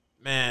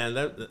 Man,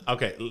 let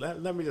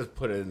me just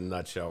put it in a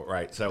nutshell,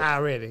 right? So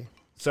Already.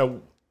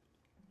 So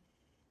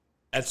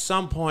at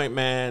some point,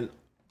 man,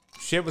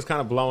 shit was kind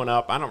of blowing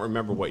up. I don't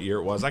remember what year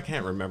it was. I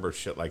can't remember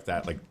shit like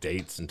that, like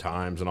dates and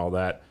times and all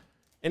that.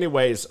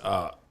 Anyways,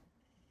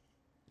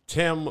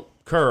 Tim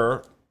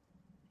Kerr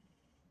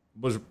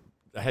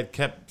had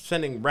kept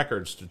sending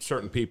records to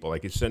certain people.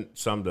 Like he sent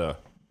some to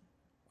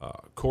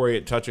Corey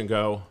at Touch and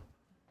Go,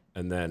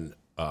 and then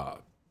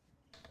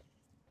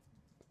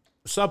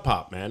Sub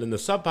Pop, man. And the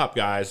Sub Pop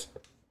guys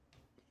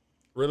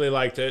really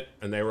liked it,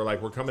 and they were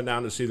like, we're coming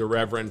down to see the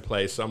Reverend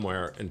play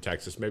somewhere in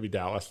Texas, maybe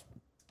Dallas.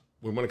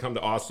 We want to come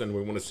to Austin.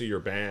 We want to see your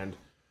band.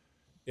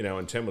 You know,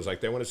 and Tim was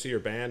like, they want to see your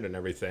band and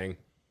everything.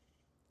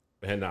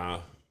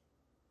 And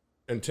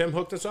Tim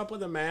hooked us up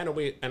with a man,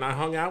 and I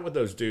hung out with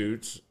those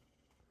dudes.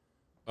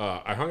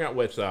 I hung out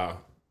with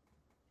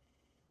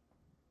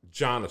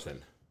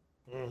Jonathan.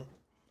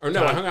 Or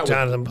no, I hung out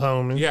Jonathan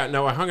Pullman. Yeah,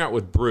 no, I hung out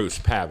with Bruce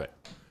Pavitt.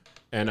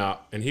 And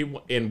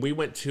we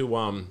went to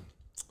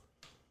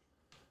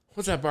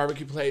what's that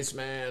barbecue place,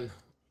 man?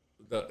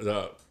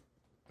 It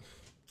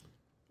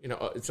You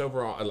know, it's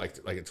over on like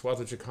a 12th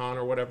of Chicon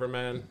or whatever,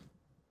 man.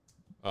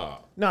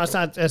 No, it's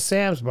not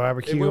Sam's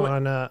Barbecue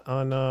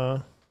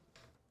on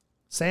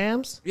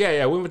Sam's.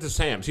 Yeah, we went to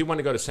Sam's. He wanted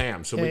to go to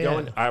Sam's, so we go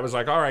in. I was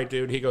like, all right,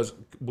 dude. He goes,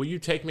 will you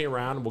take me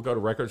around and we'll go to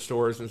record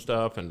stores and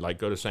stuff and like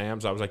go to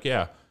Sam's? I was like,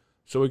 yeah.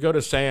 So we go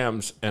to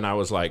Sam's and I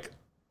was like,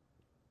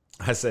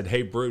 I said,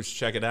 hey Bruce,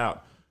 check it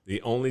out.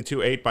 The only two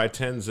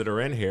 8x10s that are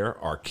in here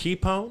are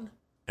Keepone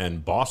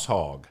and Boss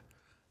Hog.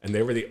 And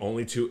they were the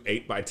only two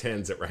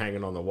 8x10s that were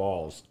hanging on the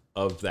walls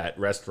of that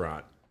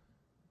restaurant.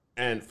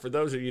 And for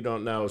those of you who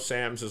don't know,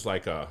 Sam's is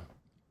like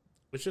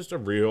it's just a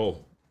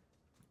real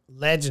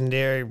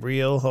legendary,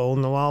 real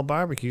hole-in-the-wall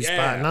barbecue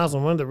spot. And also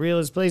one of the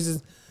realest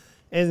places.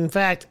 And in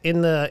fact,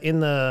 in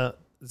the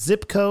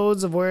zip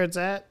codes of where it's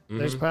at,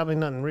 there's probably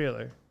nothing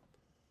realer.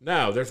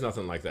 No, there's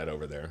nothing like that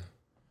over there.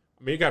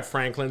 I mean, you got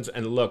Franklin's.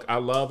 And look, I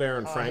love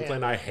Aaron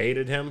Franklin. Yeah. I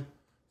hated him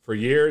for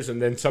years.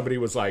 And then somebody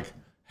was like,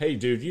 hey,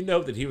 dude, you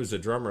know that he was a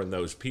drummer in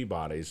those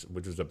Peabodys,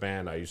 which was a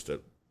band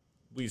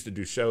we used to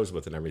do shows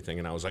with and everything.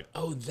 And I was like,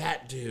 oh,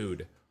 that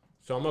dude.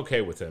 So I'm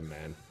okay with him,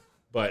 man.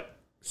 But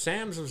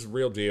Sam's was a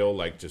real deal,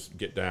 like just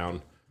get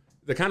down.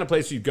 The kind of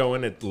place you'd go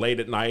in late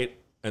at night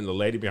and the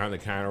lady behind the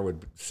counter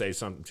would say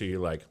something to you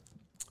like,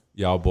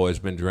 y'all boys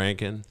been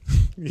drinking?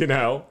 You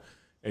know?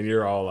 And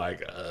you're all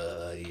like,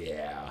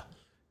 yeah.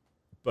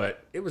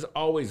 But it was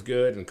always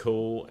good and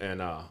cool.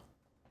 And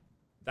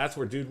that's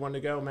where dude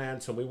wanted to go,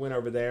 man. So we went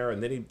over there.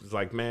 And then he was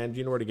like, man, do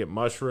you know where to get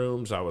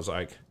mushrooms? I was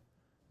like,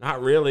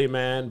 not really,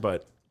 man.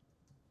 But,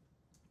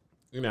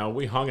 you know,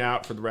 we hung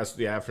out for the rest of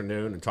the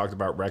afternoon and talked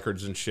about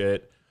records and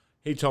shit.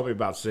 He told me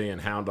about seeing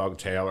Hound Dog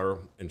Taylor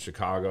in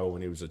Chicago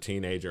when he was a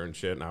teenager and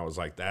shit. And I was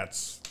like,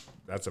 that's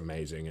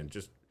amazing. And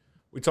just,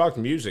 we talked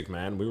music,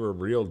 man. We were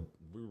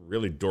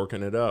really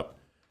dorking it up.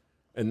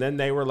 And then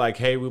they were like,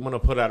 hey, we want to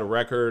put out a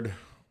record.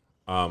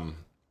 They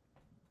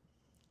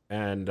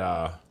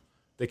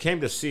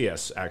came to see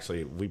us,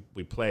 actually. We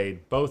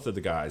played, both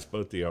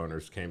the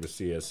owners came to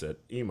see us at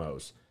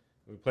Emo's.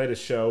 We played a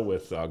show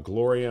with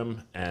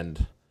Glorium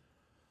and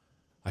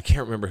I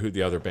can't remember who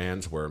the other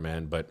bands were,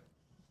 man, but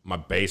my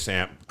bass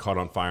amp caught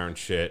on fire and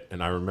shit.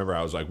 And I remember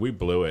I was like, we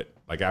blew it.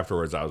 Like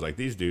afterwards, I was like,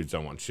 these dudes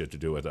don't want shit to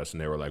do with us.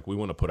 And they were like, we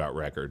want to put out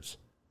records.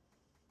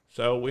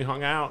 So we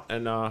hung out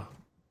and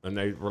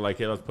they were like,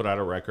 yeah, let's put out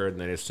a record.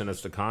 And they just sent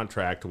us the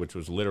contract, which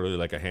was literally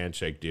like a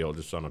handshake deal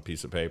just on a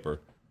piece of paper.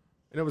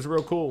 And it was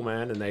real cool,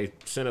 man. And they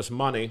sent us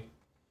money.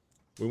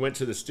 We went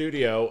to the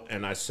studio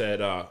and I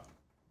said,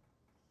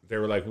 they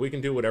were like, we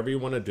can do whatever you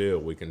want to do.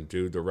 We can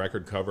do the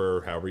record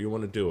cover however you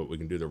want to do it. We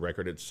can do the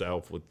record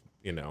itself with,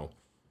 you know,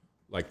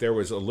 like there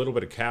was a little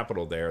bit of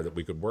capital there that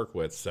we could work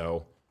with.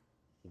 So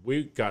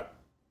we got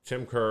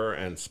Tim Kerr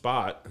and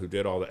Spot, who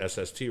did all the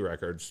SST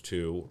records,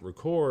 to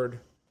record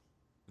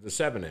the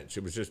 7-inch.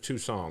 It was just 2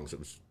 songs. It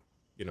was,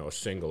 you know, a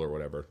single or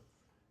whatever.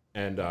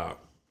 And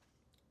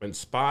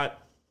Spot,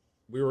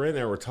 we were in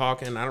there, we're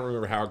talking. I don't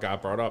remember how it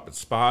got brought up, but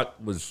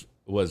Spot was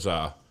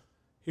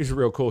he's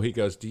real cool. He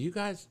goes,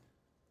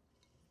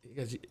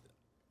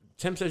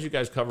 Tim says you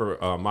guys cover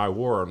My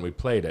War, and we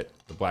played it,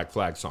 the Black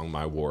Flag song,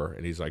 My War.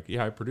 And he's like,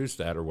 yeah, I produced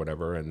that or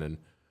whatever. And then,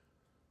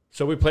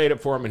 so we played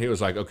it for him, and he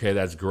was like, okay,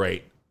 that's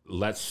great.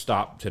 Let's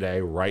stop today,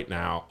 right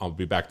now. I'll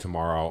be back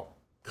tomorrow.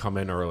 Come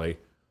in early.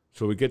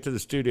 So we get to the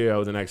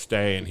studio the next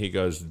day, and he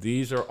goes,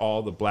 these are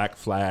all the Black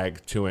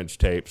Flag 2-inch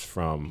tapes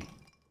from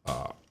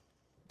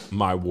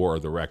My War,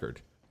 the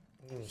record.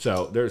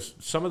 So there's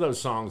some of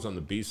those songs on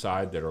the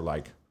B-side that are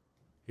like,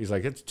 he's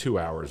like, it's 2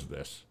 hours of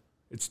this.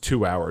 It's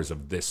 2 hours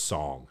of this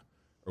song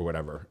or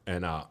whatever.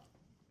 And I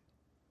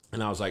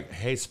was like,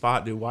 hey,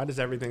 Spot, dude, why does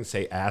everything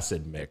say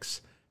acid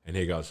mix? And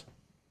he goes,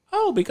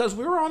 oh, because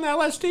we were on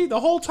LSD the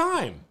whole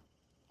time.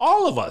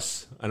 All of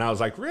us. And I was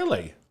like,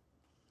 really?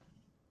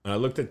 And I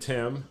looked at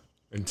Tim,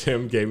 and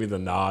Tim gave me the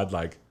nod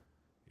like,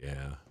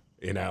 yeah,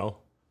 you know?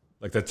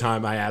 Like the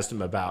time I asked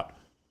him about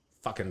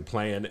fucking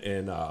playing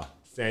in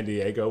San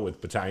Diego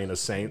with Battalion of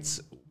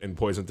Saints in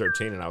Poison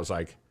 13, and I was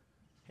like,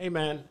 hey,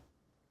 man,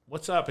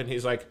 what's up? And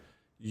he's like,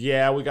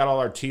 yeah, we got all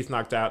our teeth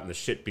knocked out and the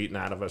shit beaten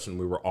out of us, and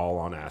we were all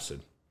on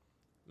acid.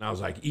 And I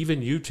was like,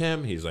 even you,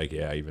 Tim? He's like,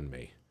 yeah, even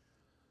me.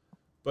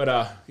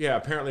 But, yeah,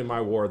 apparently My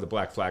War, the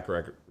Black Flag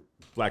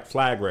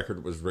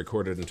record was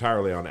recorded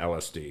entirely on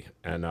LSD.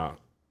 And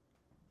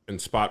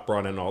Spot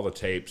brought in all the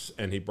tapes,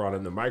 and he brought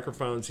in the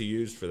microphones he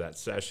used for that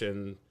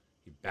session.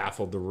 He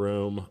baffled the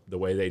room the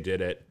way they did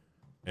it,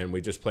 and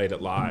we just played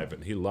it live,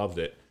 and he loved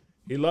it.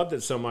 He loved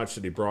it so much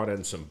that he brought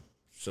in some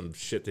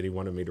shit that he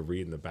wanted me to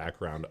read in the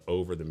background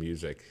over the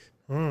music.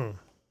 In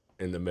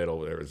the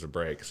middle, there was a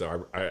break.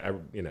 So I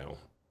you know,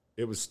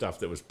 it was stuff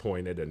that was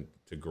pointed and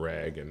to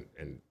Greg and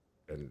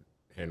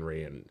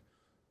Henry and,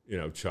 you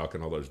know, Chuck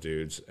and all those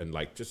dudes. And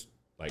like, just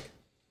like,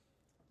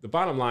 the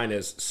bottom line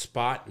is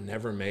Spot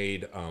never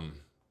made, I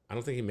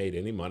don't think he made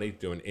any money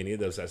doing any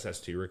of those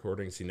SST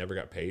recordings. He never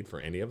got paid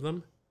for any of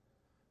them.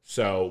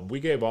 So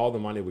we gave all the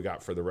money we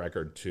got for the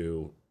record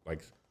to,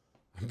 like,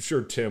 I'm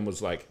sure Tim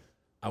was like,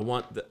 I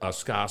want a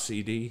ska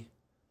CD.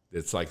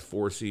 It's like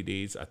 4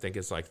 CDs. I think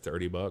it's like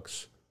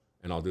 $30.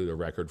 and I'll do the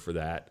record for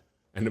that.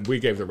 And we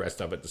gave the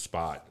rest of it to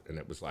Spot, and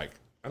it was like,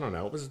 I don't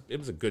know, it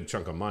was a good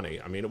chunk of money.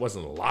 I mean, it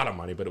wasn't a lot of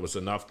money, but it was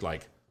enough.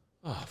 Like,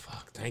 oh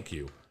fuck, thank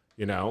you.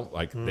 You know,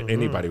 like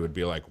anybody would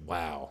be like,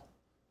 wow.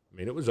 I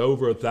mean, it was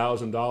over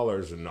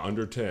 $1,000 and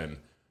under 10.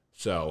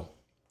 So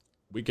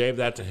we gave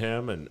that to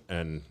him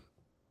and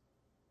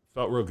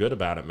felt real good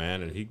about it,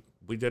 man. And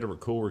we did a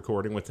cool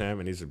recording with him,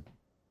 and he's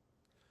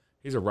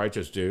a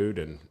righteous dude.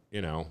 And,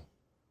 you know,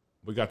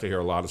 we got to hear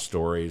a lot of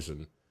stories,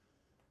 and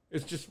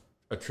it's just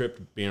a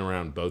trip being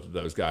around both of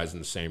those guys in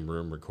the same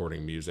room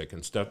recording music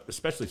and stuff,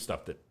 especially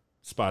stuff that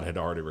Spot had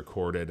already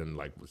recorded, and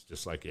like was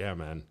just like, yeah,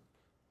 man,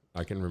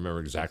 I can remember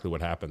exactly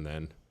what happened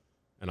then.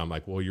 And I'm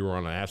like, well, you were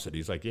on acid.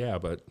 He's like, yeah,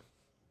 but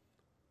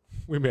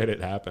we made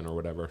it happen or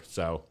whatever.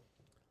 So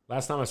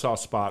last time I saw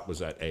Spot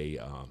was at a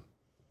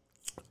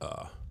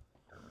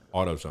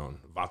AutoZone,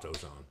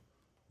 Vatozone.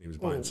 He was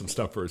buying some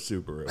stuff for his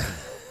Subaru.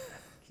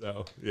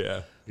 So,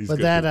 yeah. But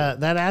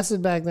that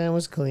acid back then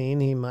was clean.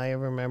 He might have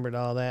remembered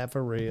all that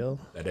for real.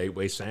 That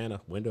 8-way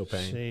Santa window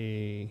pane.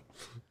 See.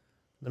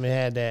 Let me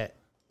have that.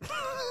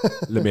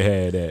 Let me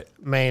have that.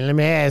 Man, let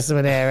me have some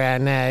of that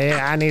right now.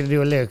 Yeah, I need to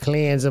do a little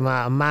cleanse of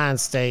my mind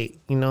state.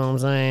 You know what I'm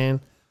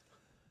saying?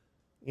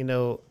 You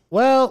know,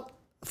 well,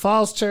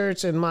 Falls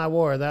Church and My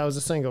War, that was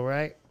a single,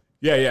 right?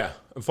 Yeah.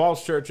 And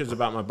Falls Church is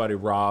about my buddy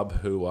Rob,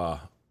 who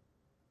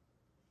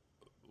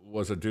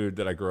was a dude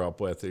that I grew up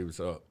with. He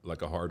was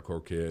like a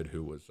hardcore kid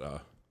who was,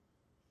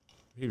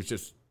 he was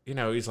just, you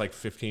know, he's like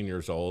 15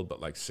 years old, but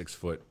like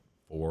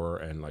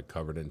 6'4" and like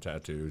covered in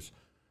tattoos.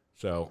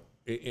 So,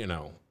 you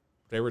know,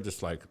 they were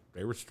just like,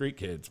 they were street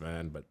kids,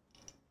 man, but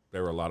they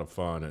were a lot of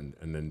fun.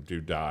 And then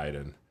dude died,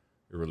 and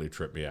it really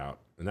tripped me out.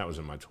 And that was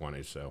in my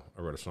 20s, so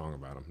I wrote a song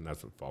about him, and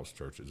that's what Falls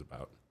Church is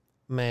about.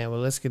 Man, well,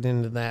 let's get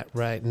into that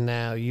right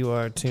now. You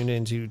are tuned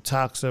into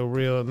Talk So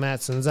Real with Matt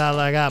Sanzala.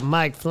 I got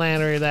Mike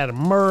Flannery, that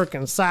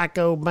American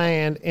Psycho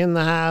band in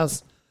the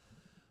house.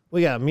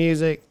 We got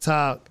music,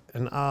 talk,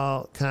 and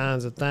all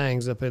kinds of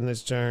things up in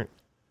this joint.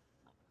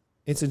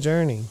 It's a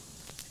journey.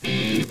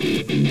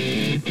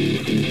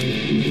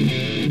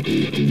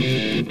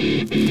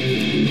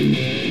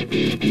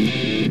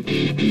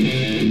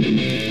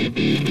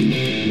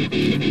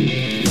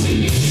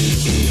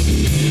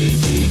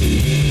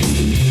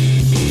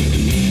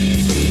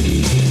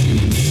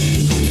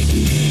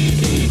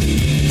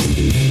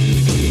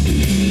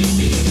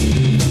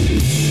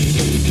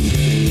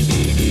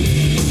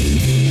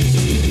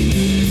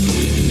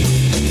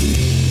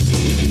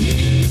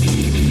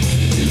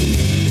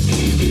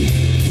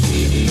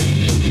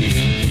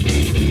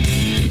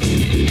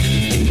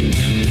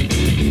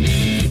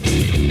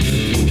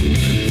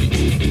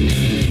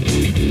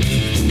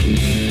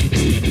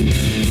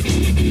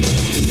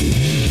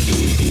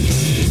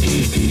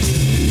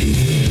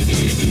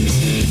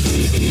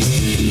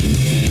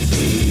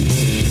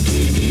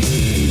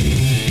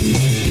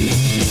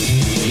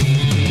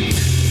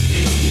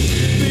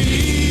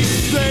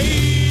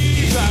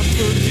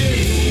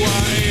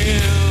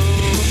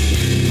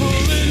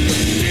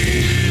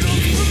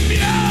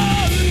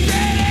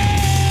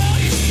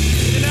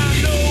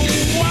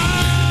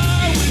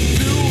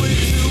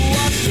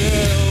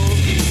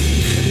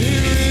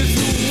 Here is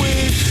a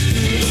wish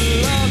to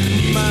lock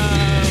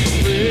my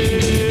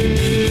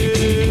friend.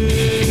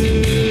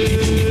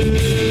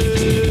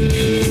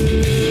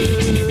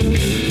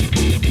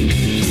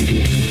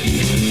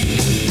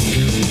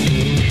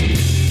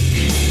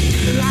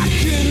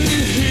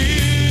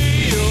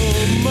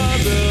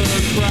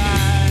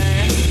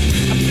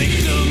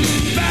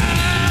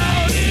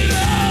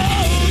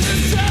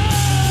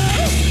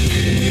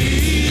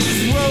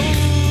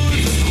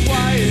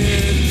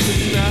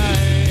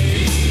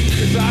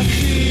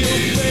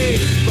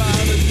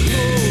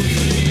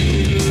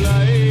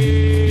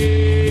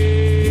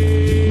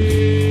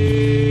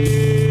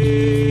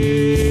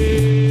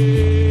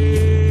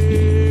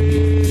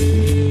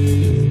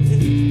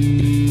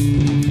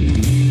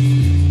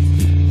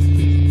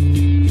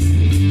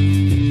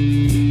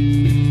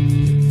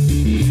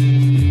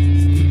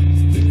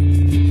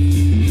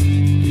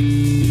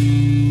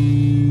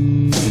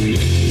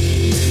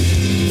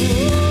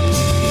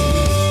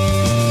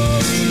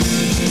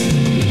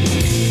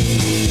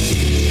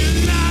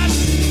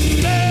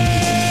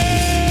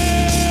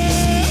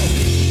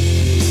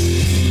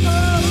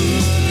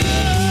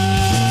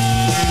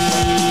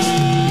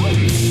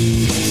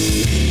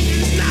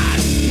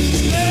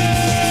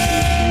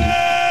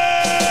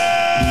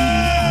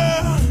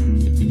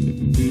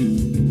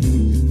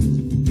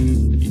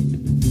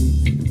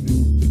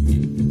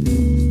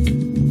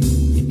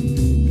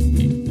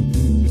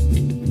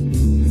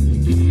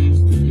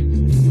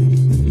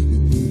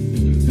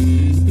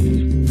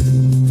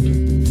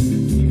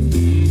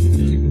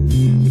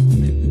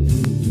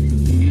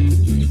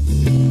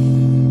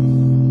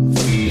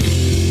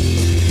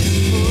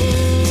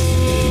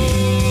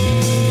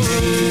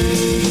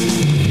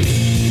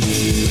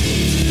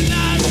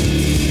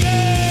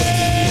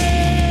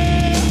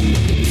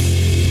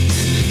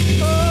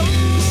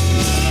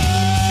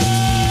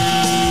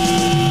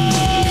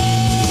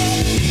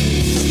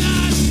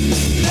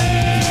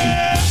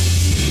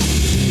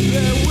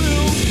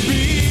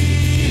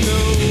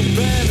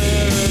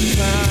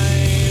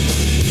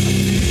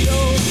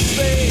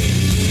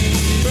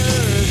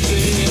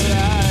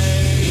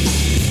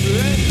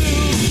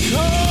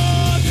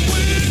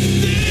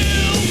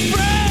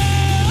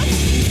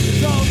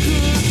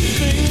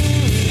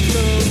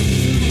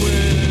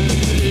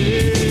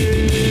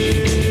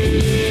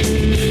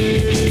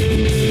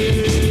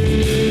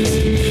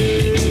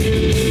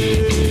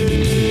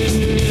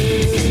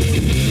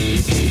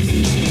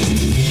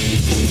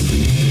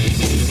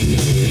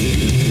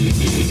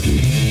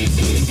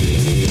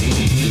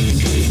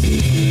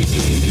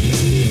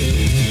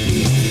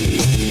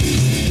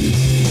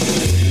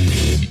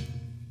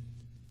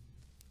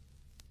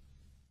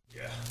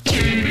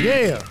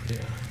 Yeah.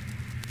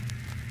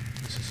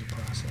 This is a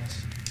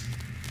process.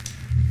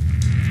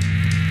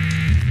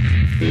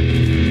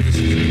 This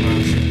is a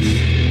process.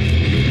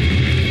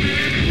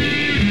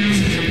 This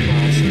is a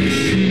process.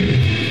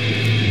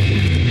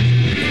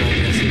 And I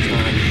guess in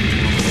time,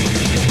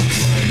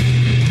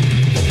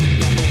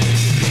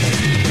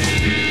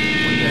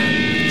 when that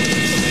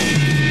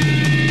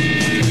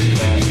is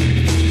that,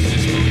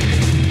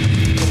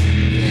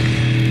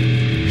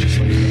 just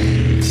like that.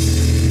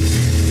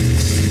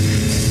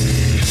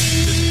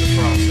 This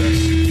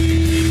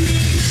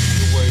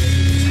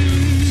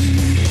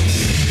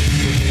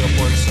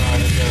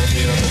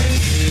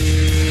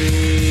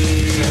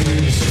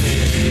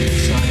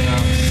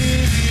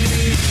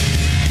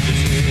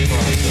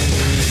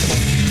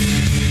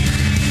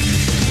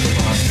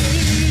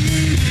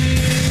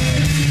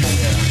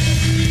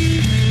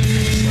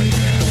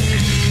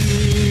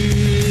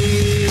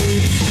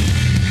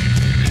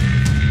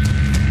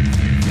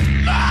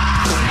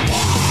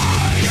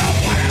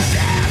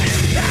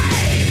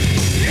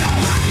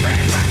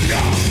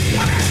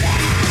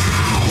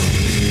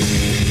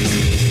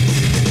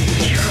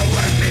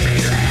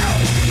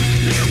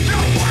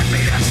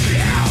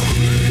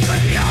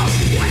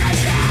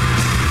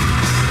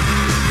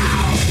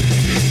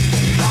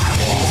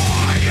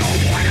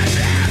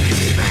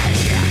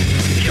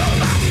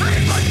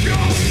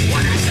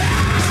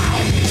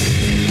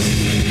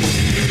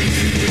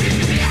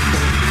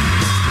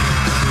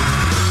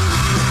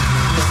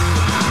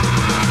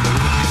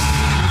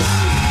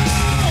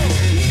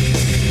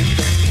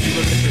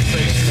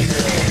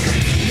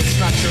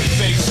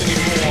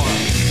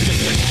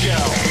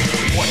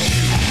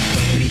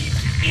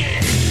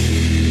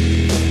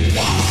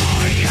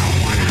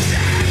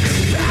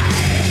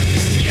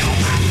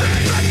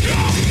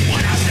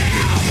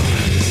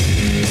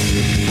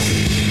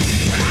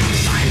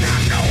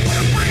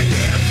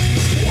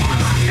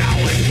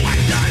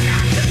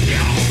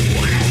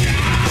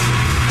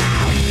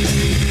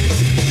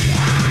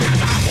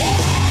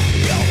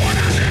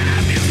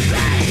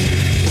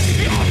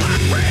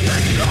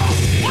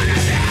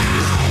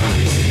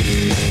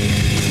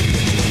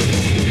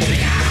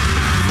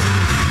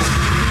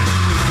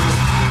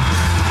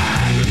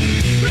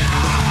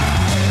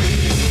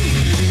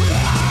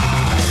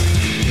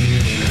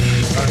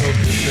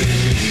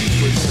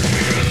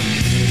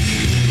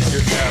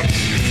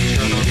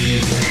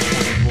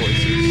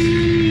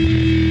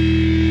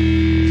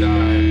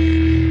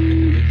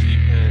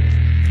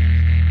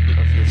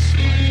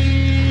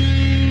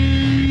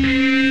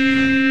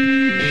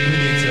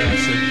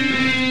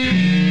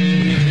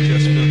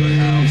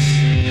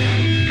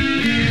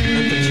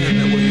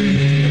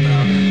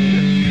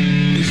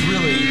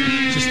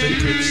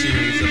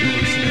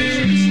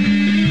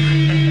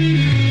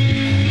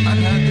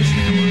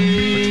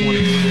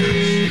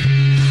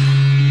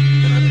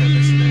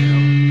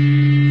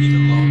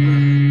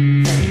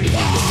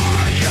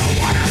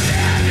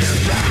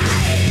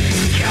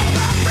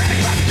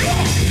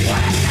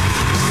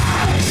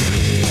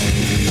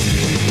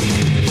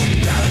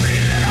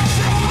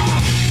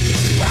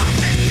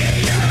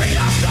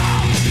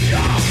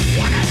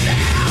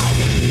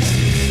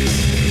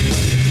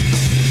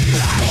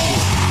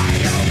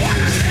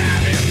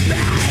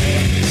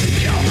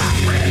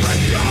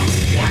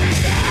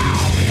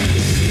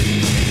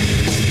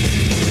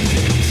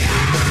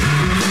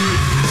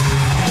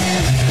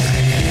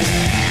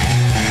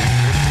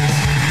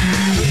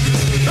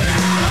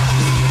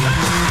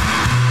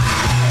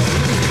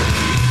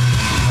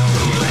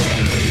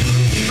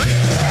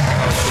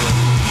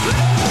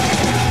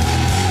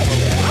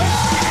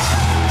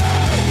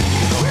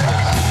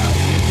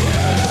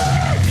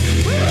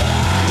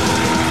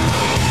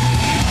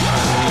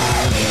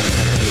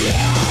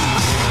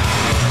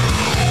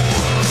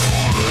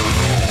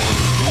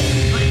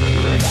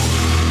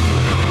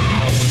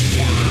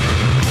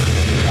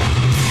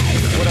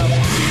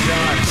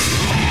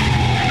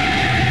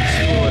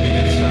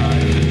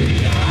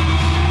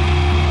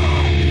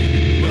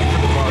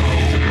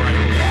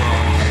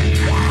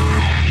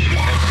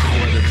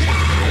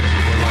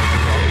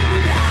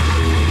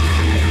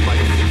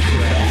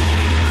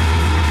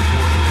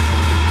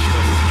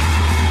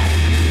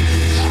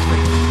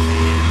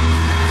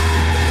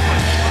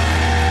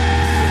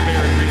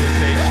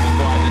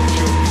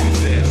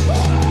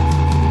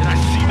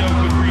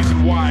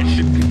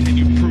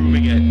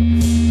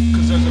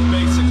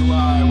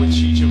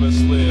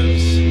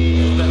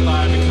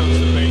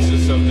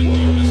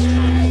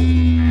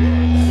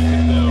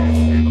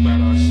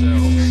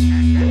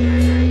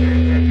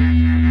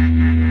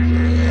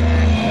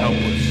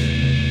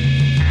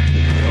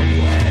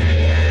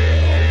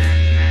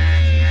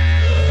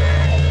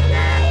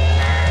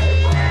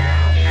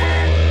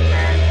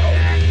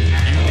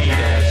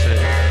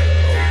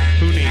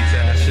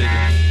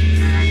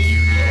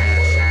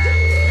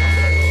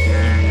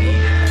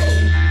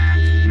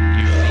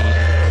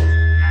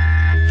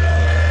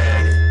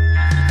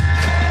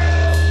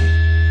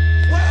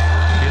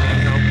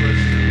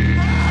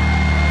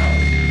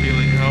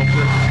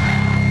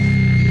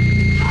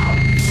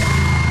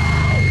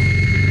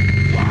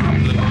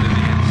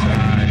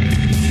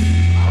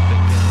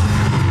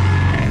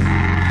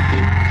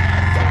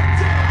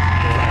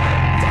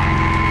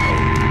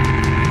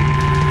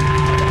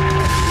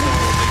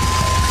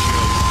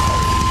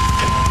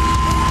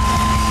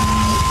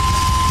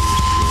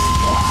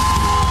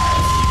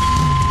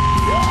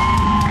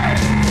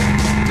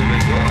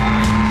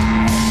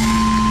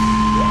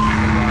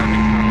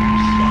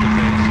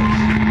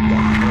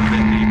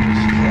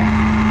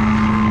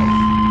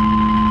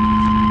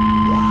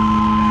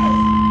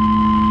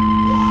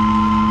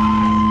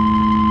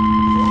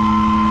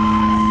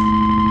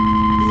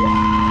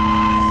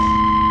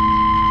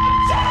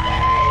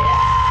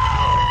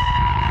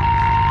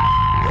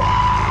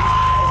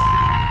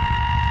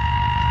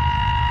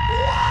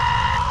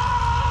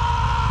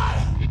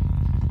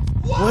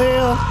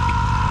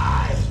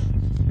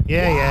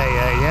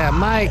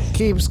Mike.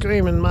 Keep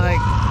screaming, Mike.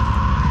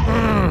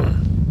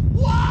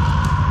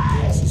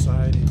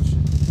 Society.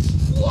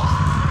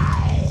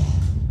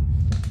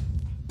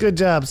 Good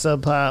job,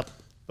 Sub Pop.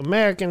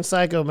 American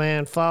Psycho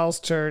Band, Falls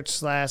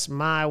Church /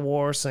 My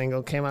War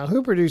single came out.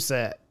 Who produced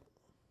that?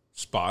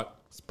 Spot.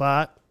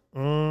 Spot.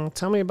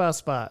 Tell me about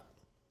Spot.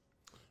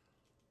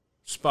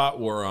 Spot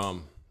wore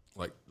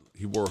like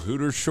he wore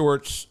Hooters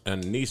shorts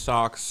and knee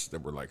socks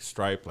that were like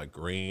striped, like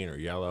green or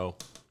yellow.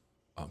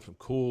 Some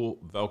cool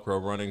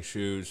Velcro running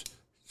shoes,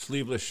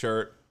 sleeveless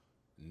shirt,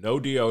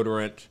 no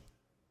deodorant,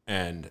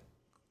 and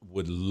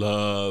would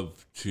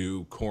love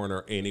to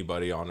corner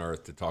anybody on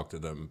earth to talk to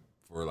them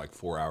for like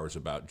 4 hours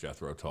about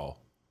Jethro Tull.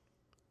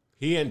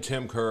 He and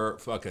Tim Kerr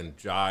fucking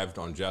jived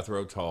on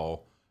Jethro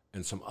Tull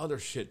and some other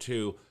shit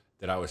too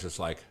that I was just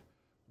like,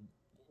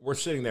 we're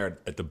sitting there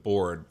at the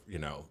board, you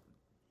know,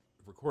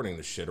 recording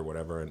the shit or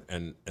whatever,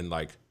 and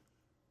like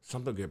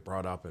something get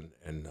brought up,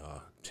 and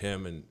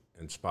Tim and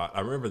Spot, I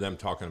remember them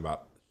talking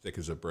about Thick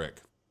as a Brick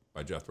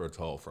by Jethro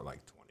Tull for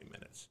like 20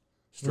 minutes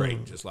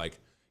straight, just like,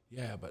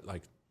 yeah, but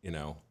like, you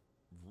know,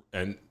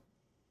 and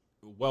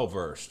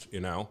well-versed, you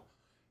know,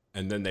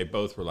 and then they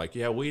both were like,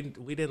 yeah, we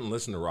didn't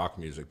listen to rock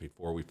music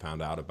before we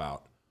found out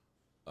about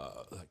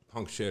like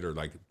punk shit, or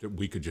like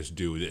we could just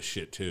do this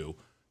shit too,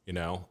 you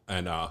know,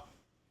 and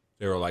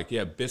they were like,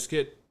 yeah,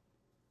 Biscuit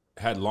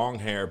had long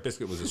hair.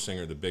 Biscuit was a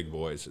singer of the Big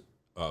Boys.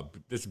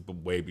 This is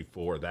way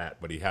before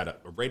that, but he had a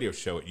radio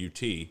show at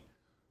UT,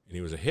 and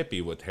he was a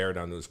hippie with hair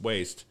down to his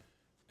waist.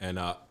 And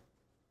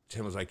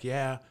Tim was like,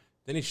 yeah.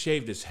 Then he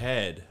shaved his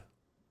head,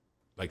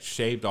 like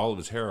shaved all of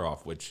his hair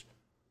off, which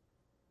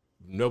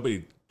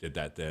nobody did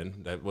that then.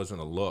 That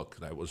wasn't a look.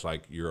 That was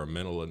like you're a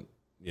mental,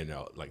 you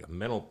know, like a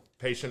mental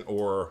patient,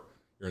 or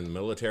you're in the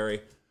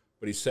military.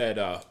 But he said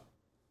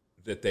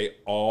that they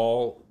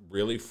all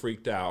really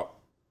freaked out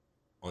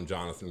on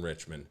Jonathan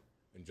Richman.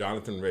 And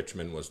Jonathan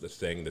Richman was the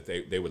thing that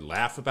they would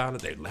laugh about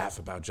it. They'd laugh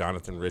about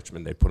Jonathan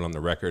Richman. They'd put it on the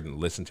record and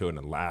listen to it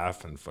and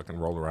laugh and fucking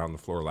roll around the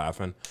floor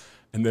laughing.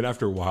 And then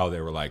after a while, they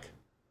were like,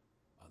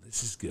 oh,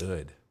 this is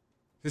good.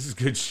 This is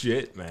good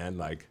shit, man.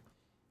 Like,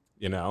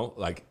 you know,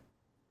 like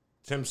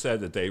Tim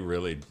said that they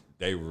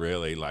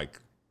really like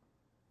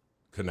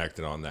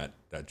connected on that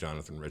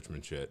Jonathan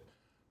Richman shit.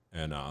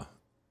 And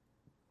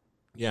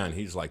yeah, and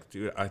he's like,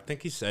 dude, I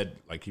think he said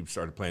like he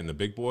started playing the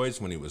Big Boys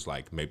when he was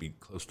like maybe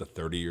close to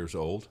 30 years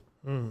old,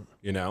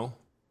 you know?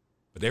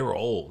 But they were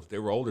old. They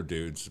were older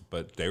dudes,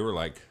 but they were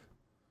like,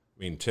 I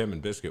mean, Tim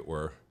and Biscuit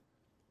were.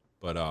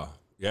 But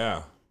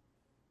yeah.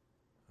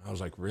 I was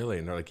like, really?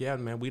 And they're like, yeah,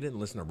 man, we didn't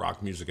listen to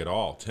rock music at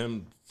all.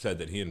 Tim said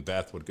that he and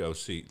Beth would go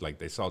see, like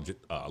they saw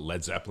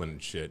Led Zeppelin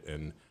and shit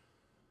and,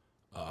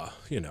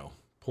 you know,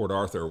 Port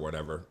Arthur or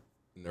whatever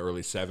in the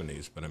early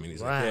 70s. But I mean,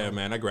 he's like, yeah,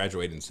 man, I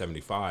graduated in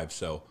 75,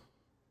 so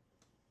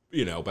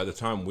you know, by the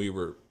time we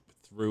were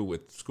through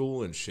with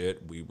school and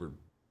shit, we were,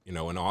 you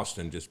know, in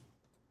Austin just,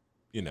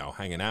 you know,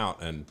 hanging out.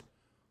 And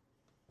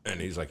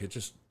he's like, it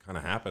just kind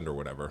of happened or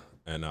whatever.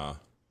 And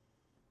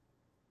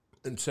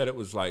said it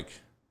was like,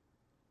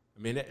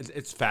 I mean,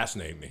 it's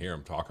fascinating to hear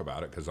him talk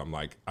about it, because I'm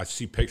like, I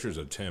see pictures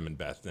of Tim and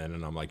Beth then,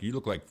 and I'm like, you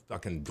look like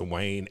fucking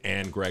Dwayne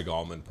and Greg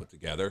Allman put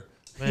together,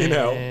 you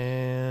know?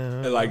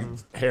 And like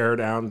hair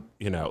down,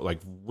 you know, like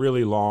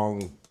really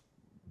long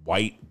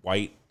white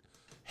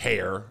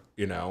hair,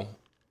 you know,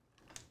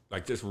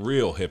 like this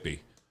real hippie.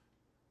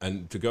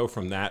 And to go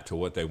from that to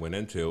what they went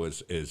into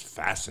is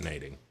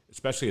fascinating,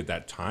 especially at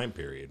that time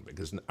period,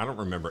 because I don't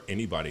remember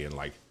anybody in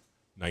like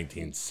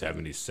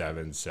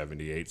 1977,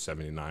 78,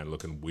 79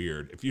 looking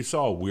weird. If you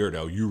saw a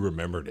weirdo, you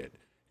remembered it.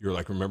 You're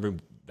like, remember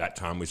that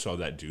time we saw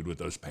that dude with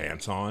those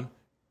pants on,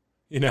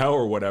 you know,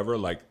 or whatever,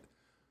 like,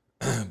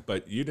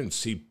 but you didn't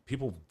see,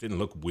 people didn't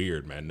look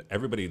weird, man.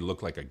 Everybody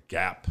looked like a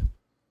Gap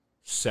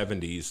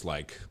 70s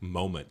like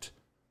moment.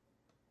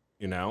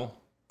 You know,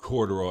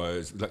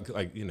 corduroys,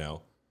 like you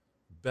know,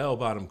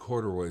 bell-bottom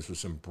corduroys with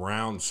some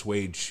brown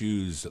suede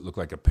shoes that look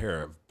like a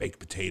pair of baked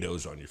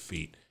potatoes on your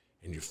feet,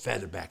 and your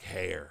featherback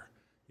hair,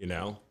 you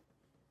know.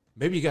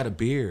 Maybe you got a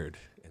beard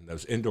and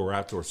those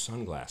indoor-outdoor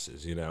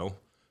sunglasses, you know.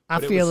 I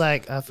feel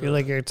like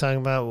you're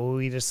talking about what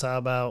we just saw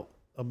about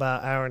an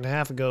hour and a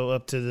half ago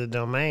up to the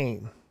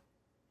Domain.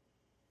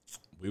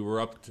 We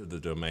were up to the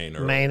Domain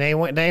earlier. Man,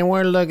 they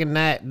weren't looking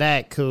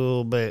that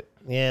cool, but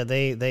yeah,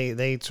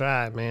 they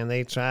tried, man.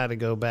 They tried to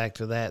go back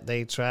to that.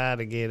 They try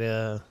to get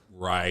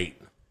right.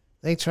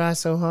 They try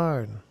so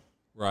hard.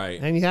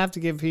 Right. And you have to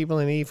give people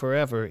an E for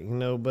effort, you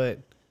know, but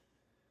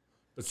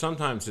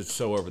sometimes it's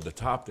so over the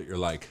top that you're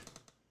like,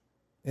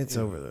 it's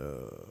over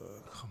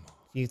come on.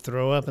 You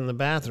throw up in the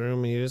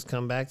bathroom and you just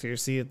come back to your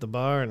seat at the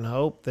bar and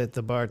hope that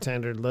the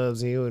bartender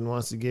loves you and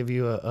wants to give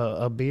you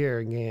a beer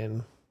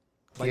again.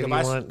 Like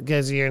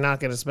because you're not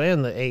going to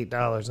spend the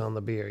 $8 on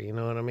the beer, you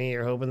know what I mean?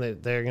 You're hoping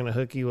that they're going to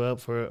hook you up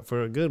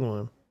for a good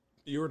one.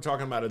 You were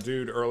talking about a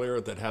dude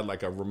earlier that had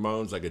like a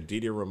Ramones, like a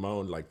Didi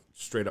Ramone, like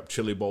straight up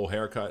chili bowl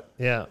haircut.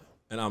 Yeah.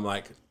 And I'm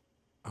like,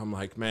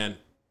 man,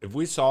 if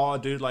we saw a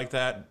dude like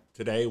that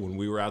today when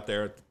we were out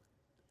there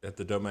at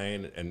the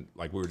Domain and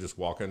like we were just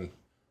walking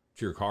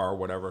to your car or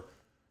whatever,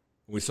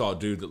 We saw a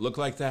dude that looked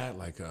like that,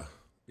 like a,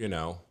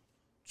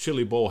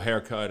 chili bowl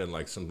haircut and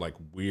like some like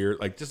weird,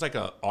 like just like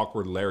a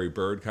awkward Larry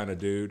Bird kind of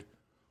dude.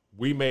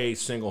 We may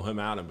single him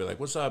out and be like,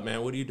 "What's up,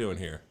 man? What are you doing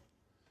here?"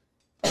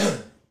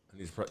 And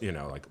he's,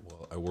 like,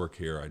 "Well, I work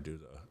here. I do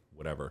the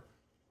whatever.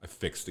 I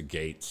fix the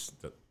gates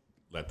that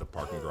let the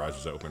parking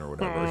garages open or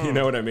whatever." You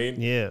know what I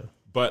mean? Yeah.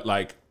 But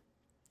like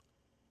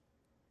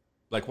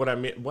what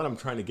I'm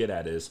trying to get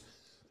at is,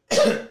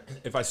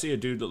 if I see a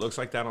dude that looks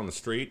like that on the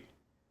street,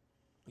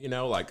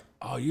 like,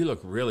 "Oh, you look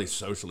really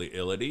socially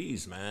ill at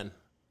ease, man.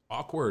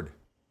 Awkward.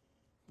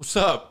 What's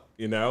up?"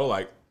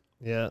 Like,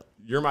 yeah,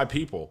 you're my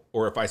people.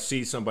 Or if I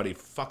see somebody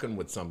fucking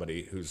with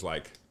somebody who's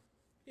like,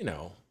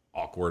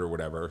 awkward or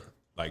whatever,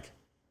 like,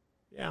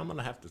 yeah, I'm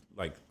gonna have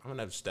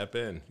to step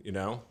in,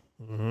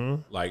 Mm-hmm.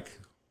 Like,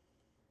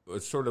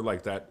 it's sort of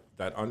like that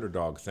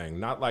underdog thing.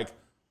 Not like,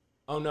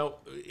 oh no,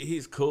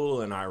 he's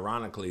cool and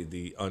ironically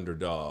the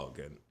underdog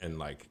and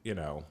like,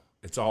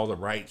 it's all the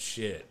right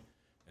shit.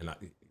 And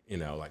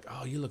like,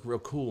 "Oh, you look real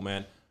cool,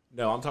 man."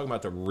 No, I'm talking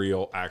about the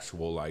real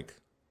actual like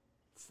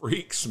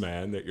freaks,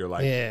 man, that you're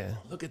like, yeah,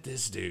 "Look at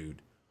this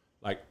dude."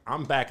 Like,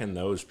 I'm backing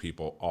those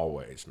people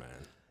always, man.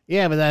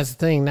 Yeah, but that's the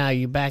thing. Now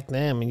you back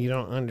them and you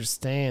don't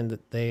understand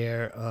that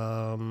they're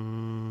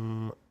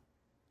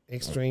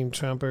extreme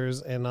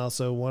Trumpers and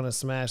also want to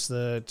smash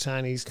the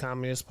Chinese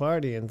Communist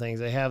Party and things.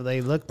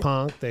 They look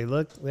punk. They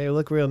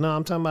look real. No,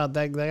 I'm talking about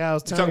that guy I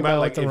was talking about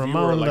like the if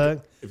Ramon you were look.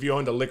 like, if you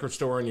owned a liquor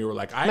store and you were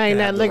like, Man,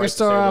 that liquor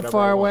store off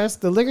Far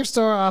West. The liquor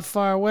store off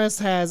Far West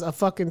has a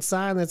fucking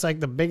sign that's like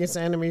the biggest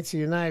enemy to the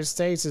United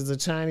States is the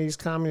Chinese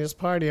Communist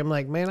Party. I'm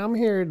like, man, I'm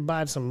here to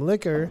buy some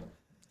liquor.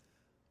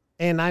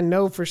 And I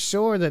know for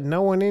sure that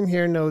no one in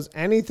here knows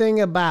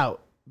anything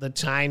about the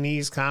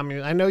Chinese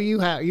Communist. I know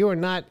you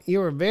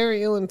are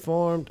very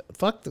ill-informed.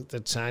 Fuck the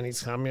Chinese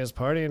Communist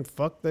Party and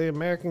fuck the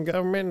American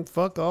government and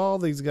fuck all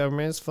these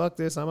governments. Fuck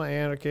this. I'm an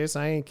anarchist.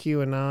 I ain't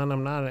QAnon.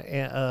 I'm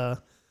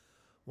not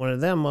one of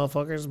them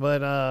motherfuckers.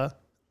 But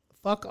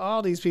fuck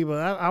all these people.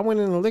 I went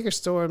in the liquor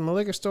store, and the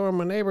liquor store in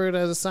my neighborhood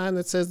has a sign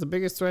that says the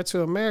biggest threat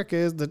to America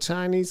is the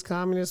Chinese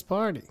Communist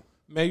Party.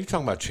 Man, you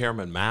talking about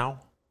Chairman Mao?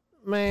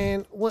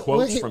 Man,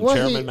 Quotes from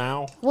Chairman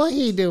Mao? What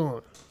he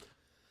doing?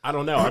 I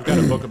don't know. I've got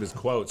a book of his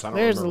quotes.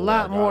 There's a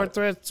lot more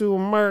threats to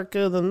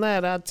America than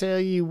that. I tell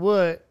you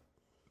what.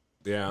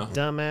 Yeah.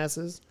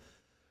 Dumbasses.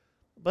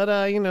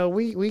 But,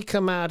 we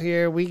come out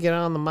here. We get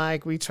on the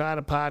mic. We try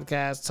to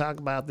podcast, talk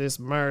about this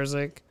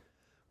music.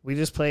 We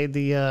just played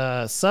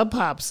the Sub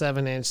Pop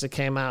 7-inch that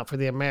came out for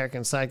the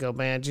American Psycho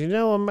Band. Do you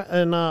know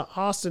an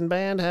Austin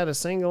band had a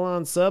single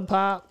on Sub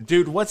Pop?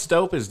 Dude, what's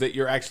dope is that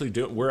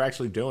we're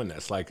actually doing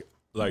this. Like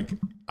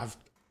I've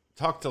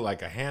talked to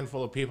like a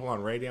handful of people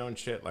on radio and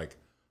shit. Like,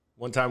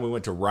 one time we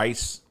went to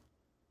Rice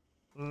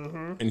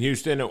in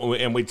Houston,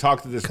 and we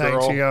talked to this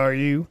girl.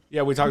 KTRU.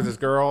 Yeah, we talked to this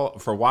girl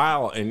for a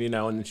while, and and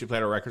then she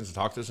played our records and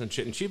talked to us and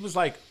shit. And she was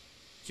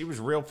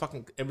real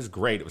fucking. It was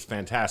great. It was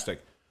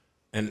fantastic.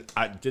 And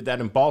I did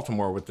that in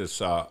Baltimore with this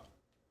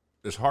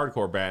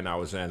hardcore band I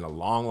was in a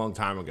long, long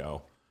time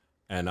ago,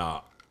 and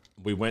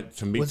we went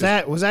to meet. Was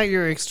that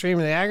your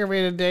extremely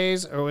aggravated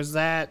days, or was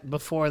that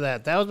before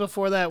that? That was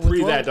before that.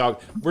 Pre that,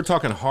 dog. We're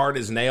talking Hard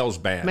as Nails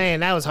band. Man,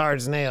 that was Hard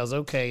as Nails.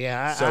 Okay,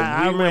 yeah,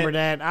 I remember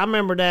that. I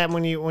remember that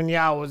when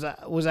y'all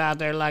was out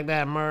there like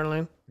that,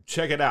 Merlin.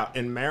 Check it out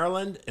in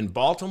Maryland, in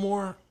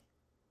Baltimore,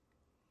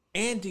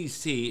 and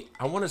DC.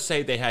 I want to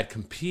say they had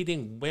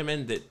competing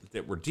women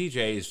that were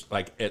DJs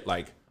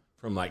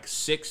from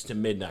 6 to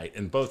midnight,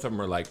 and both of them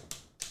were like,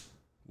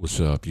 "What's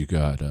up? You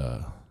got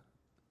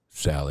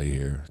Sally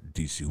here,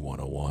 DC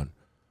 101.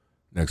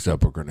 Next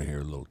up, we're going to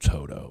hear Lil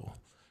Toto,"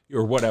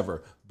 or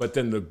whatever. But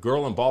then the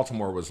girl in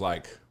Baltimore was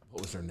like,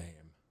 what was her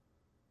name?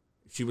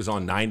 She was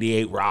on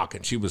 98 Rock,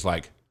 and she was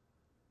like,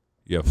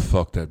 "Yeah,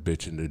 fuck that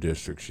bitch in the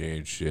district. She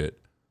ain't shit.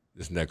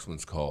 This next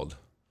one's called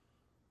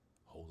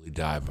Holy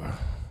Diver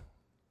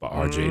by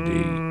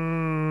RJD.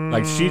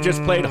 Like, she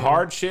just played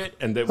hard shit,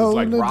 and it was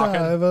like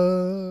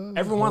rocking.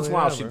 Every once in a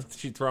while,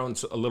 she'd throw in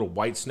a little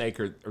White Snake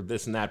or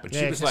this and that, but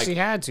she was like, she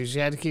had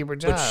to keep her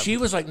job. But she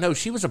was like, no,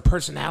 she was a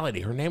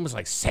personality. Her name was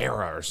like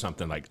Sarah or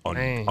something, like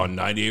on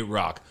 98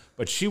 Rock.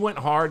 But she went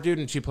hard, dude,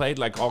 and she played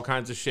like all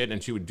kinds of shit,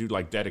 and she would do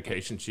like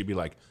dedication. She'd be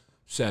like,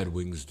 "Sad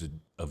Wings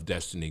of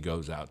Destiny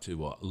goes out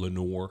to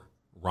Lenore,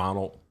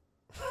 Ronald,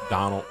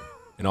 Donald,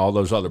 and all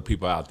those other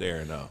people out there."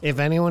 And if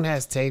anyone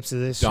has tapes of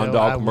this show,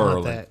 I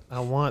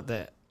want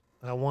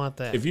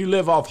that. If you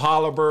live off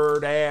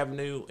Holabird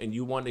Avenue and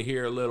you want to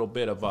hear a little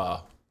bit of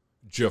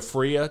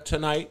Jafria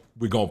tonight,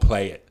 we're going to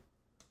play it.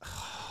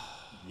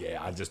 Yeah,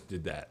 I just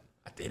did that.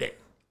 I did it.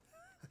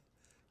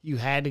 You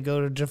had to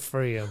go to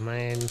Jafria,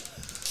 man.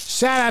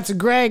 Shout out to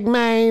Greg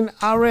Main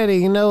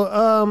already,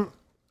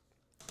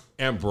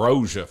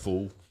 Ambrosia,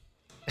 fool.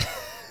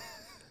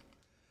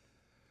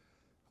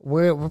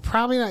 We're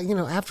probably not,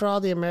 after all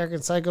the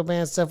American Psycho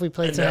Band stuff we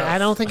played today, I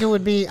don't think it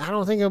would be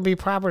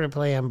proper to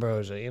play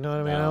Ambrosia. You know what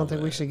I mean? I don't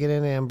think we should get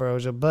into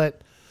Ambrosia,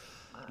 but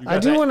I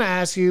do want to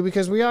ask you,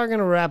 because we are going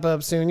to wrap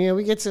up soon. You know,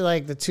 we get to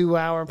like the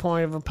 2-hour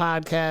point of a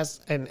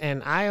podcast,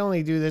 and I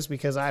only do this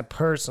because I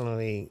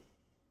personally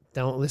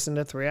don't listen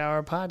to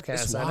 3-hour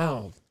podcasts. I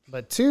don't.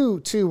 But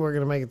two, we're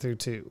going to make it through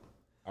 2.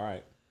 All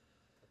right.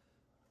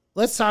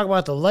 Let's talk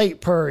about the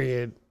late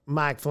period,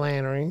 Mike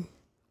Flannery,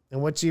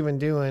 and what you've been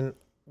doing.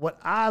 What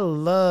I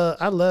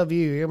love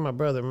you. You're my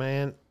brother,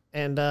 man.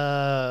 And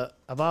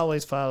I've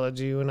always followed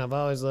you, and I've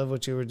always loved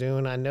what you were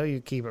doing. I know you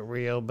keep it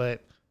real,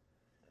 but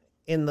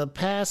in the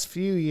past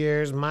few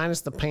years,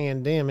 minus the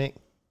pandemic,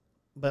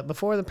 but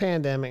before the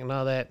pandemic and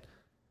all that,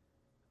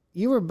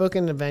 you were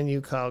booking a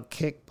venue called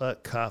Kick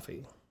Butt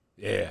Coffee.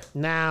 Yeah.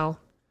 Now,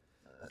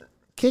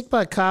 Kick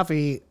Butt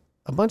Coffee,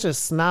 a bunch of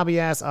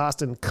snobby-ass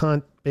Austin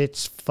cunt,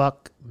 bitch,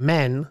 fuck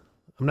men.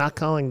 I'm not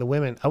calling the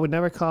women. I would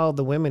never call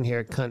the women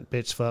here cunt,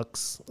 bitch,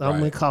 fucks. I'm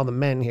going to call the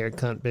men here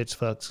cunt, bitch,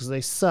 fucks, because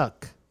they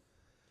suck.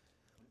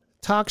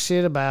 Talk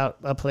shit about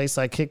a place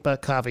like Kick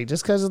Butt Coffee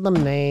just because of the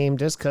name,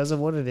 just because of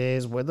what it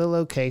is, where the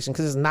location,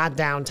 because it's not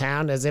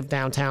downtown, as if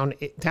downtown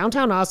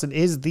Austin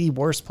is the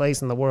worst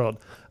place in the world.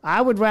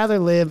 I would rather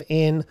live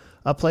in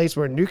a place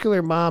where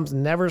nuclear bombs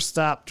never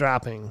stop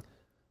dropping.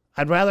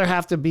 I'd rather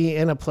have to be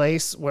in a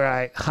place where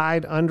I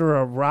hide under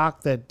a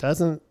rock that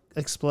doesn't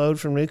explode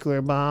from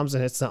nuclear bombs,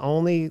 and it's the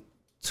only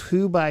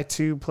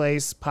 2x2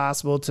 place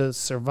possible to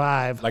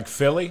survive. Like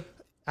Philly?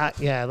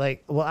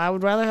 I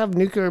would rather have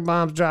nuclear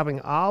bombs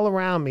dropping all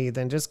around me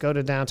than just go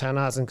to downtown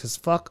Austin, because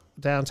fuck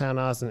downtown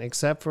Austin,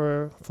 except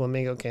for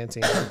Flamingo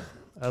Cantina.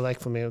 I like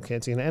Flamingo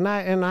Cantina. And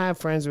I have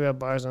friends who have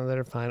bars on that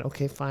are fine.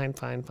 Okay, fine.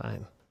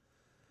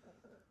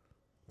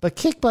 But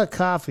Kick Butt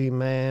Coffee,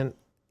 man,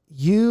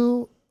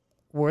 you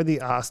were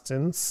the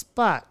Austin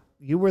spot.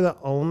 You were the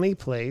only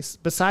place,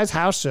 besides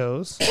house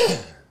shows.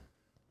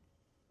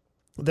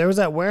 There was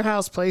that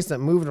warehouse place that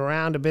moved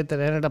around a bit that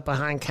ended up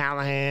behind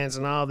Callahan's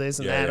and all this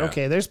and that. Yeah.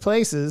 Okay, there's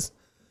places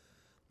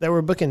that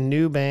were booking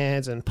new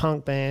bands and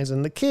punk bands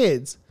and the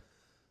kids.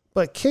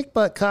 But Kick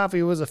Butt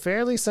Coffee was a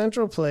fairly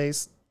central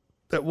place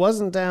that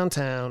wasn't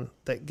downtown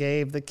that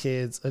gave the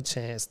kids a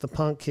chance. The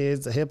punk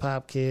kids, the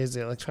hip-hop kids,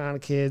 the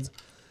electronic kids.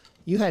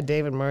 You had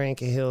David Murray and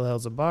Cahill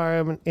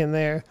El-Jabbar in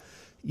there.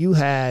 You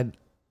had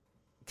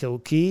Kill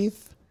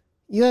Keith.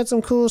 You had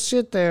some cool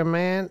shit there,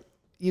 man.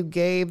 You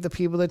gave the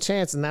people a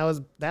chance, and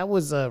that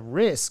was a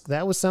risk.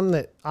 That was something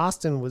that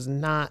Austin was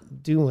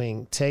not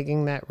doing,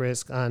 taking that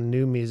risk on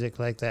new music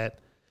like that.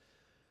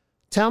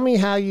 Tell me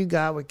how you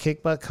got with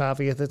Kick Butt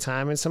Coffee at the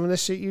time and some of the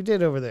shit you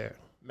did over there.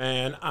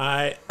 Man,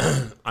 I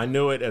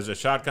knew it as a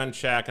Shotgun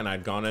Shack, and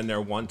I'd gone in there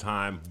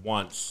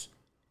once,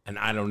 and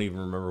I don't even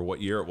remember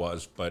what year it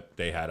was, but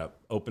they had an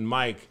open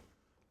mic,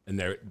 and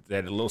they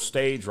had a little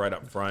stage right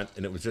up front,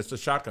 and it was just a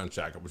Shotgun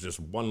Shack. It was just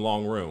one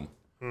long room,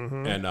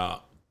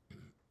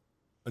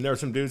 and there were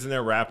some dudes in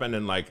there rapping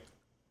and, like,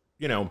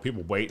 you know,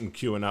 people waiting,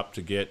 queuing up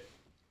to get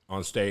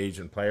on stage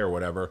and play or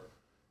whatever.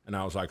 And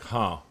I was like,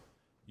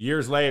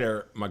 Years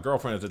later, my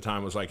girlfriend at the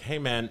time was like, hey,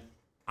 man,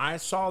 I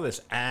saw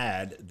this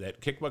ad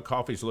that Kick Butt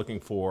Coffee's looking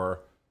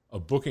for a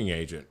booking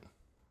agent.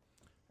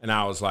 And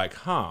I was like,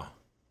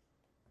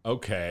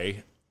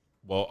 okay.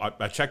 Well,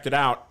 I checked it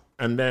out.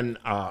 And then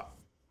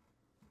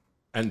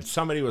and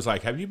somebody was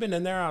like, have you been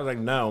in there? I was like,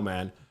 no,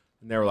 man.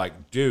 And they were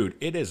like, dude,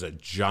 it is a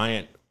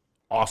giant,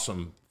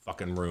 awesome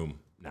fucking room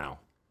now.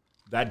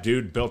 That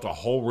dude built a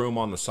whole room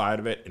on the side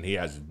of it, and he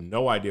has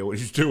no idea what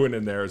he's doing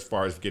in there as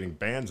far as getting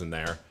bands in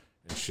there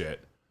and shit.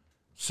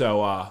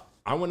 So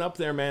I went up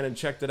there, man, and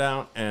checked it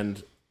out.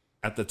 And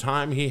at the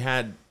time, he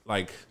had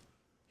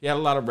a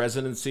lot of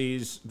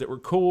residencies that were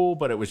cool,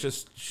 but it was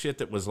just shit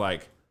that was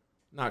like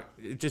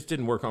it just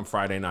didn't work on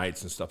Friday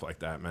nights and stuff like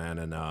that, man.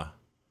 And I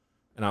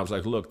was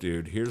like, look,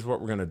 dude, here's what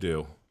we're gonna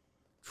do.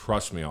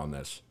 Trust me on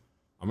this.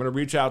 I'm going to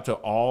reach out to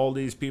all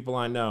these people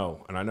I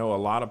know, and I know a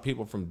lot of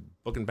people from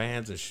booking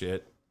bands and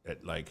shit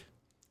at, like,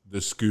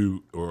 The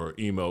Scoot or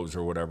Emos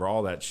or whatever,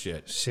 all that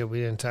shit. Shit, we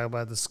didn't talk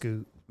about The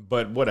Scoot.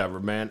 But whatever,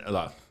 man.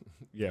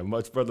 Yeah,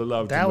 much brother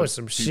love. That was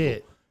some people.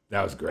 Shit.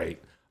 That was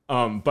great.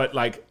 But,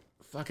 like,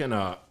 fucking,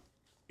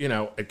 you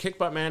know, at Kick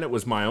Butt, man, it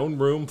was my own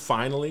room,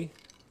 finally.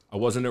 I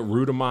wasn't at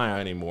Ruta Maya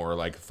anymore,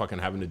 like, fucking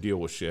having to deal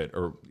with shit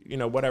or, you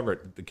know, whatever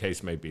the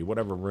case may be,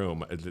 whatever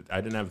room. I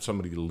didn't have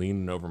somebody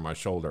leaning over my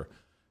shoulder.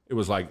 It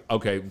was like,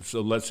 okay,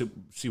 so let's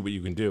see what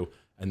you can do.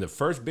 And the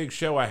first big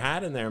show I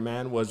had in there,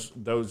 man, was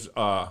those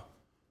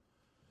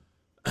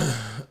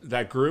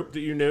that group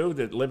that you knew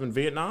that live in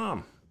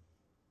Vietnam.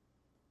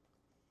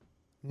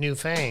 New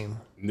Fame.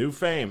 And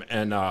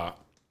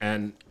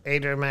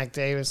Adrian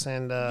McDavis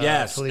and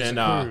yes,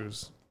 Felicia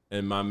Cruz.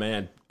 And my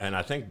man, and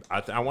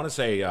I want to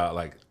say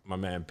like my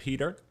man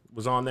Peter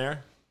was on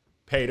there.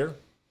 Pater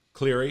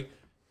Cleary,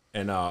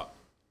 and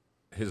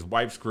his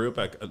wife's group,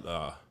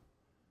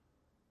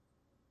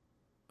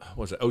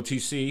 was it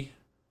OTC?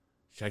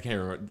 I can't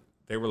remember.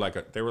 They were like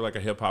a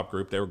hip hop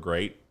group. They were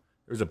great.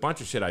 There was a bunch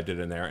of shit I did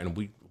in there, and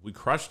we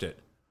crushed it.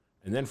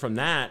 And then from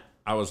that,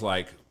 I was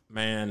like,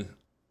 man.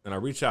 And I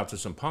reached out to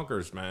some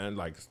punkers, man,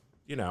 like,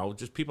 you know,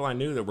 just people I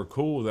knew that were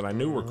cool, that I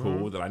knew were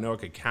cool, that I know I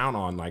could count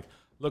on. Like,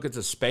 look, it's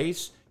a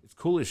space. It's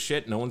cool as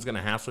shit. No one's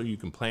gonna hassle you. You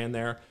can play in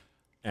there,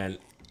 and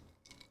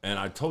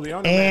I told the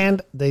owner,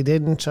 and they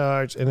didn't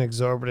charge an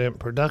exorbitant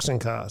production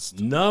cost.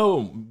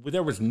 no,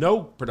 there was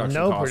no production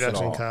No cost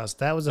production at all. cost.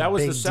 That was That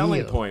was big the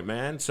selling deal. point,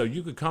 man. So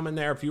you could come in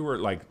there if you were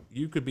like,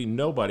 you could be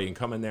nobody and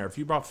come in there. If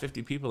you brought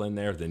 50 people in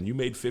there, then you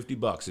made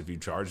 $50 if you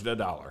charged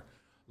 $1.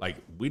 Like,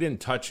 we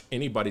didn't touch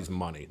anybody's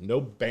money. No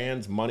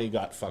band's money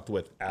got fucked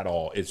with at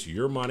all. It's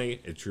your money.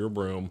 It's your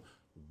room.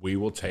 We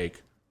will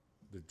take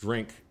the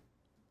drink,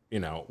 you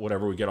know,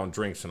 whatever we get on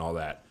drinks and all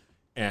that.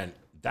 And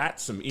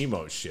that's some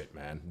emo shit,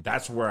 man.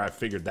 That's where I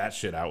figured that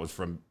shit out, was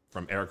from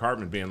Eric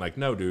Hartman being like,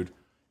 no, dude,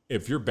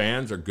 if your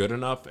bands are good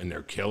enough and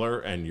they're killer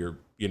and you're,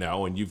 you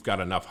know, and you've got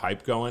enough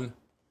hype going,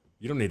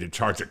 you don't need to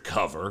charge a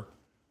cover.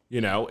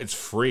 You know, it's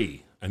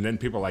free. And then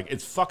people are like,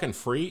 it's fucking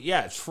free?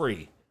 Yeah, it's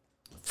free.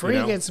 Free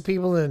You know? gets the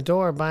people in the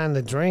door buying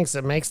the drinks.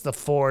 It makes the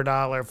 $4,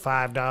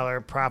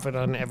 $5 profit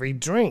on every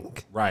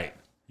drink. Right.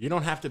 You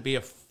don't have to be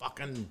a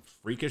fucking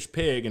freakish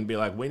pig and be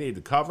like, we need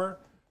the cover,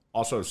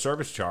 also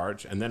service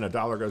charge, and then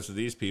 $1 goes to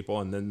these people,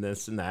 and then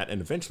this and that,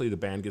 and eventually the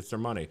band gets their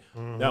money.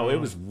 No, it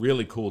was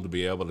really cool to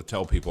be able to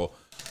tell people,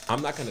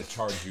 I'm not going to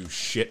charge you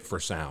shit for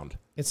sound.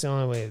 It's the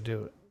only way to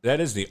do it. That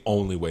is the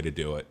only way to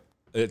do it.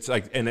 It's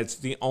like, and it's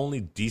the only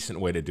decent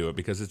way to do it,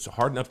 because it's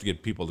hard enough to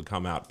get people to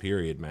come out,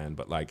 period, man.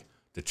 But like,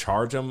 to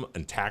charge them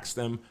and tax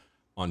them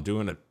on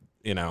doing it,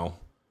 you know,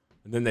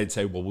 and then they'd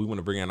say, well, we want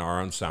to bring in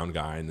our own sound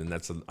guy, and then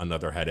that's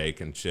another headache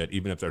and shit.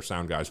 Even if their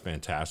sound guy's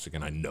fantastic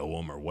and I know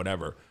him or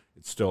whatever,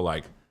 it's still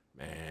like,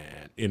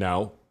 man, you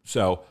know.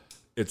 So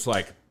it's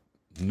like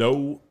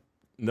no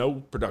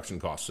production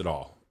costs at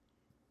all.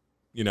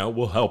 You know,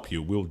 we'll help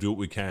you. We'll do what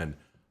we can.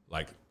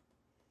 Like,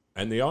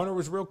 and the owner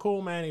was real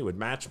cool, man. He would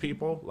match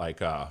people like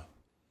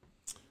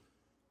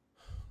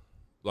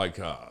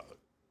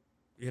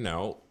you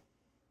know,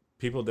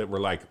 people that were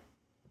like,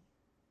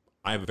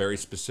 I have a very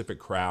specific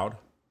crowd.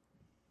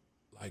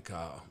 Like,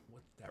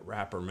 what's that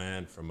rapper,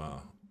 man, from, I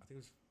think it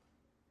was,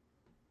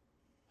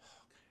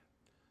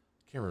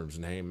 I can't remember his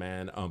name,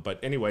 man. But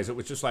anyways, it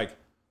was just like,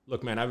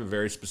 look, man, I have a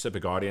very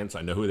specific audience.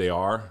 I know who they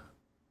are.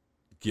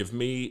 Give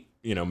me,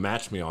 you know,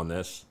 match me on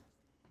this,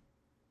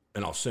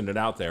 and I'll send it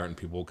out there, and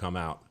people will come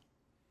out.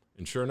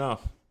 And sure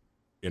enough,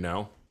 you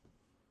know,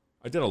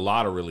 I did a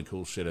lot of really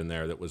cool shit in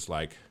there that was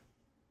like,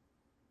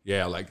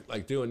 yeah,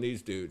 like doing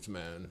these dudes,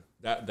 man.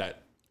 That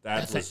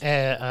was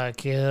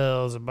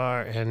Kills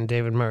Bart and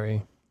David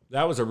Murray.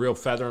 That was a real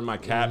feather in my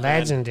cap, man.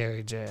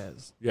 Legendary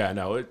jazz. Yeah,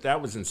 no,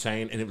 that was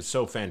insane, and it was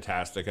so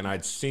fantastic. And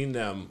I'd seen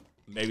them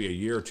maybe a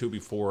year or two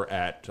before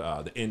at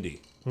the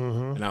Indy,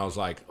 and I was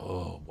like,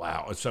 oh,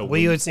 wow. So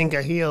you would sing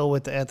Cahill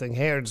with the Ethnic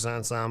Heritage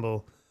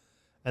Ensemble,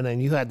 and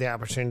then you had the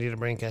opportunity to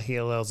bring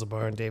Cahill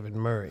Elzabar and David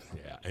Murray.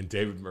 Yeah, and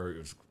David Murray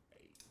was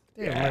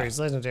great. David Murray's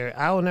legendary.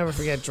 I will never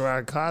forget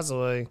Gerard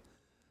Causeway,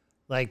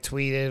 like,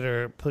 tweeted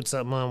or put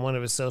something on one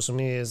of his social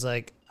medias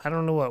like, I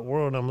don't know what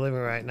world I'm living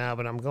right now,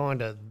 but I'm going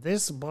to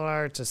this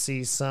bar to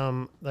see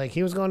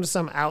he was going to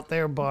some out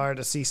there bar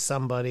to see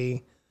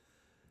somebody,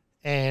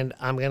 and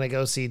I'm going to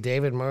go see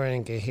David Murray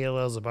and Cahill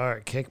Elzabar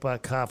at Kick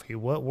Butt Coffee.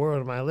 What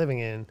world am I living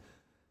in?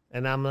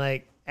 And I'm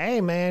like,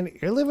 hey, man,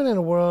 you're living in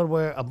a world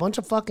where a bunch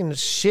of fucking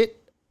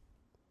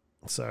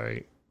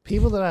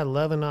people that I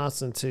love in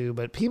Austin too,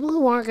 but people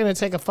who aren't going to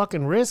take a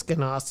fucking risk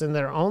in Austin,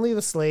 they're only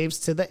the slaves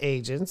to the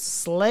agents.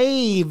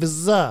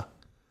 Slaves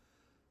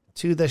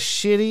to the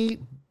shitty,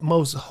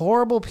 most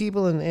horrible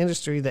people in the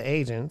industry, the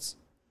agents.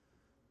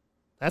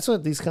 That's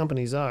what these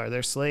companies are.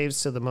 They're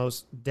slaves to the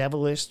most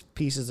devilish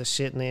pieces of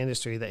shit in the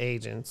industry, the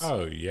agents.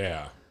 Oh,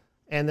 yeah.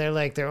 And they're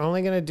like, they're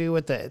only going to do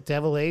what the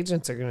devil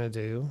agents are going to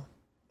do.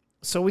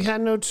 So we had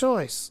no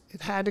choice.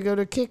 It had to go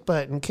to Kick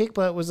Butt. And Kick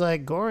Butt was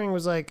like, Goring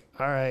was like,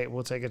 all right,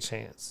 we'll take a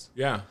chance.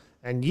 Yeah.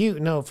 And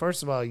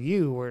first of all,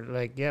 you were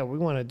like, yeah, we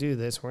want to do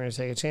this. We're going to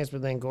take a chance.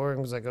 But then Goring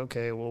was like,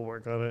 okay, we'll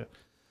work on it.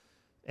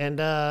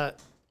 And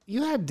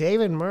you had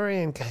David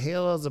Murray and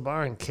Cahill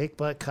Elzabar and Kick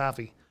Butt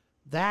Coffee.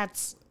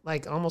 That's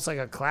like almost like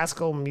a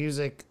classical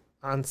music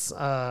on,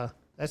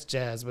 that's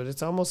jazz, but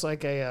it's almost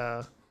like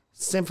a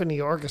symphony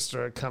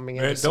orchestra coming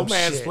in. Don't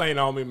mansplain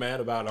on me,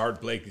 man, about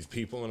Art Blakey's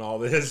people and all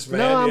this, man.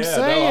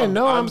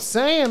 No, I'm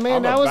saying,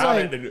 man, that was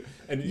like,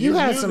 and you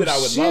had some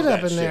shit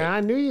up in shit. there. I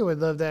knew you would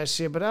love that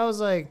shit, but I was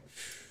like,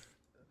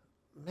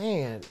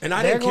 man. And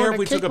I didn't care if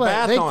we took a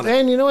bath on it.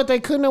 And you know what? They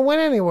couldn't have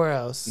went anywhere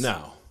else.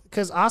 No.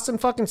 Because Austin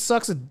fucking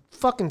sucks. It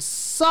fucking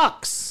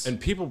sucks. And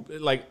people,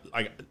 like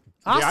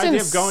Austin the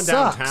idea of going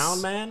sucks.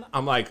 downtown, man,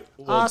 I'm like,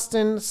 well,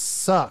 Austin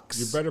sucks.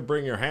 you better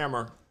bring your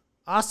hammer.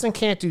 Austin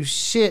can't do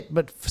shit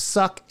but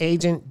suck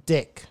agent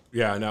dick.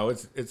 Yeah, no,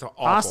 it's awful.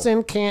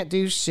 Austin can't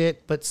do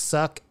shit but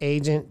suck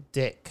agent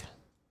dick.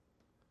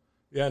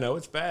 Yeah, no,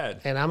 it's bad.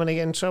 And I'm going to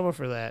get in trouble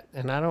for that.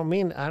 And I don't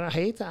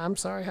hate that. I'm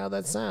sorry how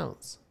that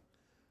sounds.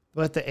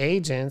 But the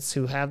agents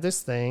who have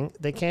this thing,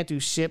 they can't do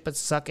shit but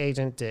suck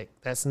agent dick.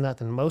 That's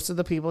nothing. Most of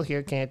the people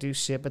here can't do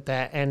shit but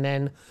that. And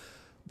then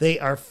they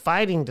are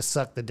fighting to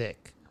suck the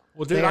dick.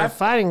 Well, dude, they are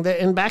fighting.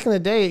 And back in the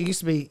day, it used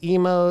to be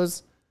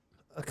Emos,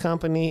 a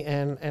company,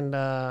 and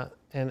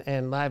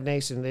and Live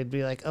Nation, they'd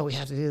be like, oh, we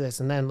have to do this.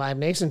 And then Live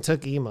Nation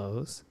took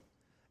emos.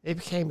 It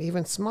became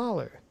even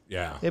smaller.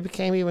 Yeah. It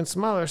became even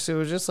smaller. So it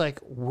was just like,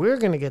 we're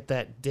going to get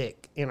that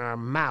dick in our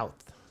mouth.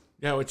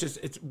 No, it's just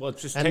And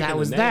taking that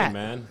was the name, that.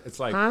 man. It's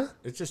like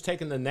it's just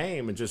taking the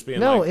name and just being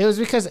No, like, it was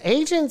because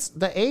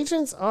the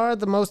agents are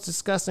the most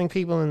disgusting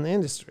people in the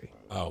industry.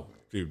 oh,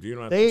 dude, you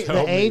don't have to tell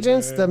The me,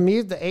 agents,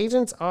 man. the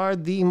agents are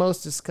the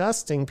most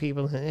disgusting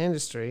people in the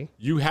industry.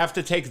 You have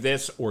to take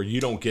this or you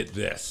don't get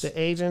this. The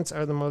agents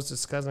are the most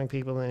disgusting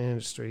people in the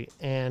industry,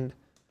 and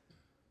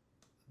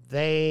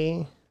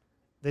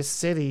this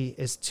city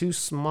is too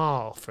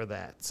small for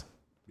that.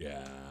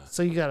 Yeah.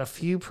 So you got a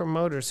few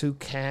promoters who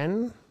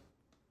can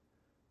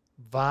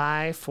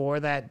vie for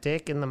that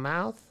dick in the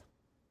mouth,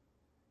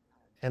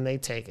 and they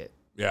take it.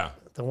 Yeah.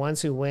 The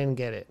ones who win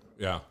get it.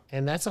 Yeah.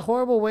 And that's a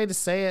horrible way to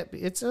say it.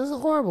 It's a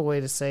horrible way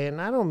to say it,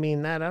 and I don't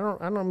mean that. I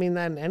don't mean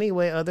that in any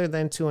way other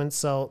than to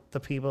insult the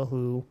people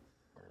who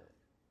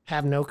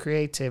have no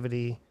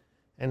creativity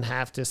and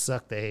have to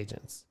suck the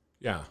agents.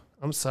 Yeah.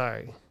 I'm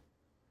sorry.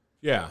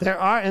 Yeah. There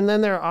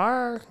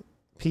are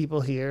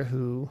people here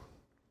who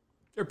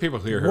There are people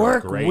here who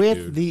work are great, with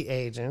dude. the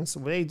agents.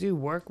 They do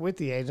work with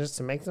the agents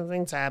to make some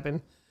things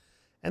happen,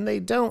 and they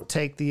don't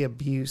take the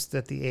abuse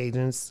that the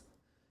agents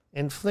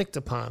inflict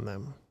upon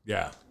them.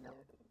 Yeah.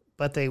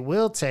 But they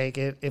will take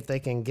it if they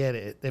can get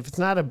it. If it's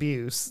not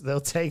abuse,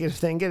 they'll take it if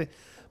they can get it.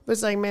 But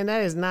it's like, man,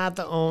 that is not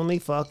the only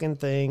fucking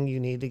thing you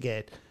need to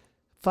get.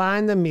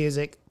 Find the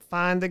music,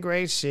 find the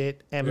great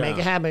shit, and make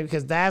Yeah. it happen,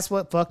 because that's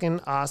what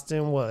fucking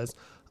Austin was.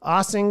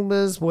 Austin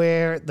was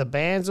where the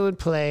bands would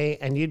play,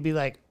 and you'd be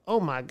like, oh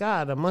my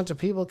God, a bunch of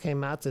people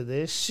came out to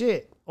this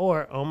shit.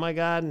 Or, oh my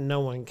God, no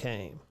one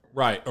came.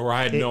 Right. Or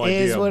I had no It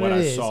is idea what it I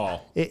is. saw.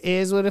 It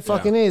is what it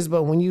fucking is.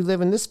 But when you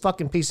live in this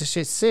fucking piece of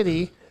shit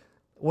city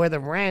where the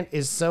rent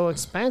is so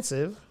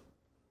expensive,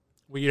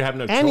 Well, you have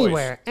no choice.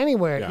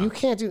 anywhere, Yeah. you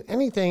can't do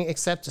anything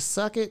except to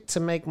suck it to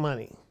make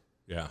money.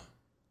 Yeah.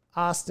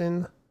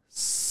 Austin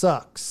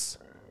sucks.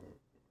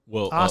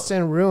 Well,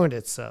 Austin ruined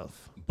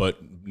itself.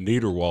 but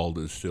Niederwald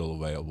is still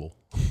available.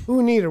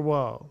 Who need a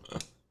wall?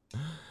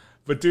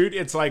 But dude,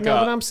 it's like No,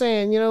 but I'm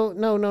saying,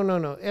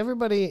 no.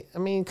 Everybody, I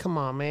mean, come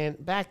on, man.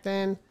 Back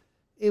then,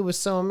 it was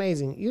so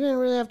amazing. You didn't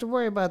really have to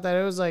worry about that.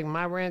 It was like,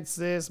 my rent's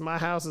this, my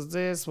house is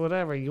this,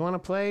 whatever. You want to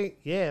play?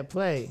 Yeah,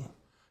 play.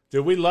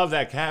 dude, we love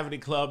that Cavity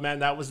Club, man.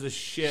 That was the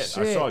shit.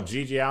 I Shit. saw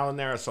Gigi Allen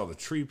there. I saw the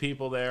Tree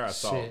People there. I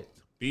saw Shit.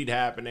 Beat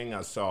Happening.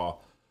 I saw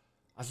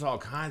all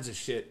kinds of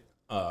shit.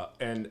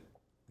 And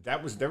there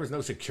was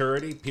no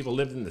security. People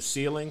lived in the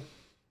ceiling.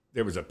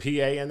 There was a PA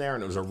in there,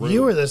 and it was a room.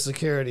 You were the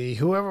security.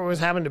 Whoever was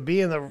having to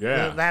be in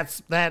Yeah.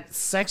 that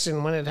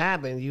section when it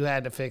happened, you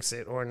had to fix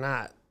it or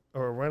not,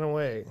 or run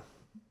away.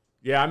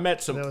 Yeah, I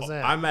met some. That was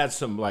that. I met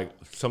some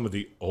of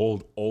the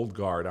old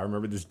guard. I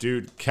remember this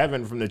dude,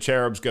 Kevin from the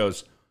Cherubs,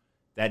 goes,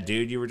 "That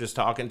dude you were just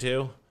talking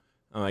to?"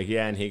 I'm like,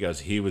 "Yeah," and he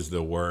goes, "He was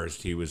the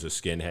worst. He was a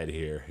skinhead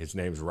here. His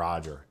name's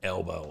Roger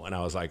Elbow." And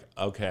I was like,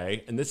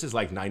 "Okay." And this is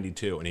like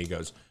 '92, and he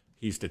goes,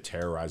 "He used to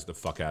terrorize the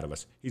fuck out of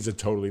us. He's a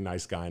totally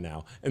nice guy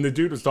now." And the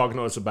dude was talking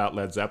to us about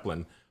Led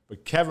Zeppelin.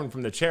 But Kevin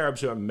from the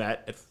Cherubs, who I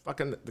met at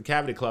fucking the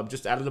Cavity Club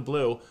just out of the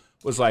blue,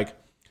 was like,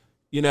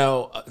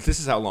 this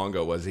is how long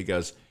ago it was. He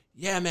goes,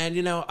 "Yeah, man,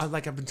 I've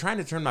been trying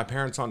to turn my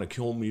parents on to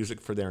cool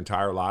music for their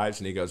entire lives."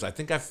 And he goes, "I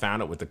think I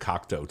found it with the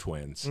Cocteau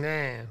Twins."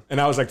 Man, And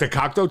I was like, "The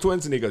Cocteau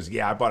Twins?" And he goes,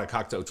 "Yeah, I bought a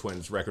Cocteau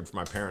Twins record for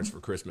my parents for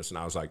Christmas." And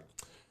I was like,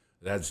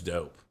 "That's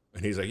dope."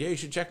 And he's like, "Yeah, you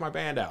should check my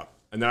band out."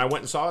 And then I went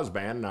and saw his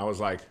band, and I was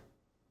like,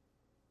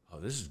 "Oh,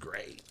 this is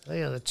great."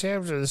 yeah, the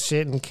Cherubs are the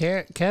shit, and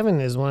Kevin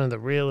is one of the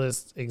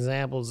realest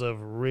examples of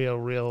real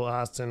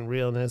Austin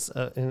realness.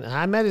 And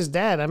I met his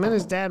dad. Randomly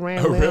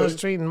on really? the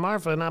street in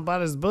Marfa, and I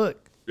bought his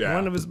book. Yeah.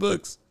 One of his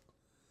books.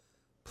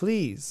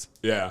 Please.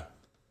 Yeah.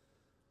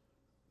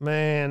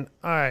 Man,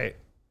 all right.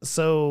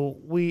 So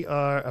we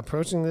are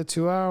approaching the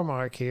 2-hour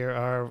mark here.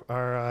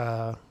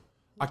 Our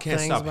I can't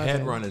Things stop about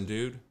head that. running,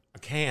 dude. I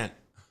can't.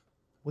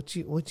 what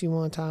you want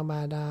to talk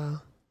about, dog?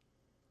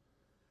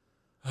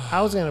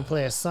 I was gonna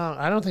play a song.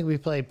 I don't think we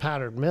played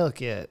Powdered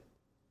Milk yet.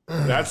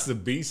 That's the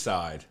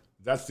B-side.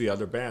 That's the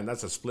other band.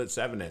 That's a split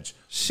 7-inch.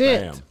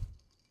 Shit. Bam.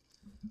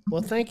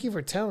 Well, thank you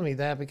for telling me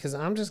that, because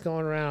I'm just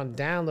going around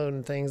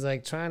downloading things,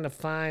 like trying to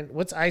find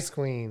what's Ice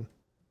Queen.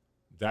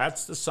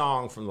 That's the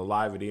song from the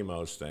Live at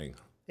Emos thing.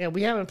 Yeah,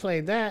 we haven't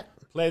played that.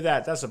 Play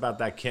that. That's about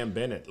that Kim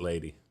Bennett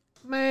lady.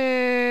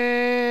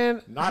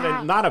 Man,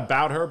 Not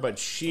about her, but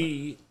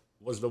she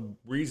was the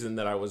reason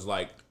that I was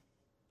like,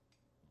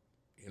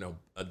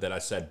 that I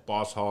said,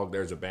 Boss Hog,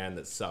 there's a band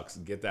that sucks.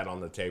 Get that on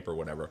the tape or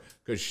whatever.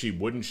 Because she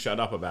wouldn't shut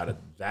up about it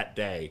that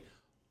day.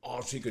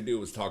 All she could do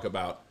was talk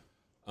about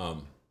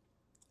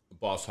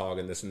Boss Hog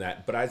and this and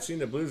that. But I'd seen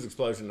the Blues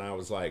Explosion, and I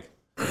was like,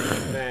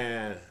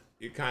 man,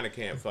 you kind of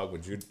can't fuck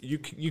with Judah.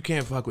 You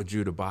can't fuck with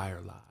Judah Beyer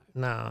live.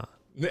 nah.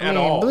 At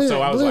all.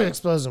 So I was Blue like,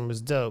 Explosion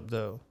was dope,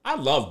 though. I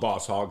love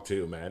Boss Hog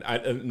too, man.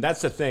 And that's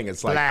the thing.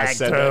 It's like I Black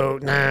said,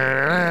 Throat.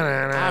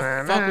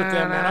 I fuck with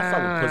them, man. I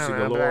fuck with Pussy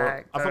Galore.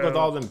 Black I fuck with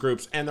all them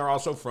groups, and they're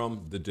also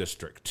from the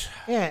district.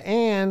 Yeah,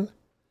 and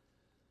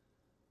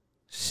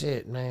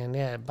Shit, man.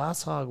 Yeah,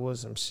 Boss Hog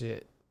was some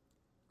shit.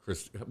 But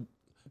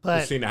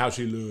Christina, how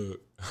she look?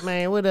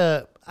 man, what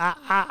up?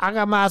 I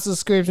got my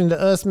subscription to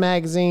Us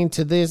Magazine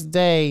to this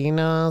day. You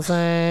know what I'm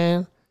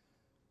saying?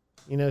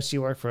 You know, she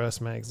worked for Us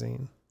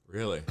Magazine.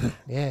 Really?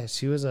 Yeah,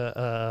 she was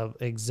a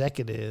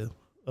executive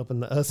up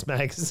in the Us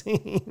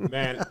Magazine.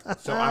 Man,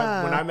 so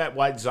when I met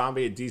White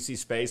Zombie at DC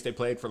Space, they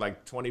played for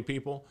like 20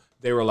 people.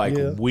 They were like,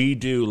 we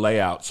do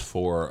layouts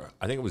for,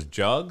 I think it was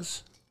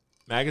Jugs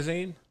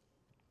magazine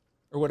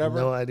or whatever.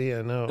 No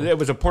idea, no. It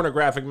was a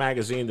pornographic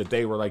magazine that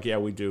they were like, yeah,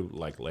 we do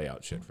like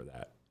layout shit for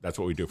that. That's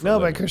what we do for a but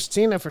living.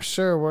 Christina for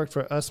sure worked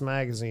for Us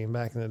Magazine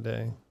back in the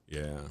day.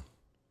 Yeah.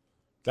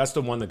 That's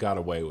the one that got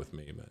away with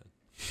me,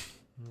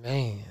 man.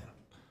 Man.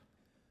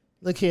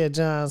 Look here,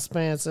 John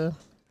Spencer.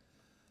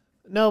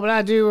 No, but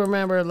I do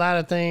remember a lot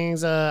of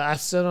things. I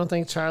still don't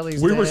think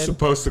Charlie's We dead. were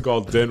supposed to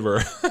call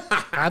Denver.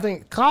 I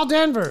think call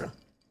Denver.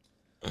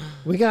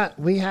 We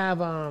have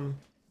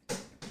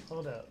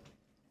hold up.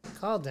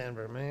 Call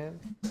Denver, man.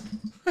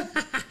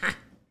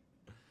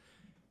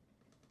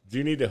 Do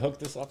you need to hook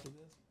this up to this?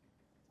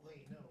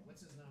 Wait, no.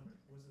 What's his number?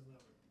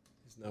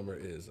 His number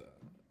is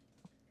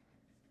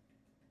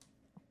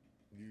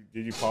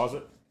did you pause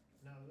it?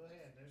 No, go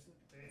ahead.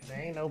 There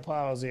ain't no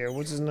pause here.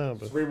 What's his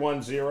number?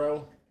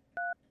 310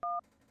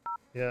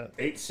 Yeah.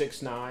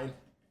 869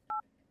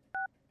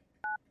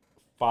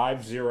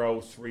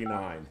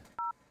 5039.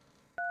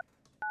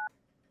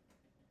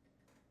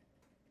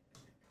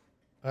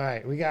 All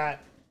right, we got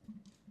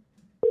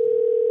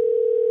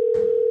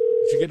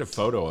You should get a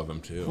photo of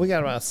him too.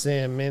 about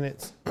 7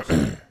 minutes.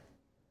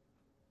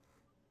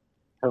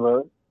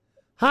 Hello?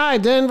 Hi,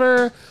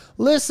 Denver.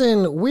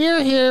 Listen,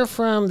 we're here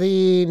from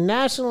the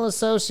National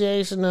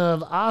Association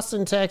of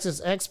Austin,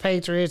 Texas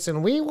Expatriates,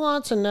 and we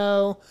want to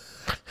know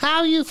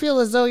how you feel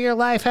as though your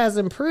life has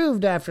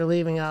improved after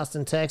leaving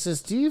Austin,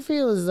 Texas. Do you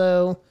feel as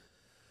though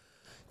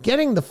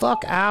getting the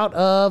fuck out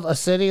of a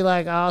city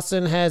like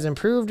Austin has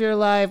improved your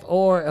life,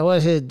 or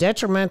was it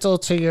detrimental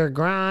to your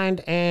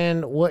grind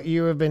and what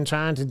you have been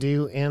trying to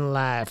do in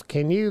life?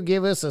 Can you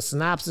give us a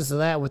synopsis of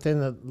that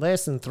within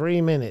less than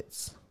 3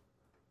 minutes?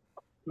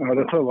 Oh,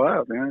 that's a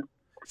lot, man.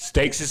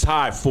 Stakes is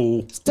high,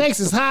 fool. Stakes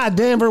is high,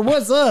 Denver.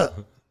 What's up?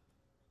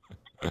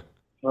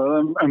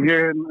 Well, I'm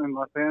here in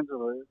Los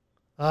Angeles.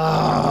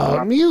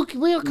 Oh, we're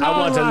calling I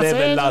want to Los live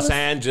in Angeles. Los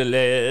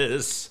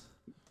Angeles.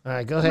 All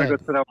right, go I'm ahead. going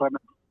to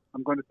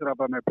sit out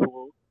by my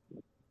pool.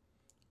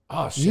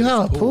 Oh shit! You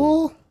have it's a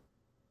pool?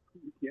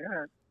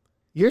 Yeah.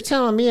 You're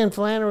telling me and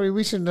Flannery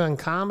we should have done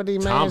comedy,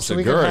 man? Tom so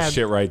we could Segura have,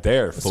 shit right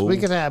there, so fool. we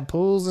could have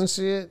pools and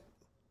shit.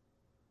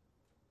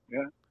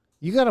 Yeah.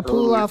 You got a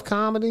pool Totally. off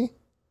comedy?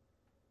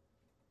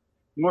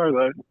 More or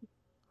less.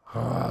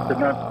 Ah.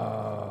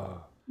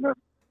 But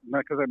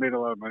not because I made a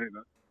lot of money,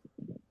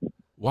 though.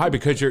 Why?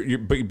 Because you're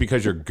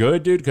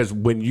good, dude. Because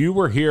when you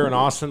were here in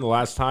Austin the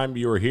last time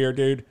you were here,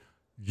 dude,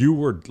 you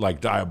were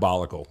like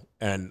diabolical.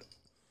 And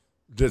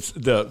this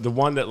the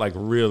one that like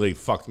really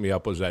fucked me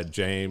up was that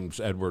James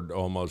Edward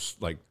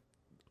almost like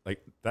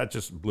that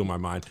just blew my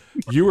mind.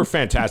 You were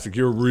fantastic.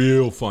 You're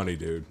real funny,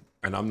 dude.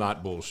 And I'm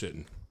not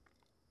bullshitting.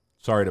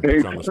 Sorry to put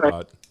you on the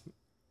spot.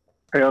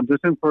 I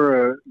auditioned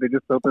for they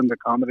just opened the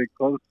comedy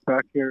club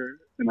back here,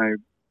 and I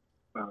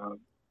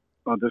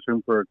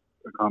auditioned for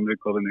a comedy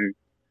club, and they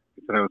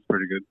said I was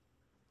pretty good.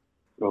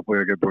 So hopefully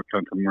I get booked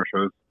on some more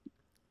shows.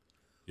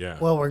 Yeah.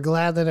 Well, we're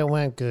glad that it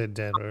went good,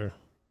 Denver.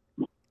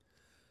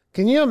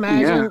 Can you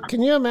imagine? Yeah.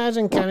 Can you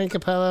imagine Kenny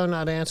Capello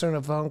not answering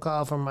a phone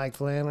call from Mike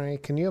Flannery?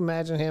 Can you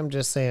imagine him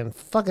just saying,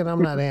 "Fuck it,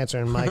 I'm not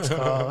answering Mike's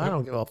call. I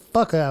don't give a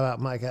fuck about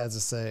what Mike has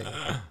to say."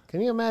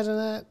 Can you imagine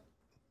that?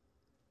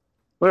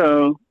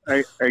 Well,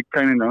 I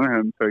kind of know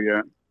him, so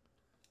yeah.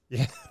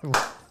 Yeah,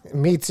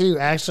 me too.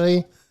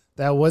 Actually,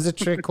 that was a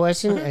trick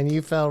question, and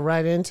you fell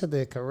right into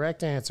the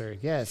correct answer.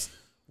 Yes,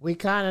 we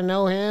kind of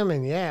know him,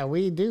 and yeah,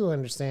 we do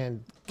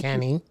understand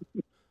Kenny.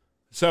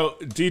 So,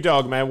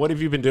 D-Dog, man, what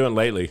have you been doing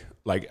lately?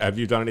 Like, have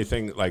you done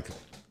anything, like,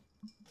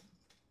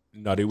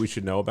 nutty we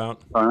should know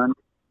about? Fun.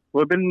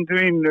 Well, I've been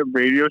doing a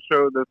radio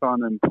show that's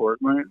on in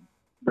Portland,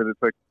 but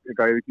it's like a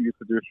guy that used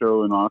to do a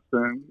show in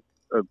Austin,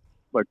 a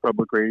like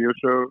public radio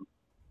show.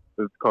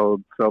 It's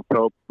called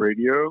Self-Help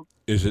Radio.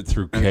 Is it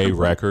through K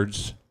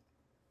Records?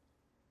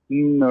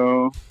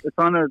 No, it's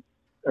on a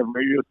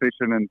radio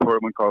station in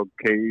Portland called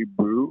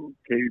K-Boo,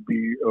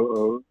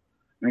 K-B-O-O,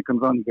 and it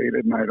comes on late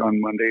at night on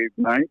Monday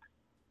night.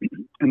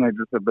 And I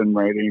just have been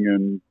writing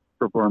and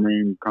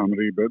performing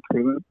comedy bits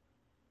for them,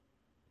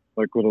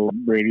 like little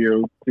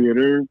radio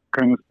theater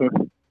kind of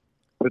stuff.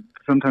 But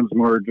sometimes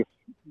more just,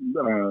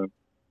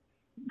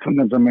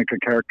 sometimes I make a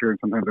character and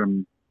sometimes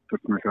I'm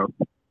just myself.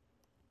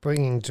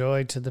 Bringing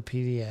joy to the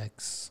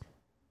PDX.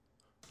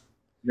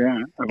 Yeah.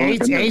 I've only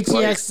been there ATX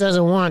twice.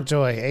 doesn't want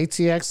joy.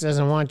 ATX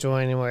doesn't want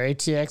joy anymore.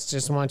 ATX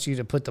just wants you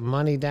to put the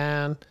money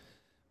down.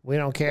 We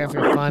don't care if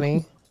you're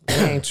funny. We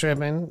ain't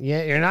tripping.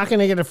 Yeah, you're not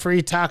gonna get a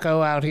free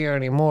taco out here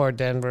anymore,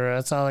 Denver.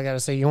 That's all I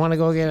gotta say. You want to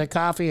go get a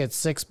coffee? It's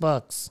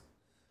 $6.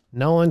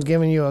 No one's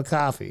giving you a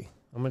coffee.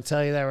 I'm going to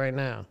tell you that right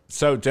now.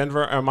 So,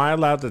 Denver, am I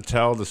allowed to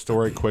tell the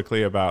story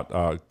quickly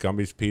about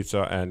Gumby's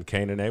Pizza and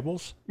Cain and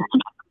Abel's?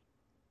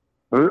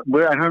 Well,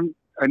 I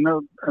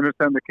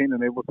understand the Cain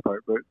and Abel's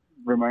part, but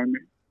remind me.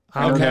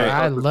 Okay.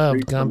 I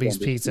loved Gumby's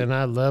Pizza, and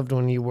I loved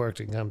when you worked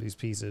at Gumby's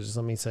Pizza. Just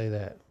let me say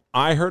that.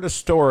 I heard a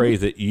story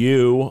that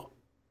you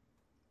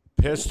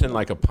pissed in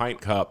like a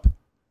pint cup,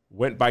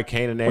 went by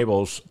Cain and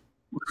Abel's,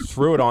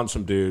 threw it on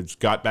some dudes,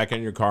 got back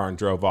in your car and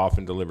drove off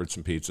and delivered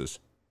some pizzas.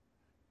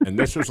 And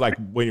this was like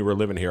when you were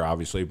living here,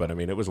 obviously, but I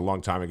mean, it was a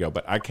long time ago,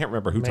 but I can't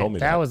remember who told me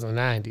that. That was the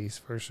 90s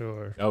for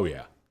sure. Oh,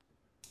 yeah.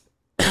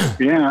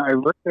 Yeah, I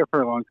worked there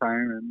for a long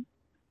time, and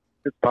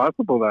it's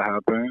possible that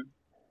happened.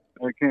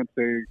 I can't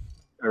say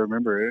I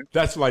remember it.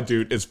 That's my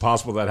dude. It's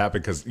possible that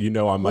happened because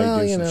I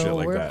might do some shit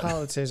like we're that.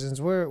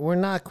 Politicians. We're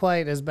not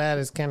quite as bad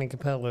as Kenny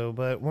Capello,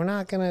 but we're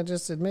not going to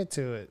just admit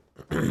to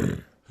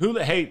it.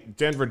 Hey,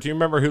 Denver, do you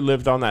remember who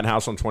lived on that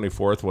house on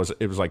 24th?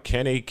 It was like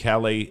Kenny,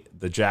 Kelly,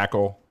 the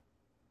Jackal,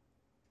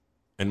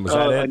 and was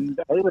that it?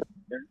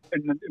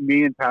 And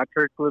me and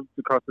Patrick lived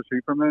across the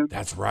street from him.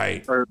 That's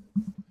right.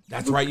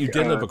 That's right. You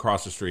did live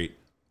across the street.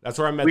 That's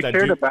where I met that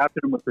dude. We shared a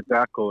bathroom with the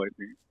Jackal, I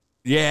think.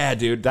 Yeah,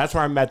 dude. That's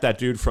where I met that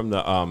dude from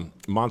the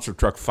Monster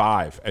Truck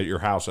 5 at your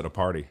house at a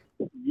party.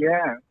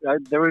 Yeah.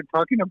 They were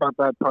talking about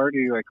that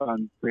party like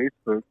on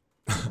Facebook.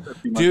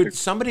 Dude,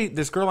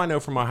 this girl I know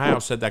from Ohio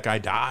said that guy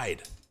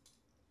died.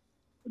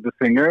 The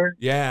singer?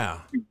 Yeah.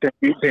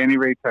 Danny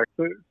Ray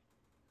Texas?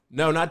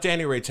 No, not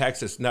Danny Ray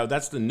Texas. No,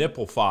 that's the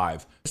Nipple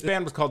 5. This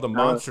band was called the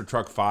Monster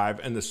Truck 5,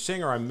 and the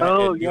singer I met...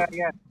 Oh, yeah.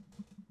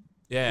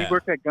 Yeah. He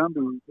worked at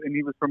Gumby's, and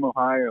he was from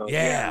Ohio.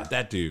 Yeah,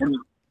 that dude. And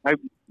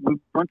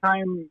one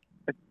time,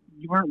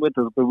 you weren't with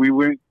us, but we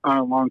went on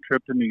a long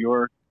trip to New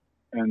York,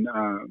 and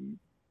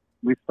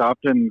we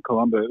stopped in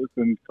Columbus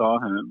and saw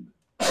him.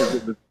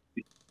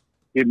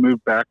 He had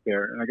moved back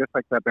there, and I guess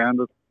like that band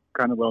was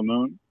kind of well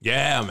known.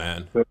 Yeah,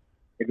 man. So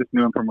I just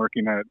knew him from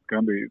working at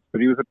Gumby's, but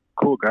he was a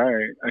cool guy.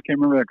 I can't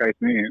remember that guy's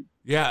name.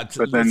 Yeah,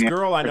 this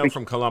girl I know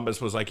from Columbus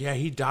was like, yeah,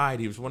 he died.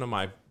 He was one of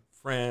my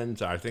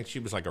friends. I think she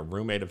was like a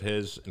roommate of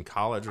his in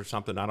college or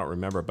something. I don't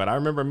remember, but I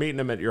remember meeting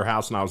him at your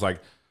house, and I was like,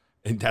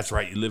 and that's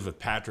right, you live with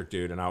Patrick,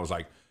 dude. And I was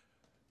like,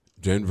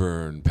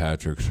 Denver and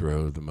Patrick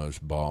throw the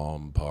most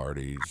bomb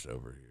parties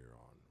over here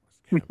on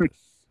West Campus.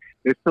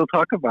 They still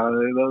talk about it.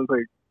 That was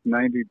like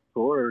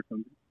 94 or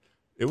something.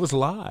 It was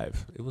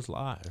live.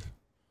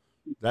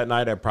 That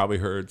night I probably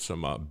heard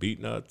some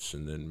Beat Nuts,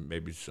 and then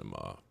maybe some,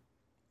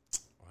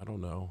 I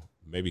don't know,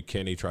 maybe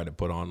Kenny tried to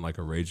put on like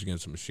a Rage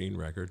Against the Machine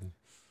record,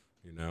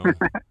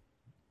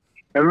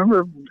 I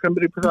remember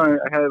somebody put on,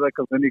 I had like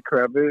a Lenny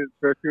Kravitz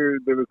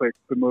record that was like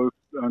the most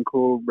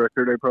uncool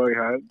record I probably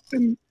had,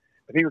 and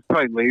I think it was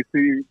probably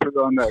Lacey put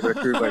on that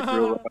record like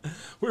real loud.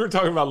 We were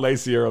talking about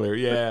Lacey earlier.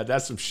 Yeah,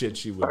 that's some shit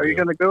she would do. Are you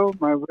gonna go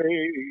my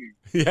way?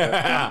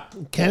 Yeah.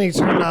 Kenny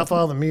turned off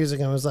all the music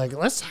and was like,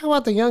 let's talk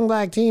about the young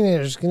black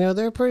teenagers.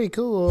 They're pretty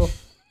cool.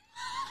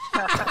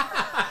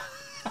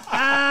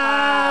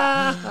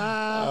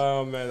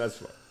 Oh, man, that's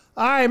fun.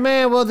 All right,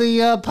 man. Well, the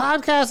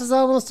podcast is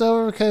almost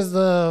over because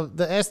the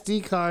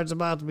SD card's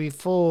about to be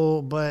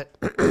full. But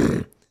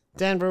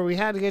Denver, we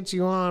had to get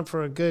you on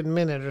for a good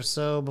minute or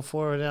so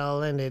before it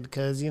all ended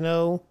because,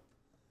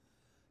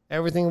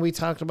 everything we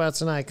talked about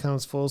tonight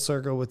comes full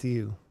circle with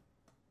you.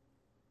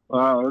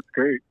 Wow, that's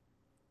great.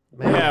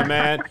 Man. Yeah,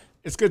 man.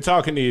 It's good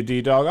talking to you,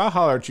 D-Dog. I'll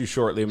holler at you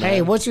shortly, man.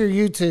 Hey, what's your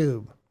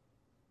YouTube?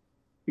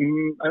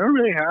 I don't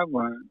really have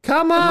one.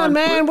 Come on,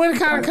 man. What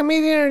kind of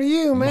comedian are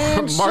you,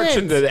 man?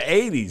 Marching to the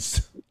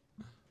 80s.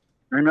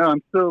 I know.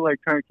 I'm still like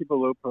trying to keep a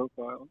low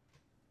profile.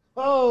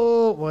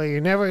 Oh, well,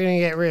 you're never going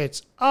to get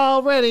rich.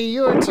 Already,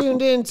 you're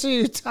tuned in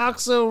to Talk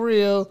So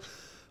Real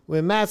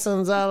with Matt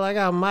Sonzala. I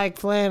got Mike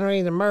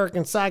Flannery, the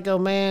American Psycho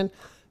Man.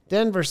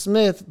 Denver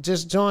Smith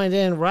just joined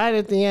in right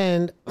at the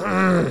end.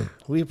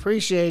 We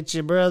appreciate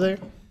you, brother.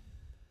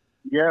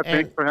 Yeah,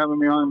 thanks for having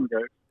me on,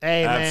 guys.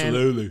 Hey,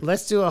 absolutely. Man,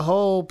 let's do a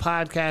whole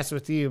podcast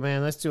with you,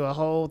 man. Let's do a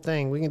whole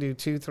thing. We can do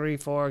 2, 3,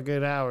 4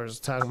 good hours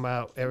talking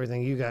about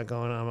everything you got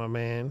going on, my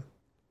man.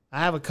 I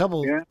have a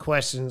couple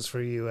questions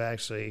for you,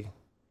 actually.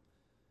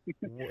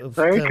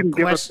 So I can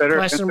give a better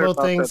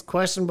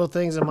questionable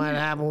things that might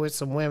happen with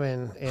some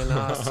women in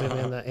Austin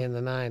in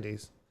the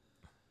 90s.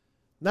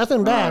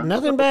 Nothing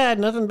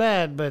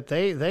bad. But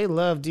they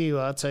loved you.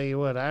 I'll tell you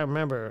what. I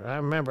remember.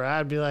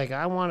 I'd be like,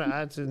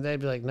 they'd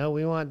be like, no,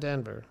 we want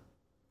Denver.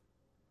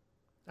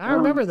 I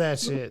remember that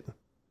shit.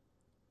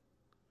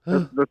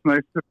 That's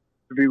nice to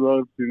be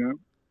loved,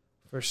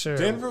 For sure.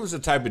 Denver was the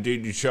type of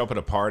dude you'd show up at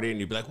a party and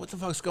you'd be like, what the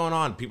fuck's going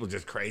on? People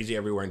just crazy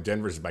everywhere. And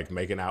Denver's like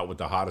making out with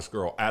the hottest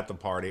girl at the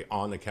party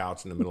on the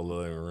couch in the middle of the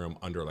living room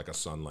under like a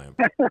sun lamp.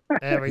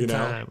 Every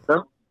time.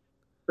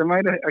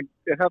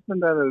 It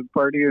happened at a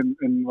party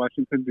in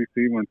Washington,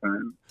 D.C. one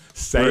time.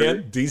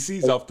 Saying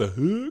DC's off the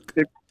hook?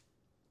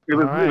 It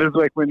was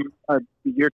like when your